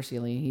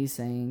controversially, he's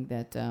saying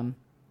that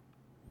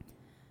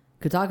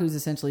Kotaku's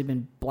essentially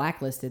been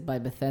blacklisted by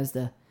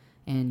Bethesda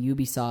and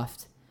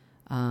Ubisoft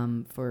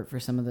for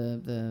some of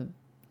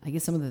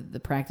the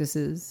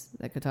practices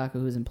that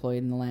Kotaku has employed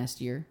in the last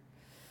year.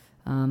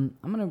 I'm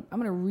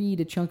gonna read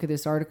a chunk of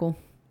this article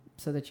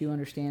so that you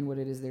understand what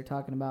it is they're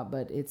talking about.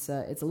 But it's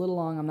a little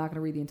long. I'm not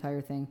gonna read the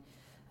entire thing.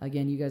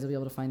 Again, you guys will be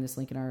able to find this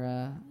link in our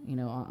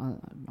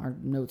on our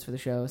notes for the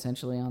show,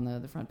 essentially on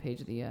the front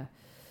page of the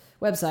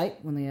website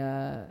when the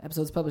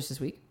episode's published this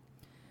week.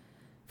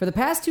 For the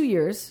past 2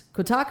 years,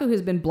 Kotaku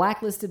has been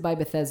blacklisted by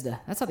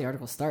Bethesda. That's how the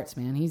article starts,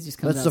 man. He's just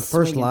comes That's out the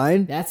first swinging.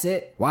 line? That's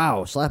it.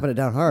 Wow, slapping it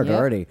down hard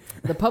already.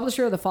 The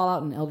publisher of the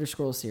Fallout and Elder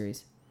Scrolls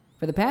series.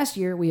 For the past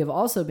year, we have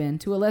also been,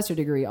 to a lesser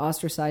degree,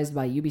 ostracized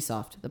by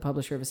Ubisoft, the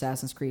publisher of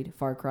Assassin's Creed,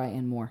 Far Cry,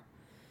 and more.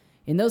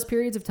 In those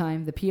periods of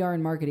time, the PR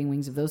and marketing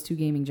wings of those two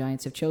gaming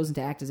giants have chosen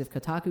to act as if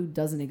Kotaku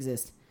doesn't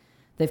exist.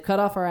 They've cut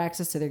off our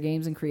access to their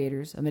games and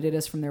creators, omitted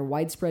us from their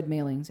widespread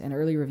mailings and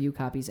early review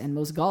copies, and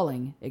most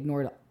galling,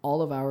 ignored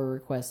all of our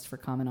requests for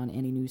comment on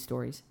any news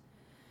stories.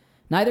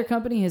 Neither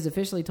company has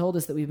officially told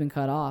us that we've been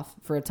cut off.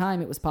 For a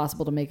time, it was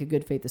possible to make a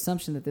good faith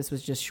assumption that this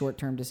was just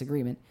short-term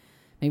disagreement.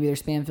 Maybe their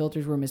spam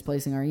filters were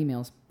misplacing our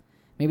emails.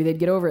 Maybe they'd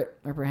get over it,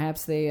 or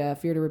perhaps they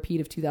feared a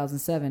repeat of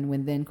 2007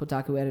 when then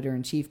Kotaku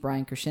editor-in-chief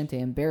Brian Crescente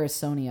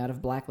embarrassed Sony out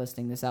of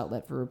blacklisting this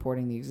outlet for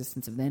reporting the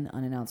existence of then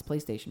unannounced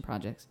PlayStation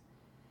projects.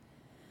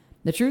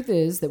 The truth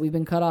is that we've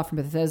been cut off from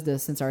Bethesda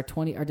since our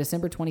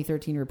December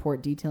 2013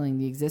 report detailing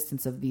the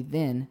existence of the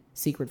then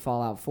secret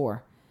Fallout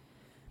 4.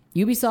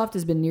 Ubisoft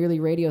has been nearly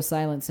radio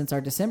silent since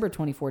our December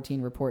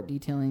 2014 report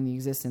detailing the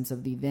existence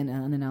of the then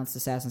unannounced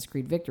Assassin's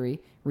Creed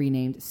Victory,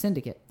 renamed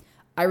Syndicate.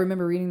 I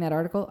remember reading that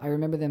article. I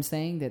remember them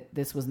saying that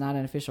this was not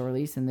an official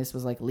release and this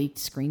was like leaked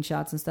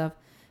screenshots and stuff.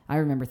 I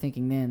remember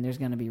thinking then there's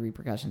going to be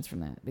repercussions from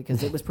that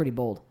because it was pretty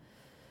bold.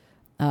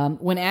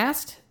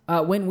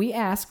 When we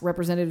ask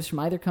representatives from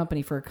either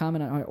company for a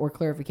comment or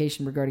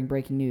clarification regarding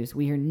breaking news,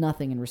 we hear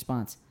nothing in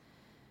response.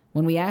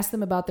 When we ask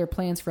them about their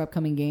plans for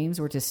upcoming games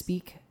or to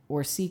seek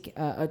with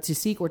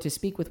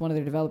one of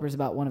their developers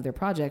about one of their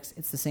projects,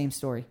 it's the same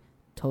story.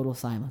 Total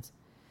silence.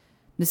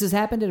 This has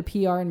happened at a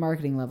PR and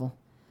marketing level,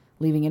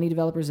 leaving any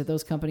developers at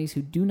those companies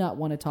who do not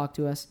want to talk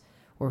to us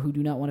or who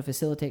do not want to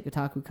facilitate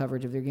Kotaku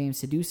coverage of their games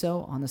to do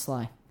so on the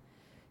sly.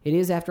 It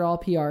is, after all,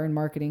 PR and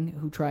marketing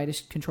who try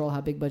to control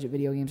how big-budget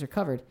video games are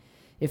covered.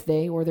 If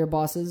they or their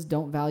bosses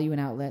don't value an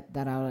outlet,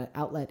 that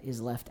outlet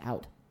is left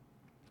out.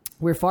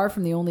 We're far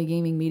from the only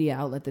gaming media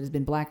outlet that has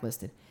been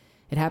blacklisted.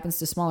 It happens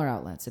to smaller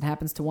outlets. It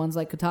happens to ones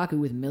like Kotaku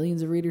with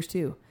millions of readers,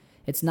 too.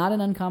 It's not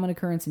an uncommon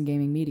occurrence in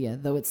gaming media,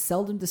 though it's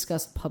seldom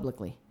discussed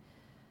publicly.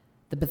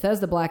 The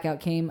Bethesda blackout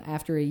came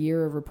after a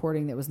year of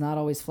reporting that was not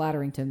always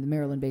flattering to the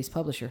Maryland-based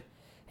publisher.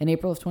 In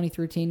April of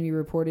 2013, we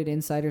reported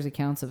insiders'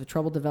 accounts of a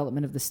troubled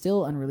development of the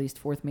still unreleased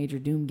fourth major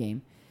Doom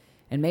game.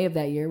 In May of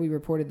that year, we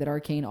reported that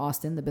Arcane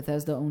Austin, the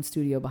Bethesda-owned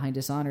studio behind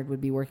Dishonored, would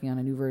be working on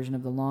a new version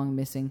of the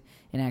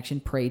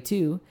long-missing-in-action Prey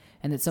 2,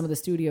 and that some of the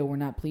studio were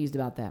not pleased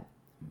about that.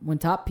 When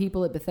top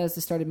people at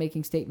Bethesda started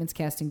making statements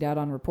casting doubt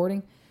on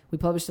reporting, we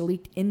published a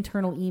leaked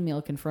internal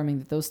email confirming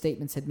that those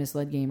statements had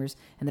misled gamers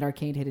and that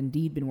Arcane had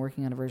indeed been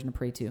working on a version of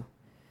Prey 2.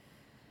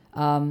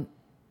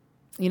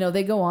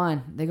 They go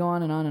on. They go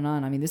on and on and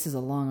on. I mean, this is a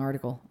long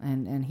article,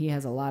 and he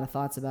has a lot of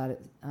thoughts about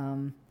it.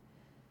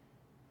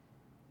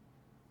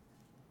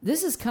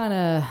 This is kind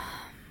of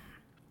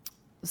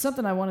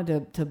something I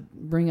wanted to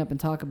bring up and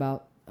talk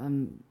about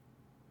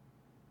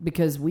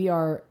because we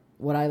are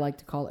what I like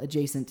to call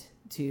adjacent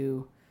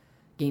to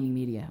gaming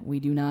media. We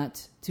do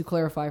not, to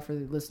clarify for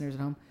the listeners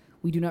at home,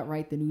 we do not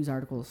write the news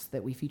articles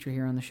that we feature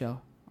here on the show.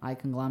 I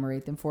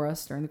conglomerate them for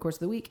us during the course of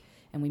the week,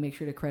 and we make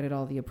sure to credit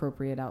all the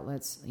appropriate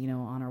outlets,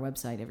 on our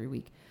website every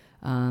week.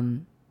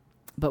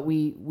 But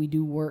we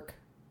do work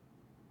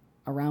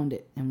around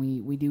it, and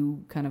we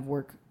do kind of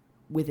work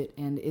with it,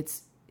 and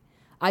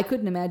I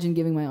couldn't imagine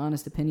giving my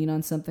honest opinion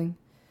on something,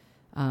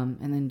 and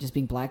then just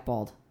being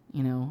blackballed,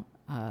 for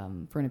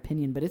an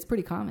opinion. But it's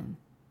pretty common.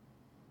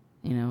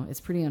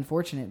 It's pretty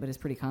unfortunate, but it's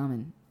pretty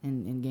common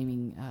in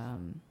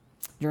gaming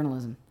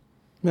journalism.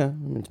 Yeah,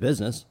 it's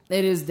business.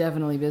 It is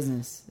definitely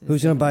business.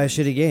 Who's going to buy a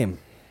shitty game?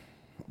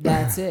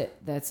 That's it.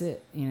 And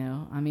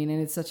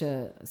it's such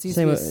seems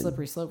to be a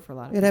slippery slope for a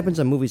lot of people. It happens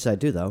on movie side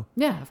too, though.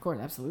 Yeah, of course,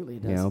 absolutely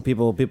it does.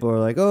 People are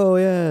like, oh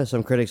yeah,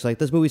 some critics like,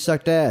 this movie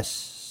sucked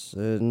ass.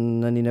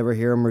 And then you never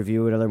hear them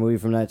review another movie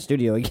from that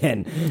studio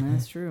again.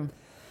 That's true.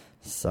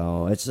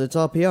 So it's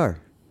all PR.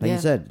 Like you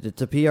said,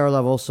 it's a PR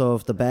level, so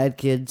if the bad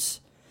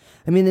kids...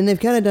 and they've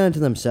kind of done it to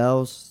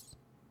themselves.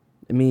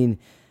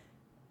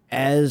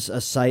 As a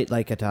site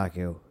like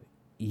Kotaku,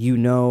 you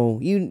know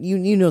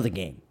the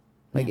game.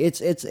 Like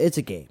it's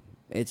a game.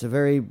 It's a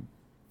very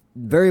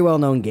very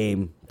well-known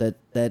game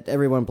that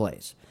everyone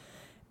plays.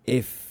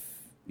 If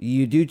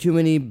you do too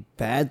many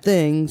bad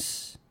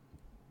things,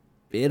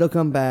 it'll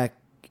come back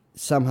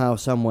somehow,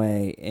 some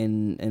way,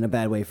 in a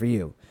bad way for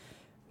you.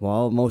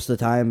 Well, most of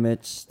the time,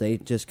 they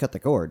just cut the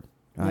cord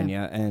on you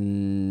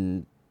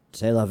and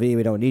say, la vie,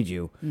 we don't need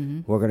you.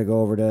 Mm-hmm. We're going to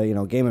go over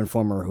to, Game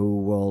Informer,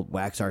 who will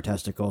wax our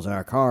testicles in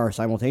our car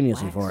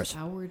simultaneously for us.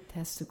 Our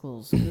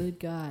testicles. Good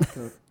God.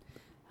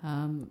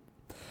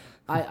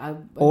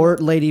 Or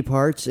lady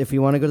parts, if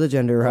you want to go the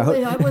gender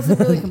route. I wasn't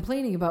really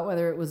complaining about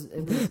whether it was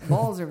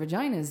balls or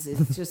vaginas.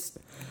 It's just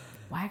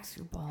wax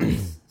your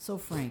balls. So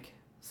frank.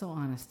 So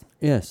honest.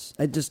 Yes.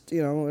 I just,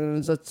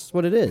 that's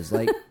what it is.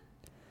 Like,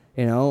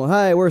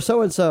 hi, we're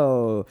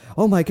so-and-so.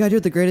 Oh, my God, you're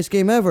the greatest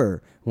game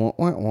ever.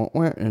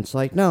 And it's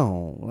like,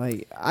 no.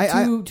 Like,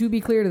 to be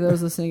clear to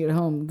those listening at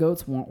home,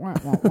 Goats,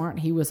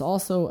 he was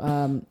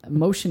also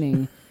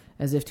motioning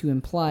as if to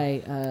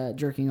imply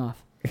jerking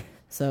off.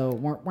 So,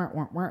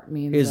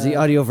 means... Is the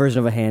audio version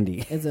of a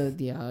handy. It's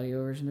the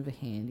audio version of a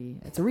handy.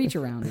 It's a reach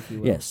around, if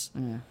you will. Yes.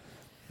 Yeah.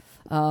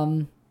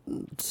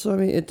 So, I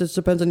mean, it just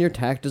depends on your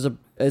tact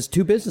as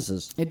two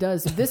businesses. It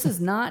does. This is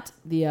not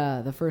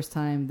the first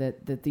time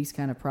that these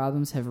kind of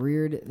problems have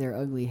reared their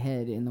ugly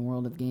head in the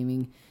world of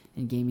gaming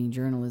and gaming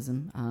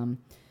journalism.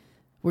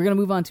 We're going to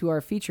move on to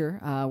our feature,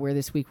 where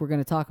this week we're going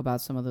to talk about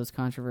some of those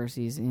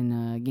controversies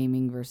in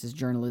gaming versus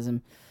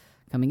journalism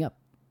coming up.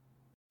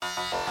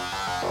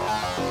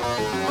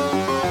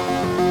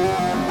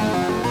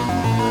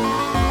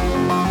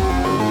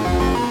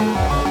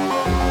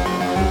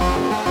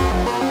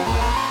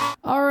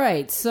 All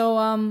right,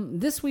 so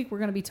this week we're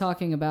going to be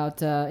talking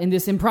about, in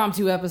this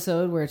impromptu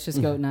episode where it's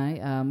just Goat and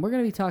I, we're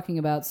going to be talking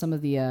about some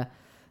of the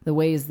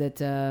ways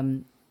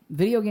that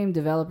video game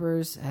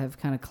developers have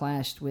kind of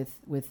clashed with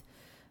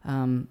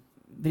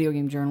video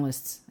game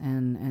journalists,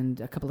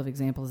 and a couple of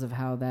examples of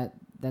how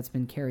that's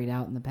been carried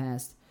out in the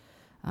past.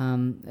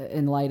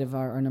 In light of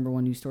our number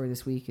one news story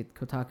this week, at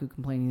Kotaku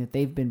complaining that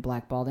they've been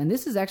blackballed. And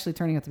this is actually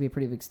turning out to be a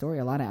pretty big story.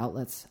 A lot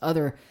of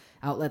other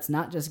outlets,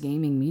 not just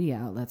gaming media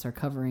outlets, are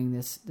covering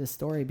this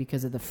story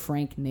because of the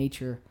frank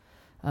nature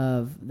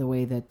of the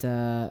way that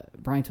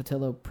Brian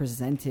Totillo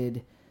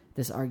presented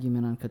this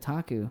argument on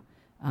Kotaku.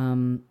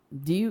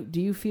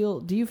 Do you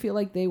feel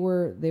like they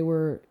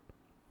were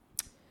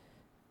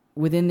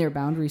within their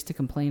boundaries to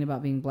complain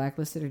about being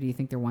blacklisted, or do you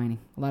think they're whining?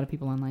 A lot of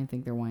people online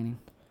think they're whining.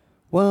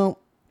 Well,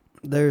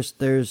 there's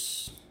two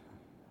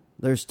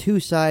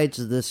sides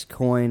of this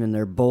coin, and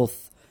they're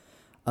both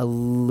a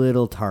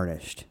little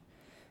tarnished.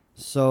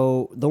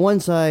 So the one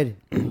side,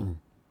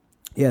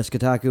 yes,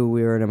 Kotaku,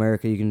 we're in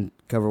America, you can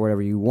cover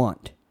whatever you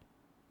want,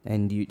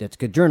 and that's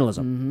good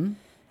journalism. Mm-hmm.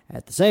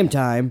 At the same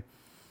time,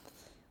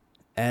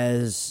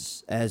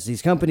 as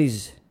these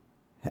companies,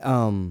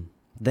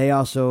 they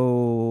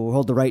also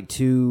hold the right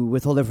to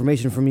withhold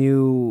information from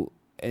you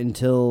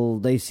until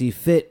they see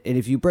fit, and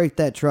if you break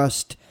that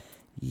trust,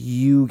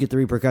 you get the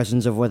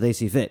repercussions of what they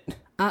see fit.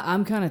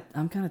 I'm kind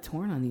of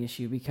torn on the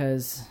issue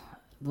because,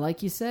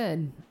 like you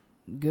said,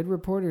 good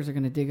reporters are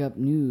going to dig up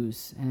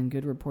news, and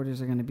good reporters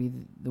are going to be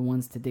the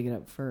ones to dig it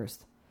up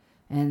first.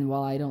 And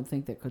while I don't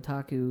think that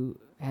Kotaku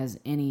has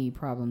any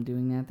problem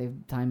doing that, they've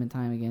time and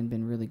time again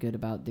been really good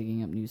about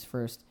digging up news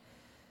first.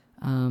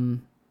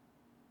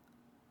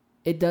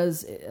 It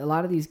does. A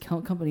lot of these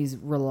companies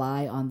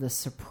rely on the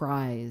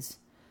surprise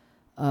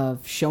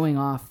of showing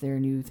off their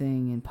new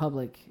thing in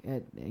public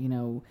at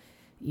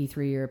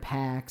E3 or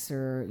PAX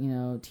or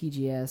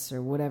TGS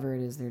or whatever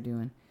it is they're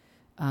doing.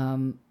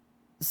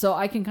 So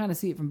I can kind of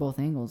see it from both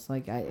angles.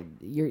 Like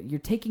you're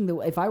taking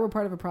if I were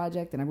part of a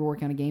project and I were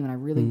working on a game and I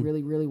really,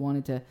 really, really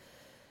wanted to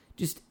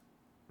just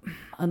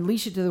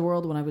unleash it to the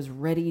world when I was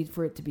ready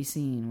for it to be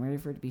seen, ready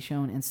for it to be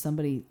shown, and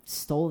somebody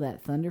stole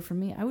that thunder from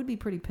me, I would be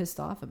pretty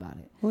pissed off about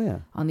it. Oh yeah.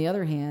 On the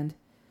other hand,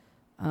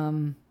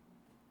 and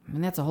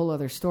that's a whole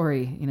other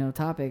story,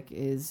 topic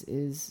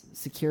is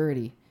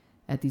security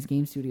at these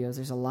game studios.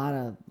 There's a lot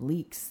of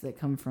leaks that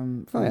come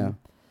from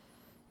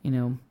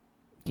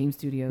game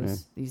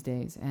studios these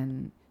days.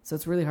 And so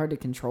it's really hard to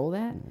control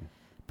that. Yeah.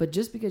 But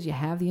just because you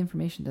have the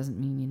information doesn't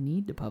mean you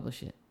need to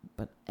publish it.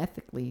 But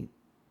ethically,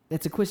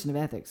 it's a question of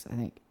ethics, I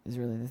think, is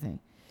really the thing.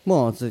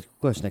 Well, it's a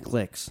question of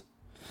clicks.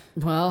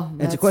 Well,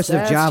 it's a question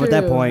of job true.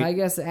 At that point. I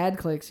guess ad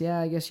clicks. Yeah,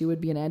 I guess you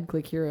would be an ad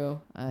click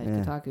hero at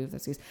Kotaku if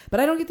that's the case. But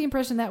I don't get the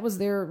impression that was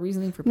their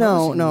reasoning for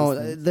publishing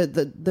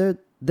No.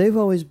 They've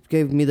always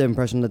gave me the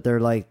impression that they're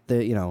like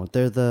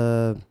they're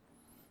the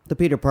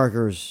Peter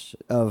Parkers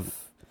of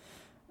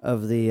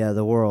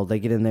the world. They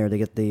get in there, they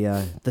get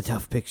the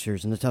tough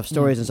pictures and the tough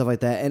stories and stuff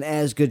like that. And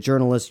as good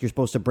journalists, you're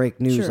supposed to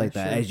break news like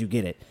that as you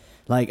get it.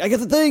 Like, I get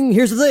the thing,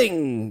 here's the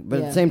thing. But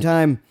at the same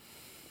time,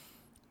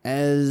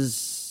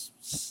 as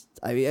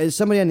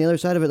somebody on the other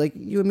side of it, like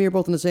you and me are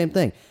both in the same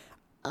thing.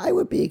 I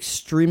would be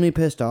extremely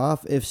pissed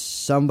off if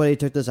somebody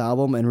took this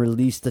album and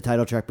released the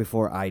title track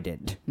before I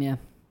did. Yeah.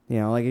 You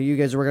know, like you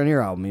guys are working on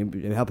your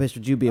album. How pissed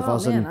would you be if all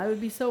of a sudden... I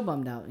would be so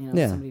bummed out,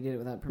 if somebody did it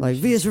without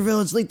permission. Like, V.S. for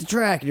Villains leaked the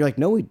track. And you're like,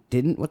 no, we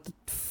didn't. What the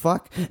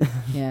fuck?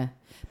 Yeah.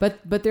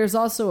 But there's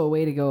also a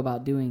way to go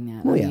about doing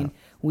that. I mean,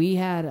 we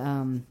had,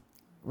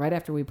 right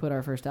after we put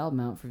our first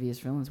album out for V.S.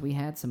 for Villains, we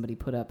had somebody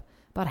put up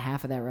about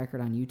half of that record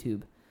on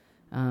YouTube.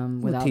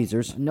 Without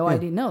teasers. No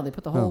idea. No, they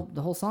put the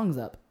whole songs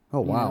up.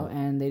 Oh, wow.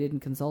 And they didn't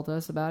consult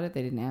us about it.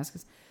 They didn't ask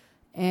us.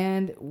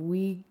 And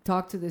we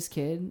talked to this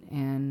kid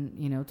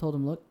and, told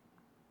him, look,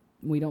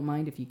 we don't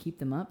mind if you keep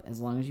them up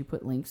as long as you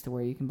put links to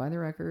where you can buy the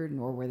record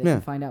or where they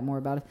can find out more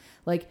about it.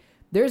 Like,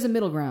 there's a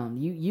middle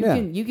ground.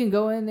 You can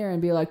go in there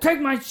and be like, take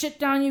my shit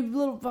down, you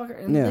little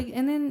fucker. And,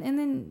 and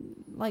then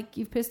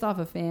you've pissed off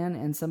a fan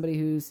and somebody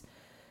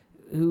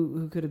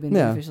who could have been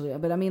beneficially.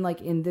 But I mean, like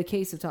in the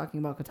case of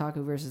talking about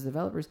Kotaku versus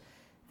developers,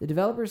 the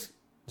developers,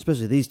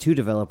 especially these two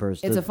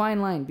developers, it's a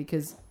fine line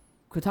because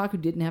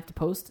Kotaku didn't have to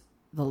post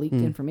the leaked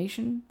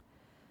information,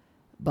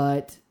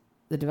 but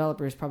the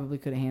developers probably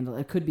could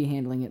be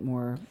handling it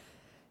more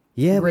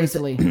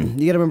gracefully. You got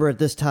to remember at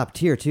this top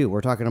tier too.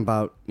 We're talking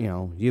about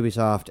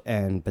Ubisoft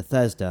and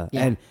Bethesda,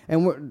 and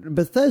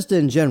Bethesda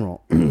in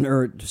general,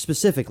 or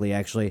specifically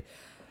actually,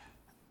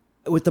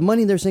 with the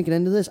money they're sinking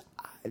into this.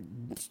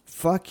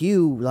 Fuck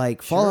you!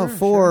 Like Fallout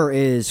 4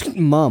 is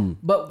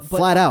but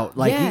flat out.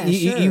 Like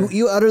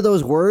you utter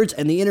those words,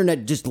 and the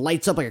internet just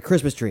lights up like a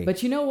Christmas tree.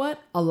 But you know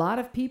what? A lot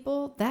of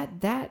people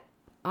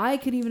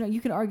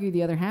you can argue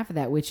the other half of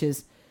that, which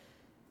is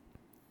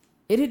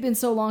it had been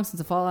so long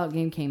since a Fallout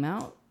game came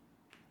out.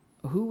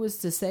 Who was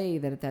to say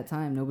that at that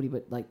time nobody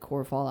but like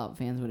core Fallout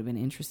fans would have been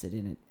interested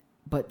in it?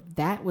 But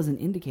that was an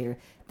indicator.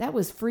 That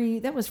was free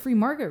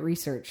market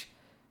research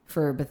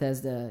for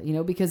Bethesda,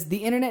 because the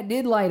internet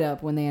did light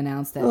up when they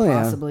announced that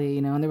possibly,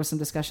 and there was some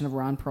discussion of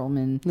Ron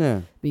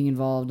Perlman being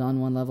involved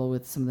on one level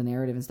with some of the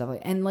narrative and stuff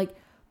and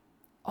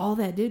all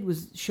that did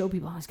was show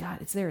people, oh God,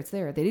 it's there.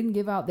 They didn't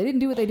do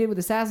what they did with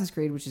Assassin's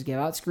Creed, which is give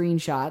out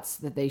screenshots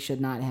that they should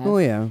not have. Oh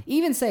yeah.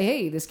 Even say,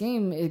 hey, this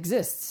game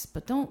exists,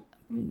 but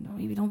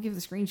maybe don't give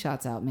the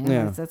screenshots out, man.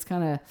 Yeah. That's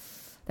kind of,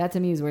 that to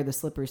me is where the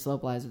slippery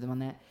slope lies with them on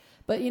that.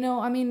 But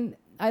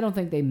I don't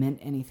think they meant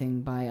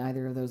anything by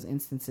either of those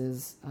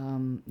instances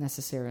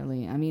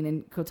necessarily. I mean,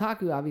 and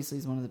Kotaku obviously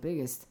is one of the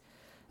biggest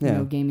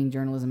gaming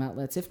journalism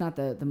outlets, if not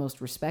the most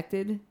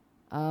respected.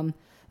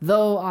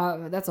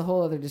 Though that's a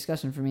whole other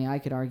discussion for me. I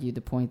could argue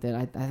the point that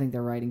I think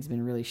their writing's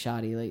been really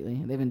shoddy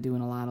lately. They've been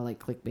doing a lot of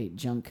clickbait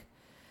junk.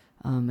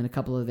 And a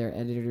couple of their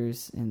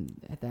editors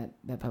at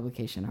that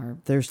publication are...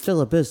 They're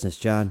still a business,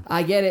 John.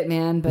 I get it,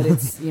 man, but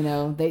it's,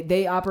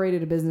 they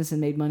operated a business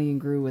and made money and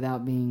grew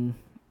without being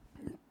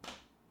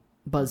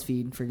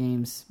BuzzFeed for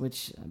games,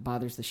 which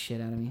bothers the shit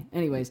out of me.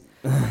 Anyways,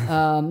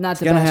 not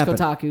to bash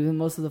Kotaku.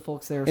 Most of the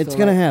folks there are it's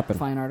going to happen.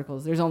 Fine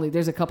articles.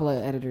 There's a couple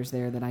of editors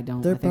there that I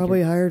don't... They're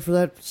probably hired for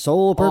that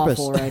sole purpose.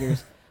 Awful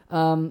writers.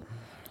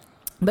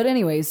 But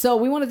anyways, so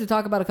we wanted to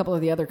talk about a couple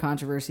of the other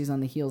controversies on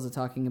the heels of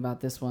talking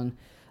about this one.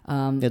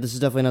 This is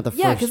definitely not the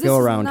first this go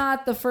around. Is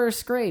not the first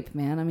scrape,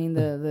 man. I mean,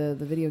 the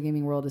video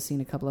gaming world has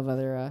seen a couple of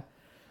other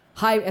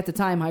high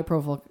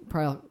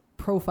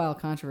profile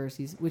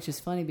controversies, which is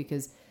funny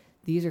because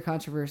these are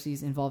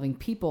controversies involving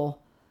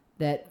people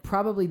that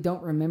probably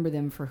don't remember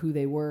them for who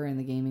they were in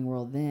the gaming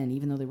world then,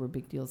 even though they were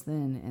big deals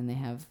then, and they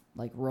have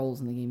roles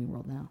in the gaming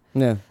world now.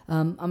 Yeah.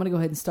 I'm going to go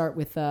ahead and start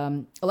with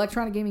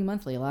Electronic Gaming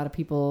Monthly. A lot of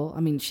people,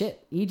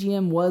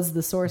 EGM was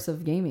the source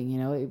of gaming.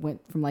 It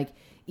went from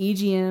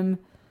EGM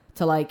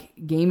to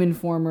Game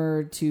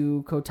Informer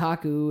to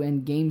Kotaku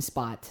and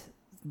GameSpot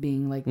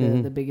being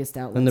the biggest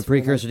outlet. And the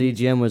precursor to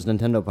EGM was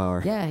Nintendo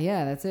Power.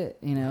 Yeah, that's it.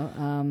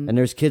 And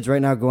there's kids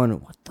right now going,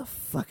 "What the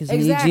fuck is an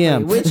Exactly,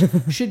 EGM?"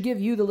 which should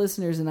give you, the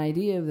listeners, an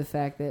idea of the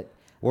fact that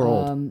we're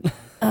old.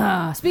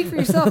 Speak for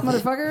yourself,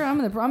 motherfucker.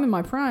 I'm in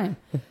my prime.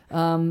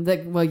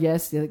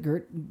 Yes,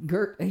 Gert,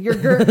 you're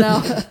Gert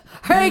now.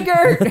 Hey,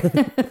 Gert.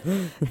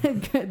 Hi,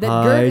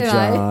 Gert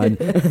John.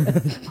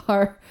 and I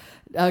are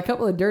a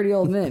couple of dirty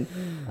old men.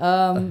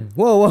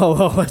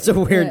 Whoa! That's a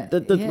weird.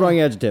 That's the wrong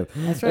adjective.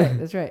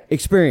 That's right.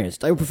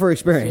 Experienced. I prefer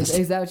experienced.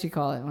 Is that what you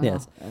call it? Wow.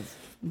 Yes.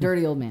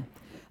 Dirty old man.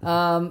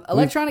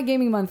 Electronic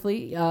Gaming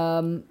Monthly,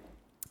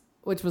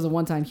 which was a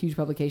one-time huge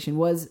publication,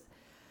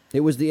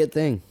 It was the it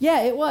thing.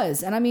 Yeah, it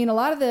was. And a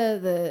lot of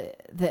the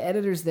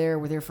editors there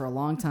were there for a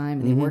long time,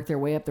 and they worked their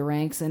way up the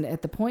ranks. And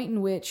at the point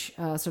in which,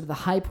 sort of the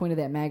high point of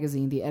that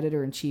magazine, the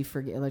editor-in-chief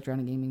for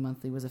Electronic Gaming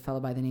Monthly was a fellow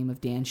by the name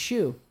of Dan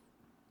Shu.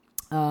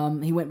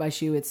 He went by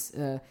Shu. It's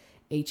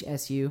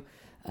HSU.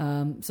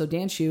 So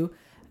Dan Shu,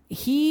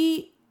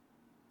 he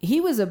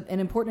was an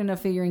important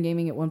enough figure in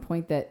gaming at one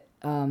point that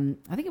I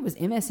think it was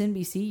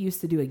MSNBC used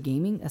to do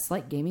a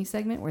slight gaming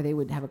segment where they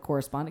would have a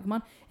correspondent come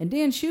on, and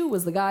Dan Shu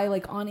was the guy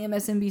on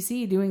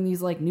MSNBC doing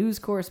these news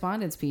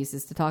correspondence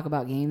pieces to talk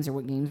about games or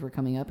what games were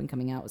coming up and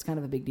coming out. It was kind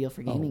of a big deal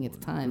for gaming at the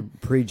time.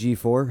 Pre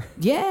G4.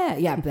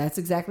 Yeah, that's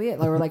exactly it.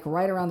 Or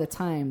right around the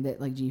time that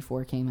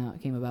G4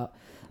 came about.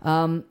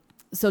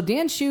 So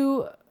Dan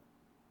Shu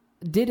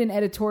did an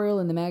editorial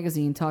in the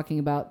magazine talking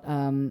about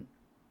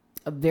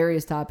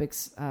various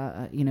topics,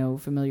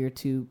 familiar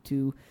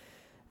to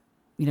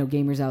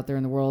gamers out there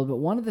in the world. But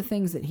one of the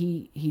things that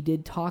he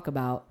did talk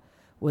about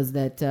was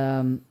that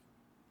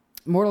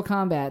Mortal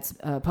Kombat's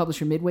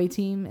publisher Midway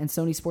Team and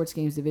Sony Sports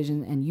Games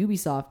Division and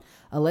Ubisoft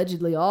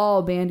allegedly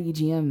all banned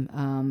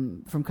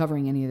EGM from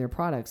covering any of their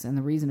products. And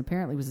the reason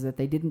apparently was that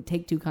they didn't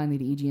take too kindly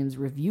to EGM's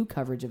review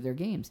coverage of their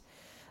games.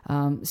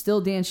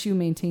 Still, Dan Hsu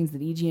maintains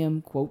that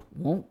EGM, quote,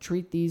 won't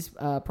treat these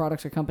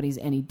products or companies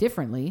any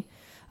differently,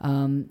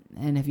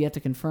 and have yet to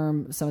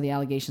confirm some of the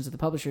allegations of the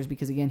publishers,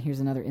 because, again, here's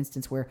another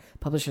instance where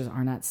publishers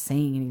are not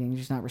saying anything. They're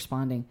just not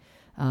responding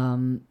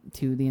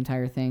to the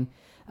entire thing.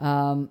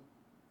 I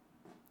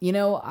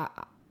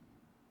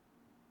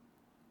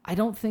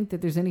don't think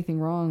that there's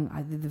anything wrong.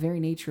 The very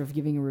nature of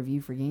giving a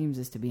review for games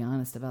is to be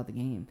honest about the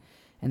game.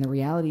 And the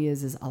reality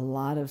is a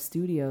lot of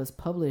studios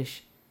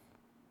publish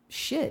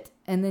shit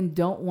and then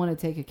don't want to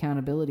take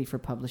accountability for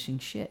publishing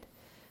shit.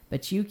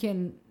 But you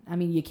can't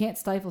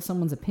stifle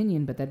someone's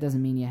opinion, but that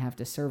doesn't mean you have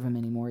to serve them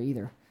anymore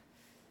either.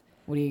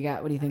 What do you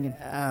got? What are you thinking?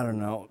 I don't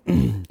know.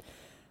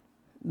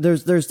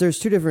 There's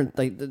two different,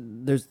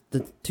 there's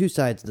the two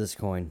sides of this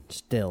coin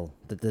still.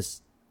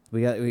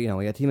 We got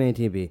Team A and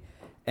Team B.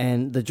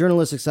 And the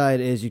journalistic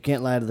side is you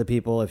can't lie to the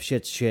people. If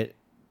shit's shit,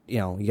 you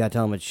got to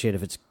tell them it's shit.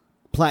 If it's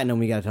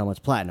platinum, you got to tell them it's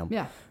platinum.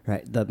 Yeah.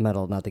 Right, the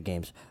metal, not the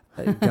games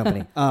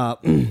company.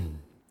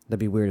 That'd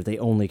be weird if they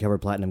only covered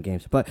platinum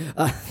games. But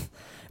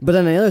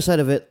then on the other side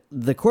of it,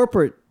 the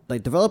corporate,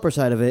 developer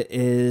side of it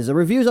is a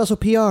review is also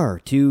PR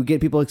to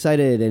get people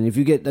excited. And if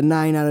you get the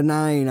 9 out of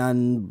 9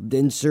 on the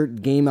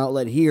insert game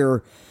outlet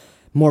here,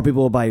 more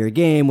people will buy your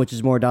game, which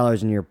is more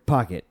dollars in your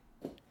pocket.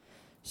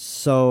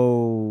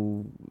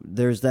 So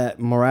there's that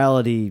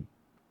morality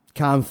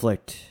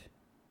conflict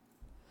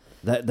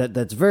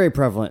that's very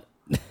prevalent.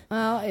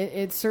 Well,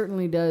 it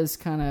certainly does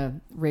kind of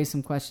raise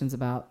some questions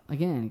about,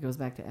 again, it goes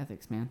back to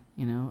ethics, man,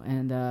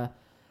 and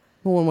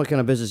well, and what kind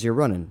of business you're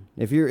running.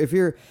 If you're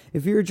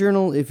a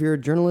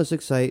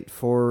journalistic site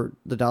for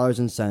the dollars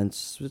and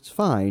cents, it's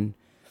fine.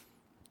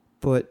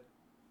 But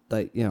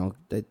that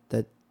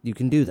you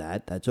can do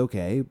that. That's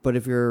okay. But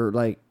if you're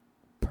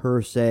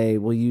per se,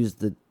 we'll use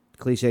the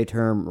cliche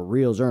term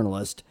real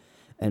journalist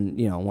and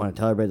want to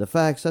tell everybody the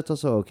facts, that's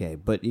also okay.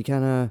 But you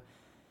kind of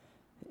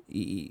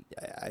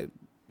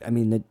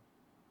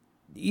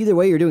either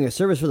way, you're doing a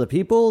service for the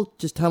people.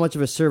 Just how much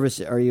of a service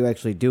are you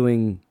actually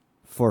doing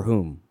for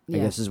whom? I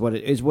guess is what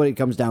it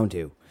comes down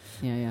to.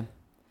 Yeah.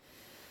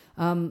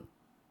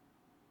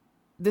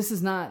 This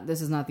is not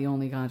the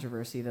only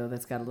controversy though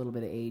that's got a little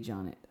bit of age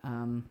on it.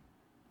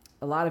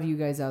 A lot of you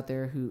guys out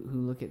there who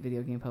look at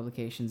video game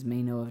publications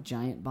may know of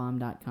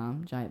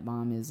GiantBomb.com. Giant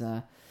Bomb is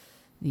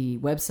the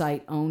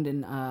website owned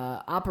and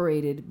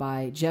operated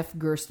by Jeff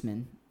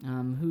Gerstmann,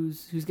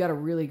 who's got a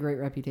really great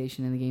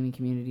reputation in the gaming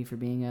community for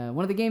being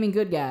one of the gaming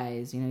good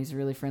guys. He's a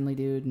really friendly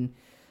dude and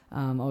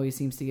always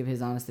seems to give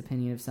his honest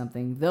opinion of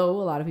something.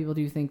 Though a lot of people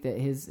do think that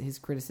his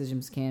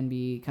criticisms can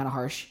be kind of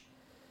harsh,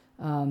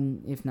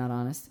 if not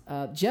honest.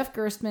 Jeff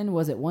Gerstmann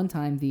was at one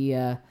time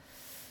the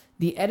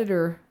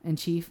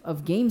editor-in-chief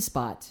of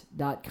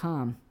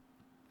GameSpot.com.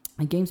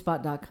 And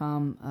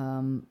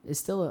GameSpot.com is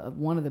still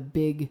one of the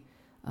big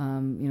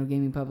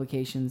gaming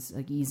publications,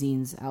 like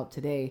e-zines out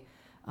today.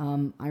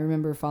 I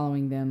remember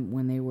following them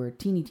when they were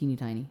teeny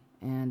tiny.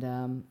 And,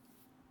 I'm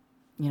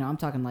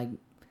talking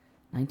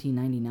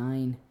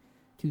 1999,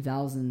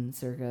 2000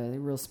 circa. They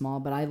were real small,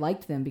 but I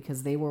liked them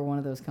because they were one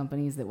of those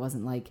companies that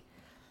wasn't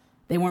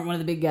they weren't one of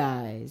the big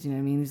guys. You know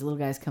what I mean? These little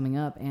guys coming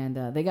up. And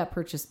they got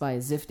purchased by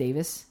Ziff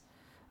Davis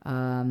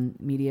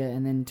Media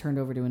and then turned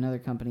over to another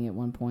company at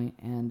one point.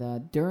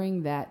 And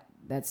during that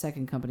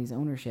second company's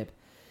ownership,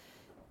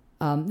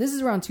 this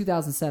is around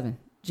 2007,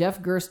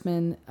 Jeff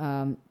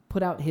Gerstmann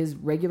put out his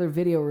regular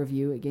video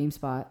review at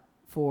GameSpot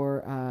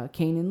for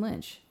Kane and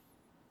Lynch,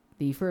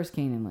 the first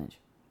Kane and Lynch.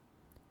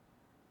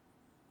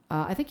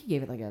 I think he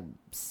gave it a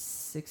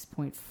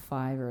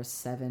 6.5 or a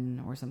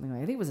 7 or something like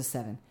that. I think it was a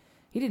 7.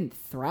 He didn't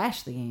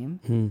thrash the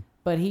game,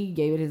 but he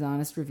gave it his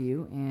honest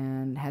review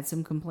and had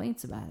some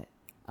complaints about it.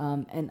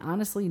 And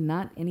honestly,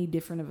 not any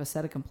different of a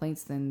set of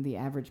complaints than the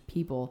average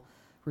people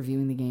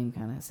reviewing the game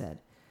kind of said.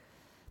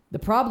 The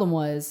problem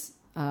was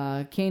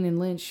Kane and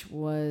Lynch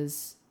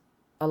was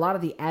a lot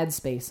of the ad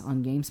space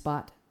on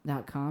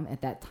GameSpot.com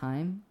at that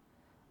time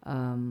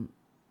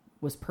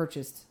was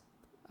purchased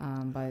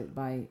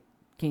by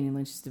Kane and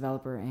Lynch's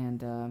developer and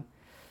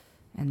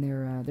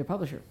their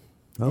publisher.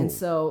 Oh. And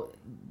so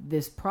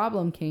this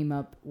problem came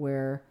up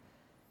where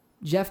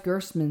Jeff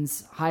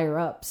Gerstmann's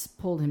higher-ups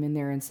pulled him in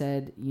there and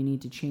said, you need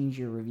to change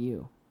your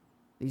review.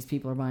 These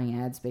people are buying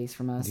ad space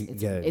from us.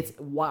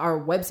 Our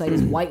website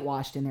is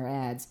whitewashed in their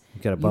ads.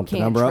 You got to bump the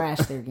number up. You can't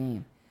trash their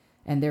game.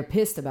 And they're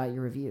pissed about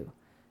your review.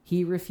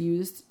 He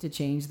refused to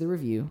change the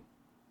review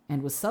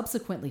and was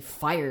subsequently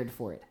fired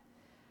for it.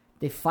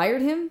 They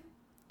fired him,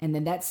 and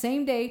then that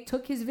same day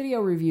took his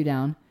video review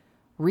down,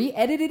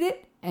 re-edited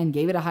it, and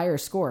gave it a higher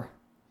score.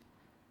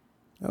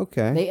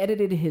 Okay. They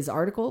edited his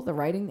article, the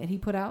writing that he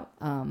put out.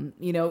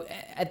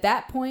 At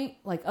that point,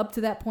 like up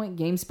to that point,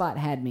 GameSpot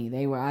had me.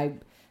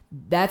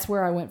 That's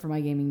where I went for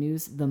my gaming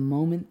news. The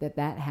moment that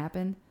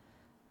happened,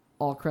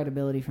 all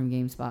credibility from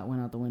GameSpot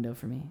went out the window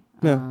for me.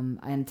 Yeah.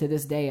 And to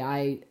this day,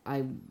 I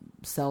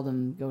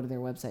seldom go to their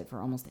website for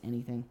almost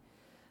anything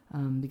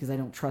because I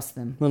don't trust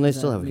them. Well, they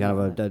still have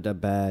kind of a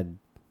bad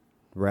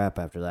rap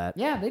after that.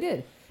 Yeah, they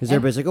did. Because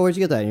everybody's like, oh, where'd you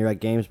get that? And you're like,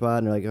 GameSpot.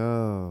 And they're like,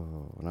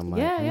 oh. And I'm like,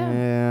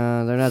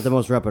 yeah, they're not the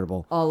most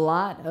reputable. A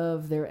lot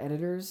of their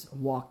editors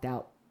walked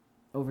out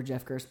over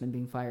Jeff Gerstmann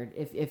being fired.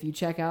 If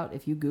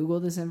you Google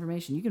this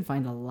information, you can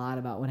find a lot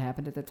about what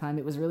happened at the time.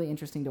 It was really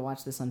interesting to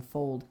watch this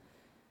unfold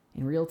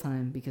in real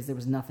time because there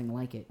was nothing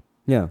like it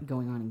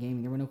going on in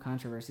gaming. There were no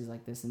controversies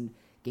like this in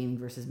gaming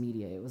versus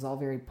media. It was all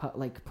very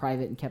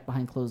private and kept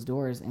behind closed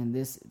doors, and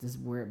this is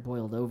where it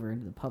boiled over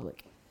into the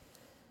public.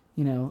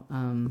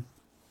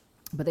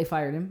 But they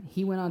fired him.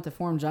 He went on to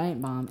form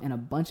Giant Bomb, and a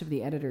bunch of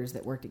the editors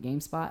that worked at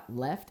GameSpot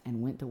left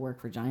and went to work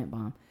for Giant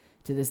Bomb.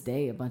 To this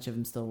day, a bunch of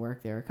them still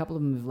work there. A couple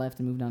of them have left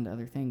and moved on to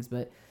other things,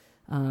 but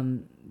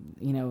Giant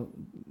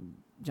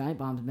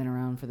Bomb's been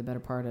around for the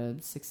better part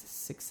of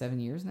 7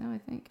 years now, I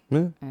think.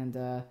 Yeah.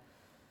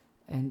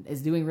 And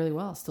is doing really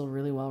well. Still a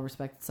really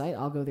well-respected site.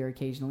 I'll go there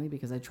occasionally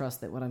because I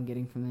trust that what I'm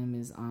getting from them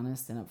is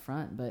honest and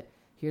upfront. But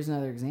here's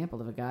another example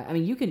of a guy. I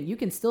mean, you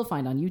can still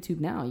find on YouTube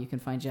now. You can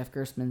find Jeff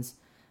Gerstmann's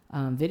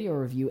video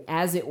review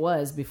as it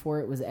was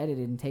before it was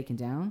edited and taken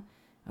down.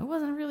 It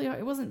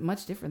wasn't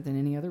much different than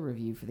any other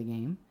review for the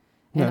game.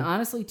 And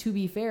honestly, to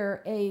be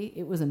fair, A,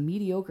 it was a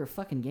mediocre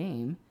fucking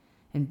game.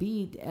 And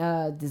B,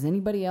 does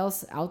anybody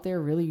else out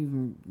there really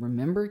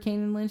remember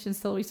Kane and Lynch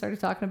until we started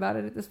talking about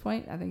it at this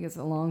point? I think it's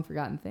a long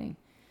forgotten thing.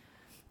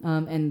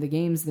 And the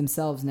games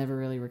themselves never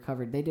really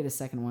recovered. They did a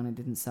second one. It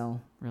didn't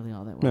sell really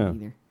all that well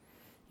either.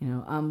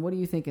 What do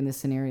you think in this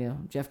scenario?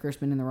 Jeff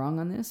Gerstmann in the wrong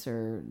on this,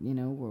 or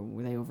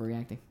were they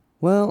overreacting?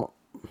 Well,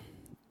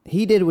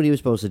 he did what he was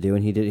supposed to do,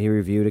 and he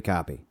reviewed a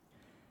copy.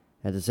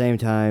 At the same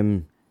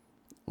time,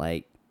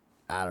 like,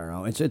 I don't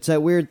know. It's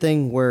that weird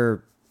thing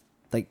where,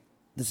 like,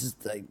 this is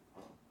like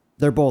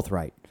they're both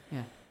right.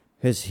 Yeah.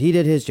 Because he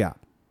did his job.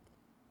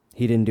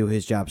 He didn't do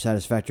his job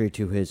satisfactory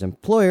to his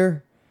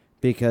employer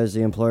because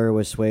the employer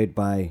was swayed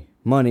by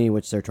money,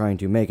 which they're trying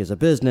to make as a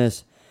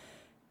business.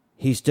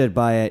 He stood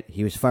by it.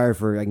 He was fired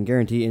for, I can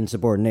guarantee,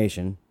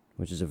 insubordination,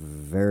 which is a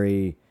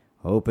very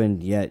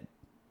open yet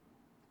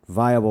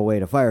viable way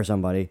to fire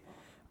somebody.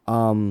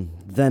 Since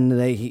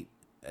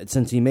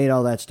he made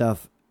all that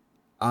stuff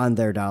on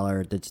their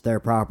dollar, that's their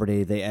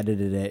property, they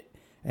edited it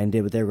and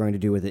did what they were going to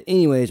do with it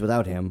anyways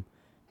without him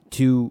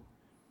to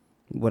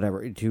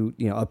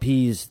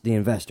appease the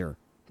investor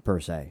per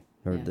se,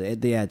 or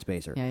the ad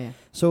spacer. Yeah.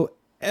 So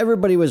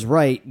everybody was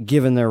right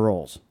given their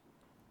roles.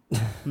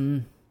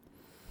 Now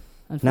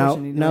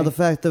the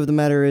fact of the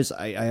matter is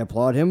I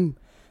applaud him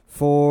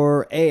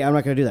for I'm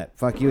not going to do that.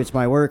 Fuck you, it's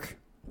my work.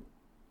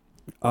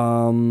 If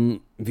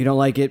you don't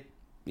like it,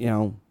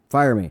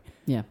 fire me.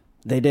 Yeah.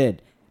 They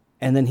did.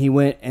 And then he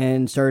went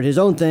and started his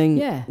own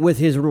thing with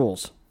his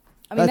rules.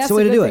 I mean, that's the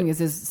way the to good do thing it.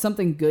 is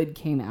something good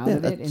came out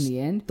of it in the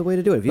end. The way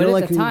to do it. If you but don't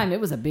at like the time, it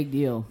was a big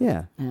deal.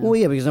 Yeah. Well,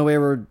 yeah, because nobody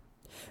ever...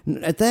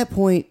 At that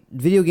point,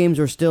 video games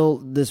were still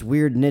this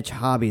weird niche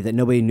hobby that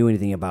nobody knew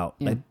anything about.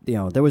 Yeah.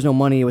 Like, there was no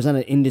money. It was not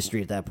an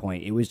industry at that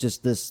point. It was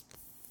just this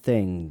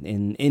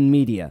thing in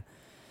media.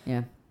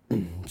 Yeah.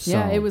 So.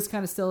 Yeah, it was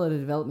kind of still at a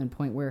development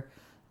point where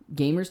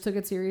gamers took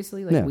it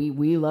seriously. Like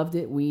we loved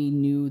it. We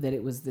knew that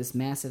it was this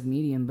massive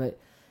medium, but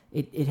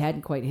it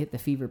hadn't quite hit the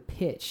fever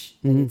pitch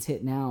that it's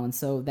hit now. And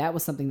so that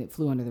was something that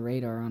flew under the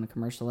radar on a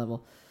commercial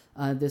level.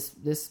 This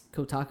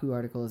Kotaku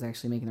article is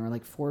actually making the round.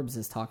 Like Forbes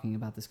is talking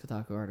about this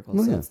Kotaku article,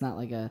 so it's not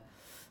like a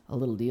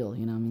little deal. I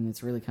mean,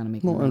 it's really kind of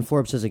making. Well, and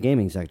Forbes is a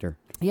gaming sector.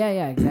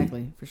 Yeah,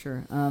 exactly, for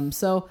sure.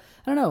 So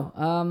I don't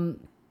know.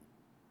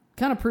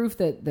 Kind of proof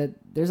that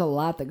there's a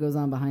lot that goes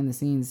on behind the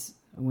scenes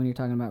when you're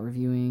talking about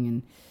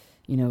reviewing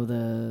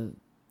and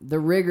the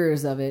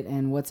rigors of it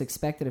and what's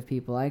expected of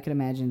people. I could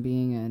imagine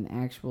being an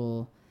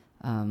actual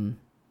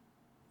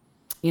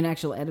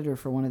editor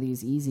for one of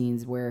these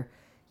e-zines where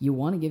you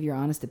want to give your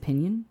honest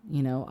opinion.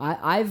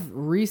 I've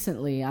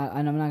recently,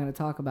 and I'm not going to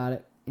talk about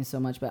it so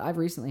much, but I've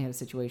recently had a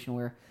situation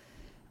where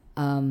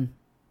I'm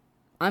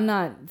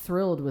not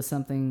thrilled with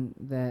something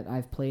that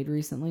I've played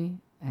recently,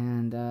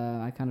 and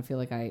I kind of feel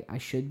like I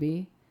should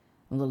be.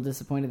 I'm a little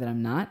disappointed that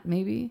I'm not,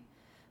 maybe.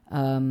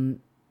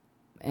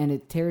 And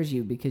it tears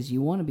you because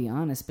you want to be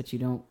honest, but you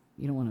don't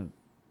want to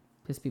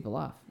piss people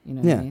off. You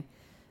know what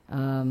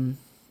I mean?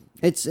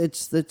 It's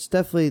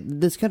definitely,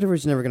 this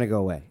controversy is never going to go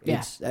away.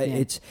 Yeah.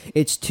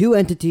 It's two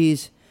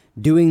entities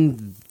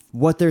doing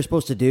what they're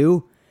supposed to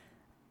do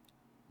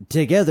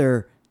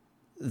together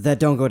that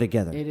don't go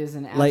together. It is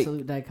an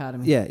absolute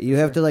dichotomy. Yeah, you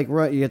have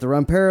to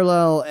run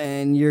parallel,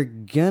 and you're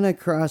gonna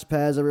cross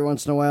paths every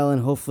once in a while,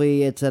 and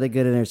hopefully it's at a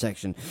good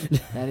intersection.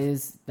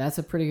 That's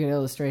a pretty good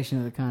illustration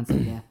of the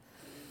concept. Yeah.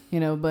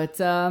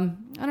 But I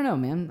don't know,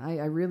 man.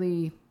 I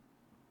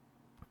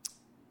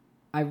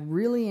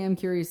really am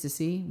curious to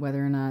see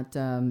whether or not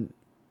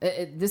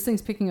This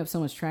thing's picking up so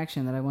much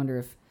traction that I wonder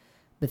if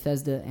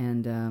Bethesda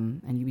and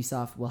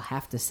Ubisoft will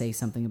have to say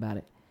something about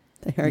it.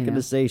 They aren't going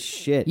to say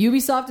shit.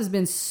 Ubisoft has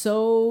been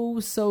so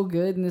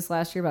good in this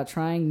last year about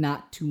trying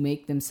not to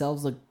make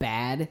themselves look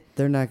bad.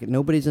 They're not.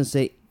 Nobody's going to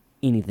say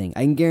anything.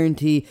 I can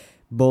guarantee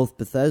both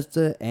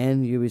Bethesda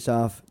and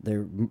Ubisoft,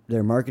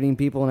 their marketing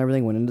people and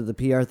everything went into the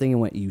PR thing and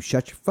went, "You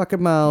shut your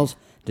fucking mouths.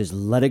 Just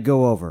let it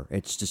go over.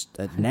 It's just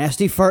a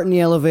nasty fart in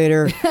the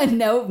elevator.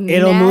 No,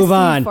 it'll move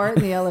on. Fart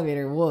in the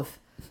elevator. Woof."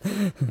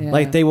 Yeah.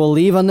 Like they will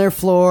leave on their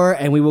floor,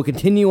 and we will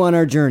continue on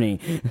our journey.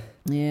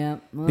 Yeah,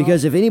 well,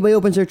 because if anybody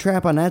opens their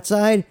trap on that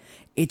side,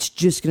 it's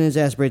just going to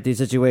exasperate the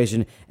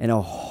situation and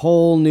a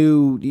whole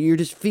new. You're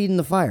just feeding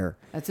the fire.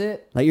 That's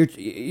it. Like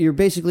you're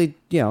basically,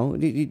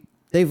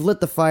 they've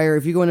lit the fire.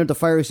 If you go into the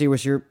fire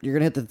extinguisher, you're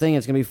going to hit the thing.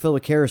 It's going to be filled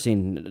with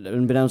kerosene,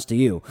 unbeknownst to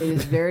you. It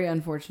is very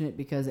unfortunate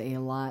because a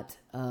lot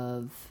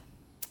of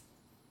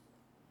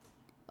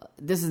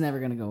this is never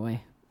going to go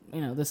away.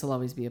 This will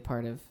always be a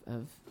part of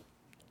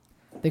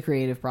the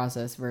creative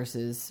process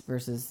versus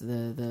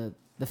the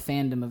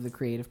fandom of the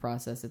creative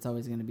process. It's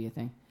always going to be a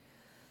thing.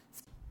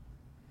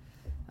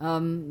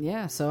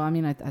 Yeah. So I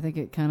mean, I think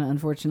it kind of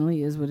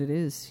unfortunately is what it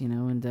is,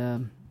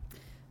 and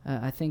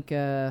I think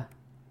it's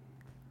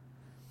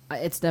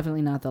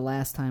definitely not the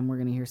last time we're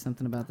going to hear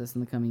something about this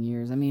in the coming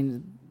years. I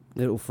mean,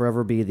 it'll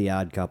forever be the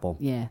odd couple.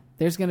 Yeah,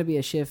 there's going to be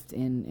a shift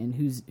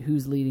in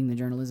who's leading the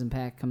journalism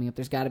pack coming up.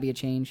 There's got to be a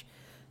change.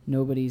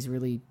 Nobody's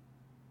really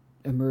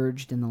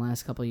emerged in the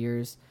last couple of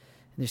years.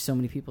 There's so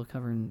many people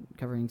covering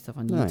stuff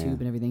on YouTube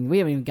and everything. We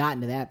haven't even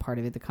gotten to that part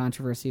of it, the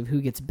controversy of who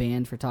gets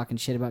banned for talking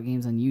shit about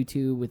games on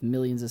YouTube with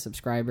millions of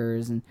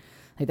subscribers, and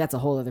that's a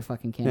whole other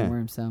fucking can of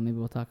worms. So maybe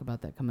we'll talk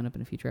about that coming up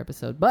in a future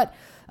episode. But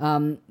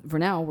for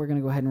now, we're going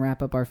to go ahead and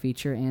wrap up our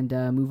feature and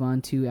move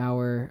on to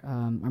our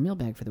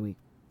mailbag for the week.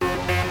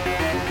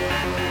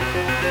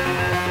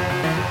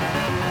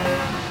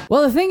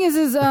 Well, the thing is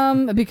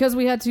because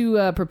we had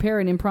to prepare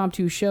an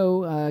impromptu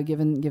show,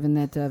 given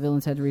that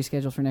Villains had to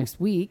reschedule for next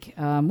week,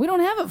 we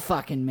don't have a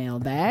fucking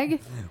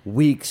mailbag.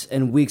 Weeks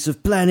and weeks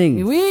of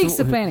planning.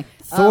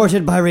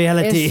 Thwarted by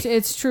reality.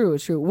 It's true.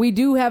 It's true. We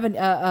do have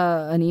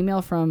an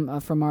email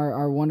from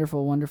our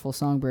wonderful, wonderful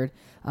Songbird.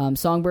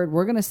 Songbird,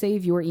 we're going to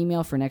save your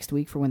email for next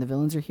week for when the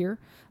villains are here,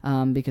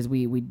 because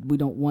we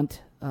don't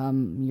want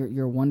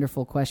your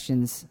wonderful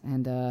questions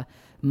and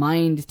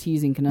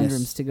mind-teasing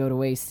conundrums to go to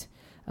waste.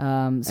 So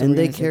and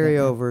they carry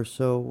over,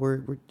 so we're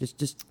going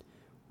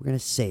to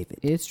save it.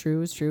 It's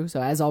true.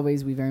 So as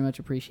always, we very much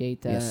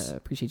appreciate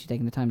you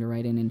taking the time to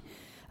write in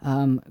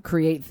and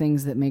create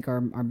things that make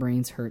our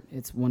brains hurt.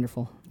 It's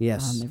wonderful.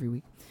 Yes, every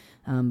week.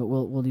 But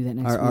we'll do that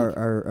next week.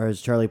 Our as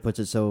Charlie puts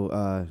it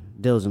so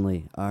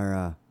diligently,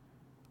 our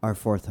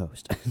fourth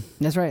host.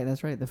 That's right.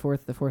 The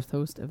fourth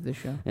host of this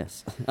show.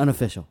 Yes,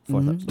 unofficial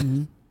fourth host.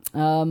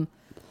 Mm-hmm.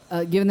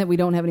 Given that we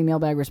don't have any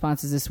mailbag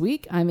responses this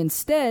week, I'm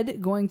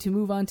instead going to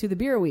move on to the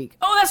beer week.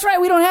 Oh, that's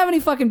right. We don't have any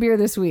fucking beer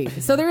this week.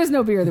 So there is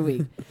no beer of the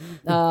week.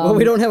 Well,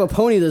 we don't have a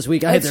pony this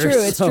week either.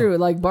 It's true.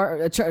 Like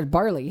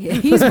Barley.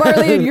 He's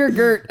Barley and you're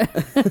Gert.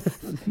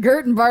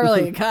 Gert and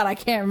Barley. God, I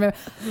can't remember.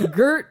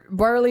 Gert,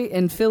 Barley,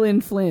 and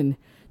Flynn.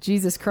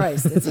 Jesus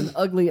Christ. It's an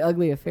ugly,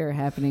 ugly affair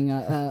happening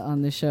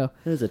on this show.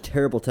 It is a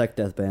terrible tech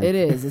death band. It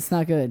is. It's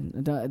not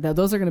good.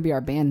 Those are going to be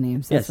our band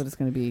names. That's what it's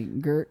going to be.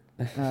 Gert,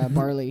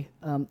 Barley.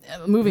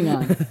 Moving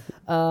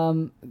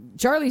on.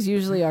 Charlie's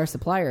usually our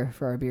supplier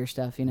for our beer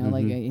stuff. He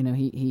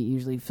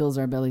usually fills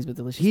our bellies with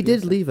delicious beer. He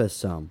did leave us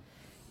some.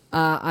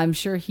 I'm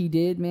sure he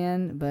did,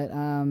 man, but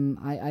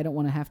I don't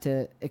want to have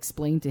to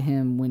explain to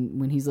him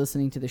when he's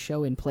listening to the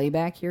show in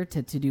playback here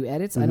to do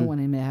edits. I don't want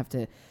him to have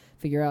to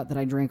figure out that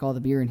I drank all the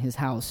beer in his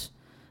house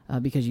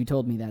because you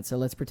told me that. So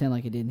let's pretend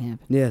like it didn't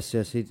happen. Yes,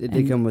 it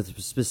did come with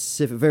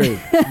specific, very,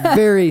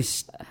 very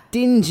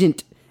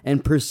stringent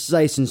and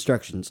precise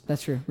instructions.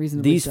 That's true.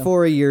 Reasonably These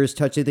 4 years,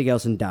 touch anything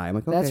else and die. I'm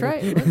like, okay. That's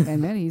right.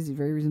 And man, he's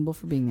very reasonable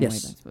for being that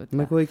way. I'm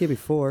like, well, you gave me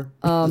 4.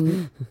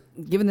 Given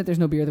that there's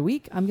no beer of the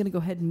week, I'm going to go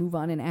ahead and move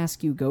on and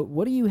ask you, Goat,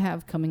 what do you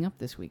have coming up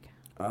this week?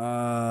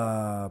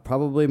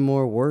 Probably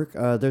more work.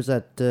 There's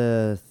that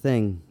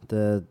thing,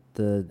 the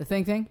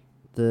thing.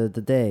 The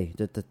day,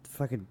 the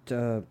fucking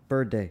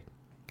bird day.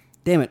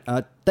 Damn it,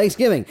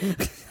 Thanksgiving.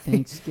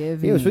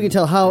 Thanksgiving. Yes, we can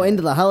tell how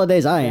into the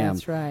holidays I am.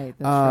 That's right.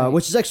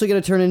 Which is actually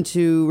going to turn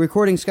into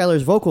recording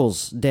Skylar's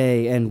vocals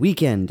day and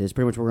weekend is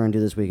pretty much what we're going to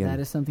do this weekend. That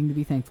is something to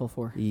be thankful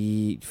for.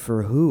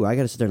 For who? I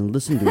got to sit there and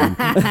listen to him.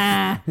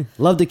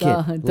 Love the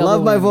kid.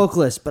 Love my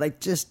vocalist,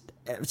 but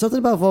something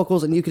about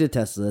vocals, and you could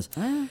attest to this.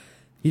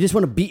 You just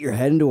want to beat your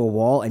head into a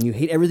wall, and you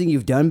hate everything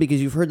you've done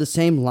because you've heard the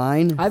same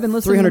line. I've been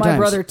listening to my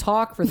brother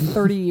talk for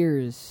 30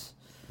 years.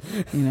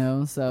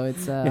 So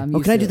it's.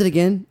 Can I do that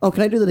again? Oh,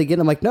 can I do that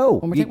again? I'm like, no.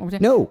 One more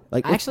time. No.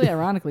 Actually,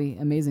 ironically,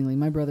 amazingly,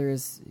 my brother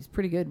he's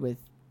pretty good with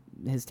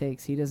his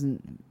takes. He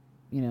doesn't.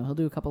 He'll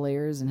do a couple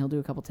layers and he'll do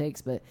a couple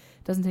takes, but it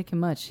doesn't take him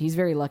much. He's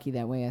very lucky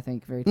that way, I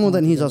think. Well,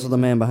 then he's also the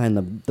man behind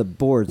the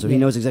board, so he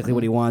knows exactly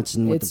what he wants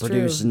and what to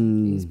produce.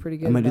 And he's pretty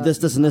good. I'm going to do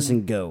this, and this,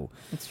 and go.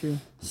 That's true.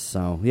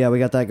 So, yeah, we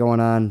got that going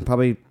on.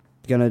 Probably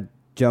going to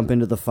jump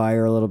into the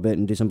fire a little bit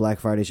and do some Black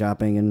Friday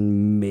shopping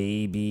and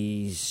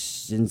maybe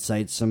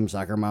incite some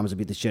soccer moms to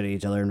beat the shit out of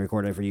each other and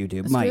record it for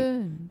YouTube. That's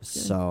good. That's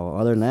good. So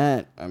other than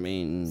that, I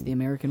mean, it's the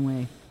American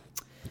way.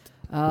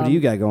 What do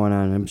you got going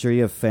on? I'm sure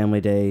you have Family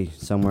Day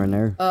somewhere in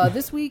there.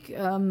 This week,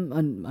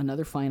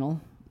 another final.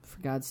 For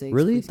God's sake,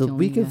 really? The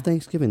week of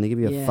Thanksgiving, they give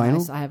you a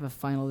final? I have a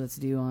final that's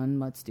due on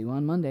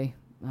Monday.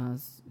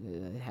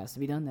 It has to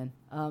be done then.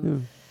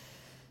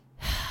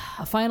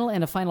 A final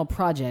and a final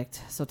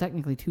project. So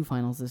technically 2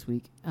 finals this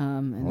week.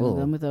 And then I'm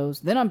done with those.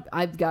 Then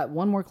I've got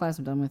one more class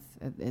I'm done with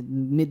at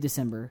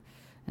mid-December,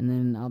 and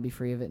then I'll be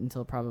free of it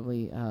until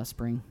probably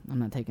spring. I'm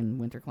not taking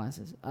winter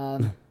classes.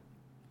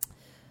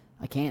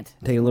 I can't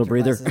take a little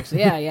breather.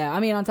 Yeah. I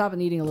mean, on top of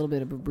needing a little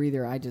bit of a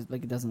breather, I just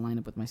it doesn't line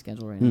up with my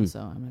schedule right now,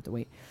 so I'm gonna have to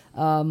wait.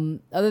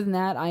 Other than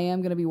that, I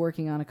am gonna be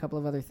working on a couple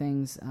of other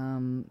things.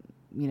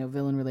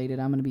 Villain related.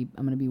 I'm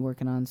gonna be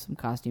working on some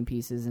costume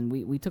pieces, and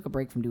we took a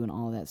break from doing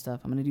all of that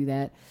stuff. I'm gonna do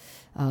that.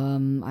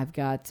 I've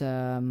got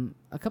a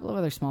couple of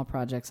other small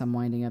projects I'm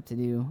winding up to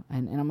do,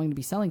 and I'm gonna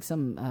be selling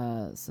some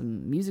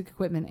music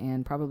equipment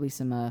and probably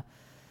some.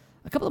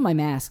 A couple of my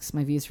masks,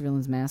 my Vs for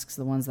Villains masks,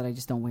 the ones that I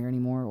just don't wear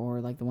anymore,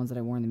 or like the ones that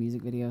I wore in the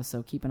music video.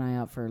 So keep an eye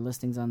out for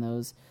listings on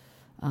those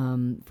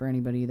for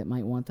anybody that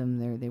might want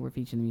them. They were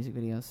featured in the music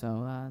video,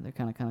 so they're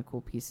kind of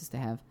cool pieces to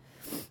have.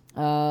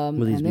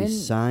 Will these be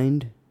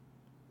signed?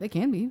 They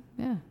can be,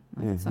 yeah.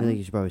 I think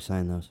you should probably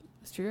sign those.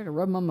 It's true. I can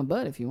rub them on my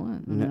butt if you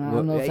want. I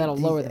don't know if that'll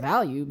lower the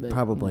value, but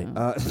probably.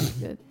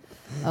 Good.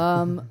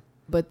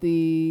 But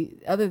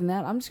other than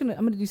that, I'm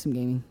gonna do some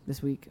gaming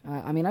this week.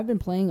 I mean, I've been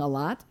playing a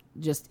lot,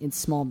 just in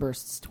small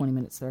bursts, 20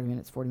 minutes, 30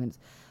 minutes, 40 minutes.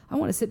 I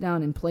want to sit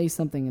down and play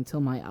something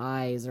until my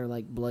eyes are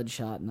like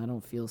bloodshot and I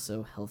don't feel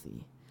so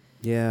healthy.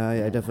 Yeah,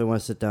 I definitely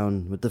want to sit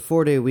down with the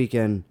 4-day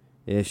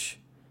weekend-ish.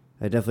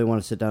 I definitely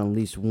want to sit down at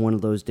least one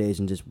of those days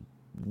and just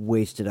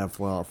waste it on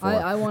Fallout 4.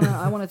 I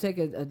want to take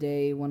a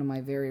day, one of my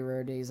very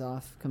rare days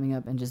off coming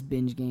up, and just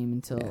binge game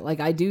until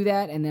I do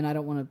that, and then I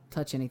don't want to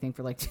touch anything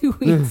for like 2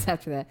 weeks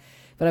after that.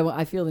 But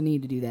I feel the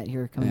need to do that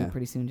here coming up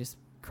pretty soon. Just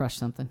crush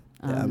something.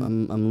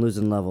 I'm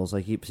losing levels.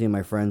 I keep seeing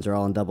my friends are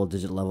all in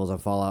double-digit levels on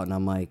Fallout, and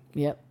I'm like,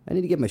 yep, I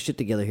need to get my shit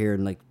together here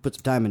and like put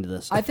some time into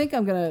this. I think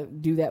I'm gonna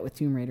do that with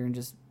Tomb Raider and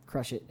just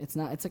crush it. It's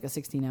like a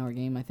 16-hour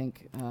game. I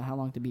think how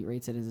long to beat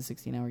rates it is a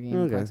 16-hour game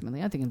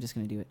approximately. I think I'm just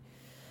gonna do it.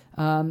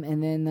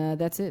 And then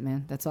that's it,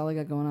 man. That's all I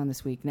got going on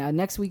this week. Now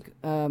next week,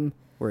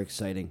 we're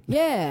exciting.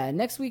 Yeah,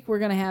 next week we're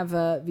gonna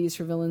have V's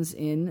for Villains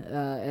in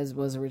as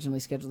was originally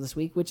scheduled this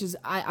week, which is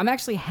I'm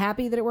actually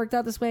happy that it worked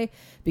out this way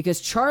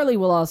because Charlie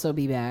will also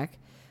be back.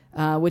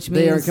 Which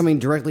means they are coming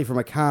directly from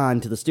a con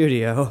to the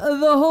studio.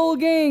 The whole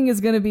gang is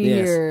going to be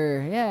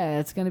here. Yeah,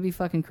 it's going to be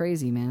fucking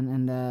crazy, man.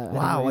 And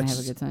wow, we're going to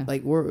have a good time.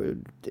 Like we were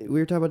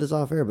talking about this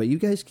off air, but you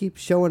guys keep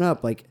showing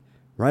up like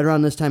right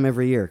around this time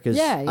every year. Because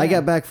I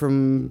got back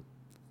from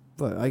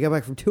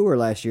tour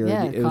last year.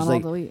 Yeah, it was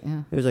like delete,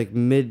 it was like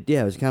mid.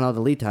 Yeah, it was kind of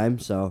delete time.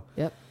 So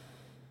yep,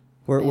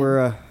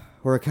 we're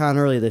a con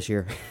early this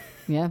year.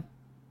 Yeah.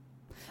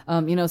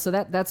 So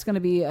that's going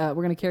to be, we're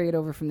going to carry it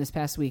over from this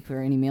past week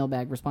for any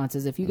mailbag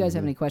responses. If you guys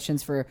have any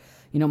questions for,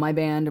 my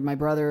band or my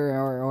brother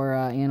or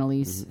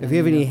Annalise. If you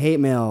have any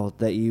hate mail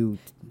that you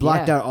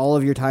blocked out all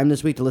of your time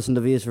this week to listen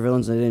to Vs for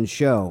Villains and it didn't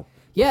show,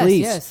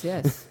 yes,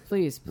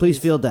 please. Please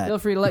field that. Feel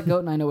free to let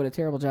Goat and I know what a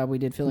terrible job we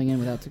did filling in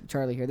without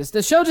Charlie here. This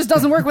show just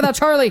doesn't work without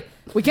Charlie.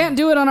 We can't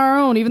do it on our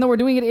own, even though we're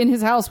doing it in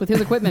his house with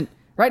his equipment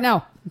right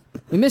now.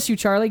 We miss you,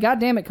 Charlie. God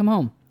damn it, come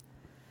home.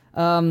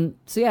 So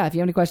yeah, if you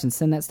have any questions,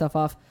 send that stuff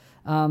off.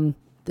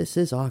 This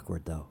is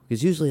awkward though,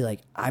 because usually like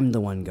I'm the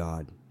one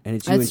God, and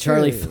it's you and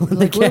Charlie filling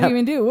the gap. What do we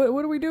even do?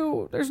 What do we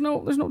do? There's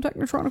no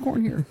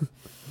Technotronicorn here.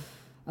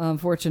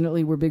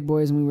 Fortunately, we're big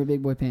boys and we wear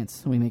big boy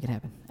pants, so we make it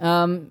happen.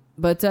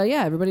 But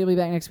everybody will be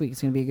back next week.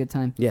 It's going to be a good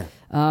time. Yeah.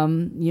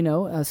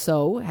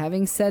 So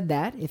having said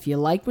that, if you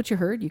liked what you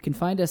heard, you can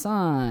find us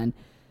on.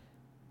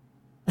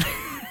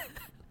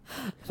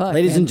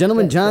 Ladies and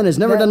gentlemen, John has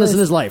never done this in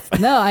his life.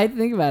 No, I had to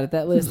think about it.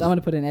 That list. I'm going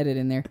to put an edit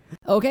in there.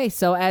 Okay,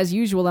 so as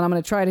usual, and I'm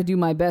going to try to do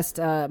my best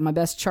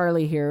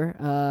Charlie here,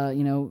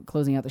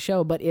 closing out the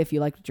show. But if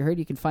you liked what you heard,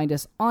 you can find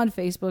us on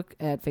Facebook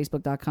at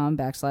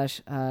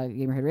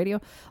facebook.com/GamerHead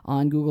Radio,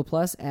 on Google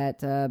Plus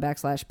at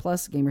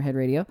 /plus Gamerhead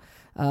Radio.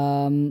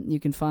 You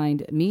can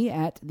find me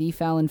at the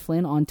Fallon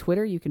Flynn on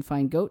Twitter. You can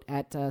find Goat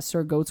at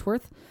Sir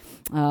Goatsworth.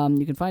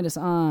 You can find us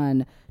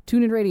on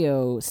TuneIn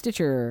Radio,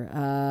 Stitcher.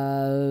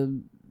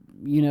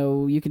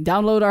 You can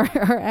download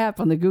our app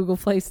on the Google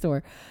Play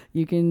Store.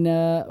 You can,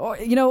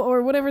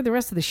 or whatever the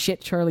rest of the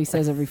shit Charlie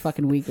says every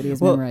fucking week that he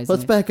has memorized.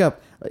 Let's back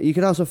up. You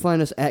can also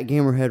find us at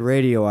Gamerhead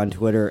Radio on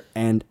Twitter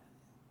and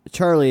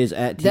Charlie is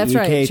at TEK That's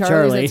right.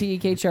 Charlie. Charlie's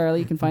at TEK Charlie.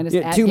 You can find us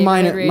Yeah, at two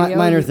Gamerhead Radio.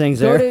 minor things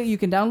there. You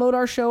can download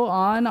our show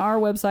on our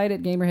website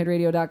at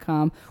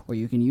gamerheadradio.com, or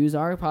you can use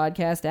our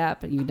podcast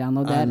app. You can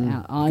download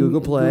that on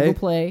Google Play. Google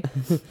Play.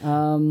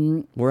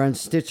 We're on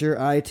Stitcher,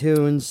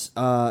 iTunes,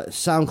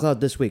 SoundCloud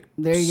this week.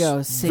 There you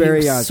go.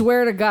 Very odd.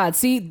 Swear to God.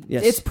 See,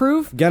 Yes. it's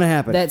proof Gonna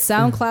happen. that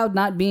SoundCloud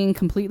not being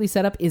completely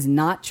set up is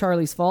not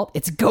Charlie's fault.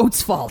 It's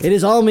Goat's fault. It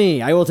is all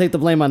me. I will take the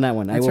blame on that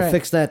one. That's I will right.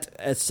 fix that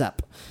ASAP.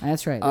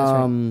 That's right. That's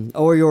right.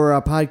 Or your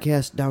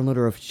podcast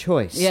downloader of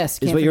choice. Yes, is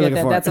can't what you're forget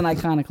looking that. for.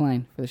 That's an iconic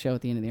line for the show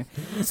at the end of the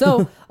year.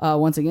 So,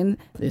 once again,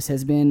 this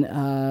has been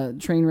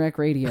Trainwreck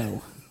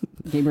Radio.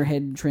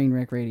 Gamerhead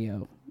Trainwreck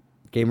Radio.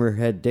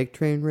 Gamerhead Dick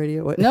Train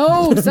Radio. What?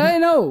 No, sorry,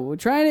 no. We're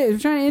trying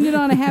to end it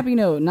on a happy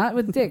note, not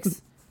with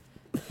dicks.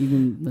 You've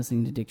been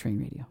listening to Dick Train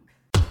Radio.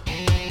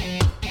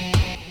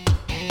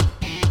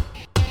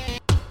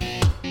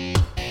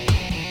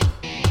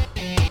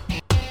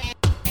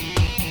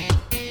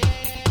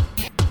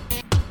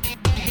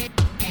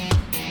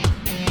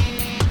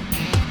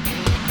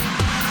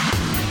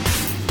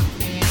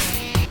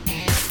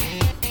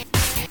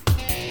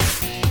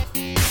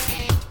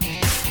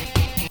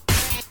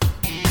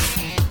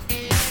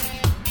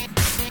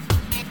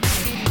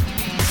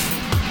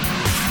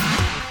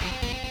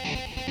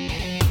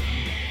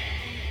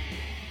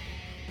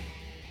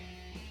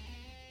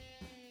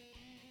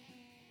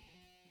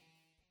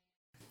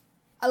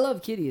 I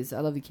love kitties. I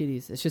love the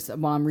kitties. It's just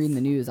while I'm reading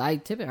the news, I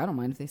don't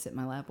mind if they sit in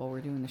my lap while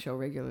we're doing the show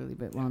regularly,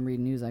 but while I'm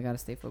reading news, I got to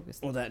stay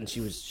focused. Well, that and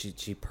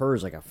she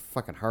purrs like a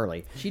fucking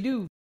Harley. She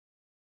do.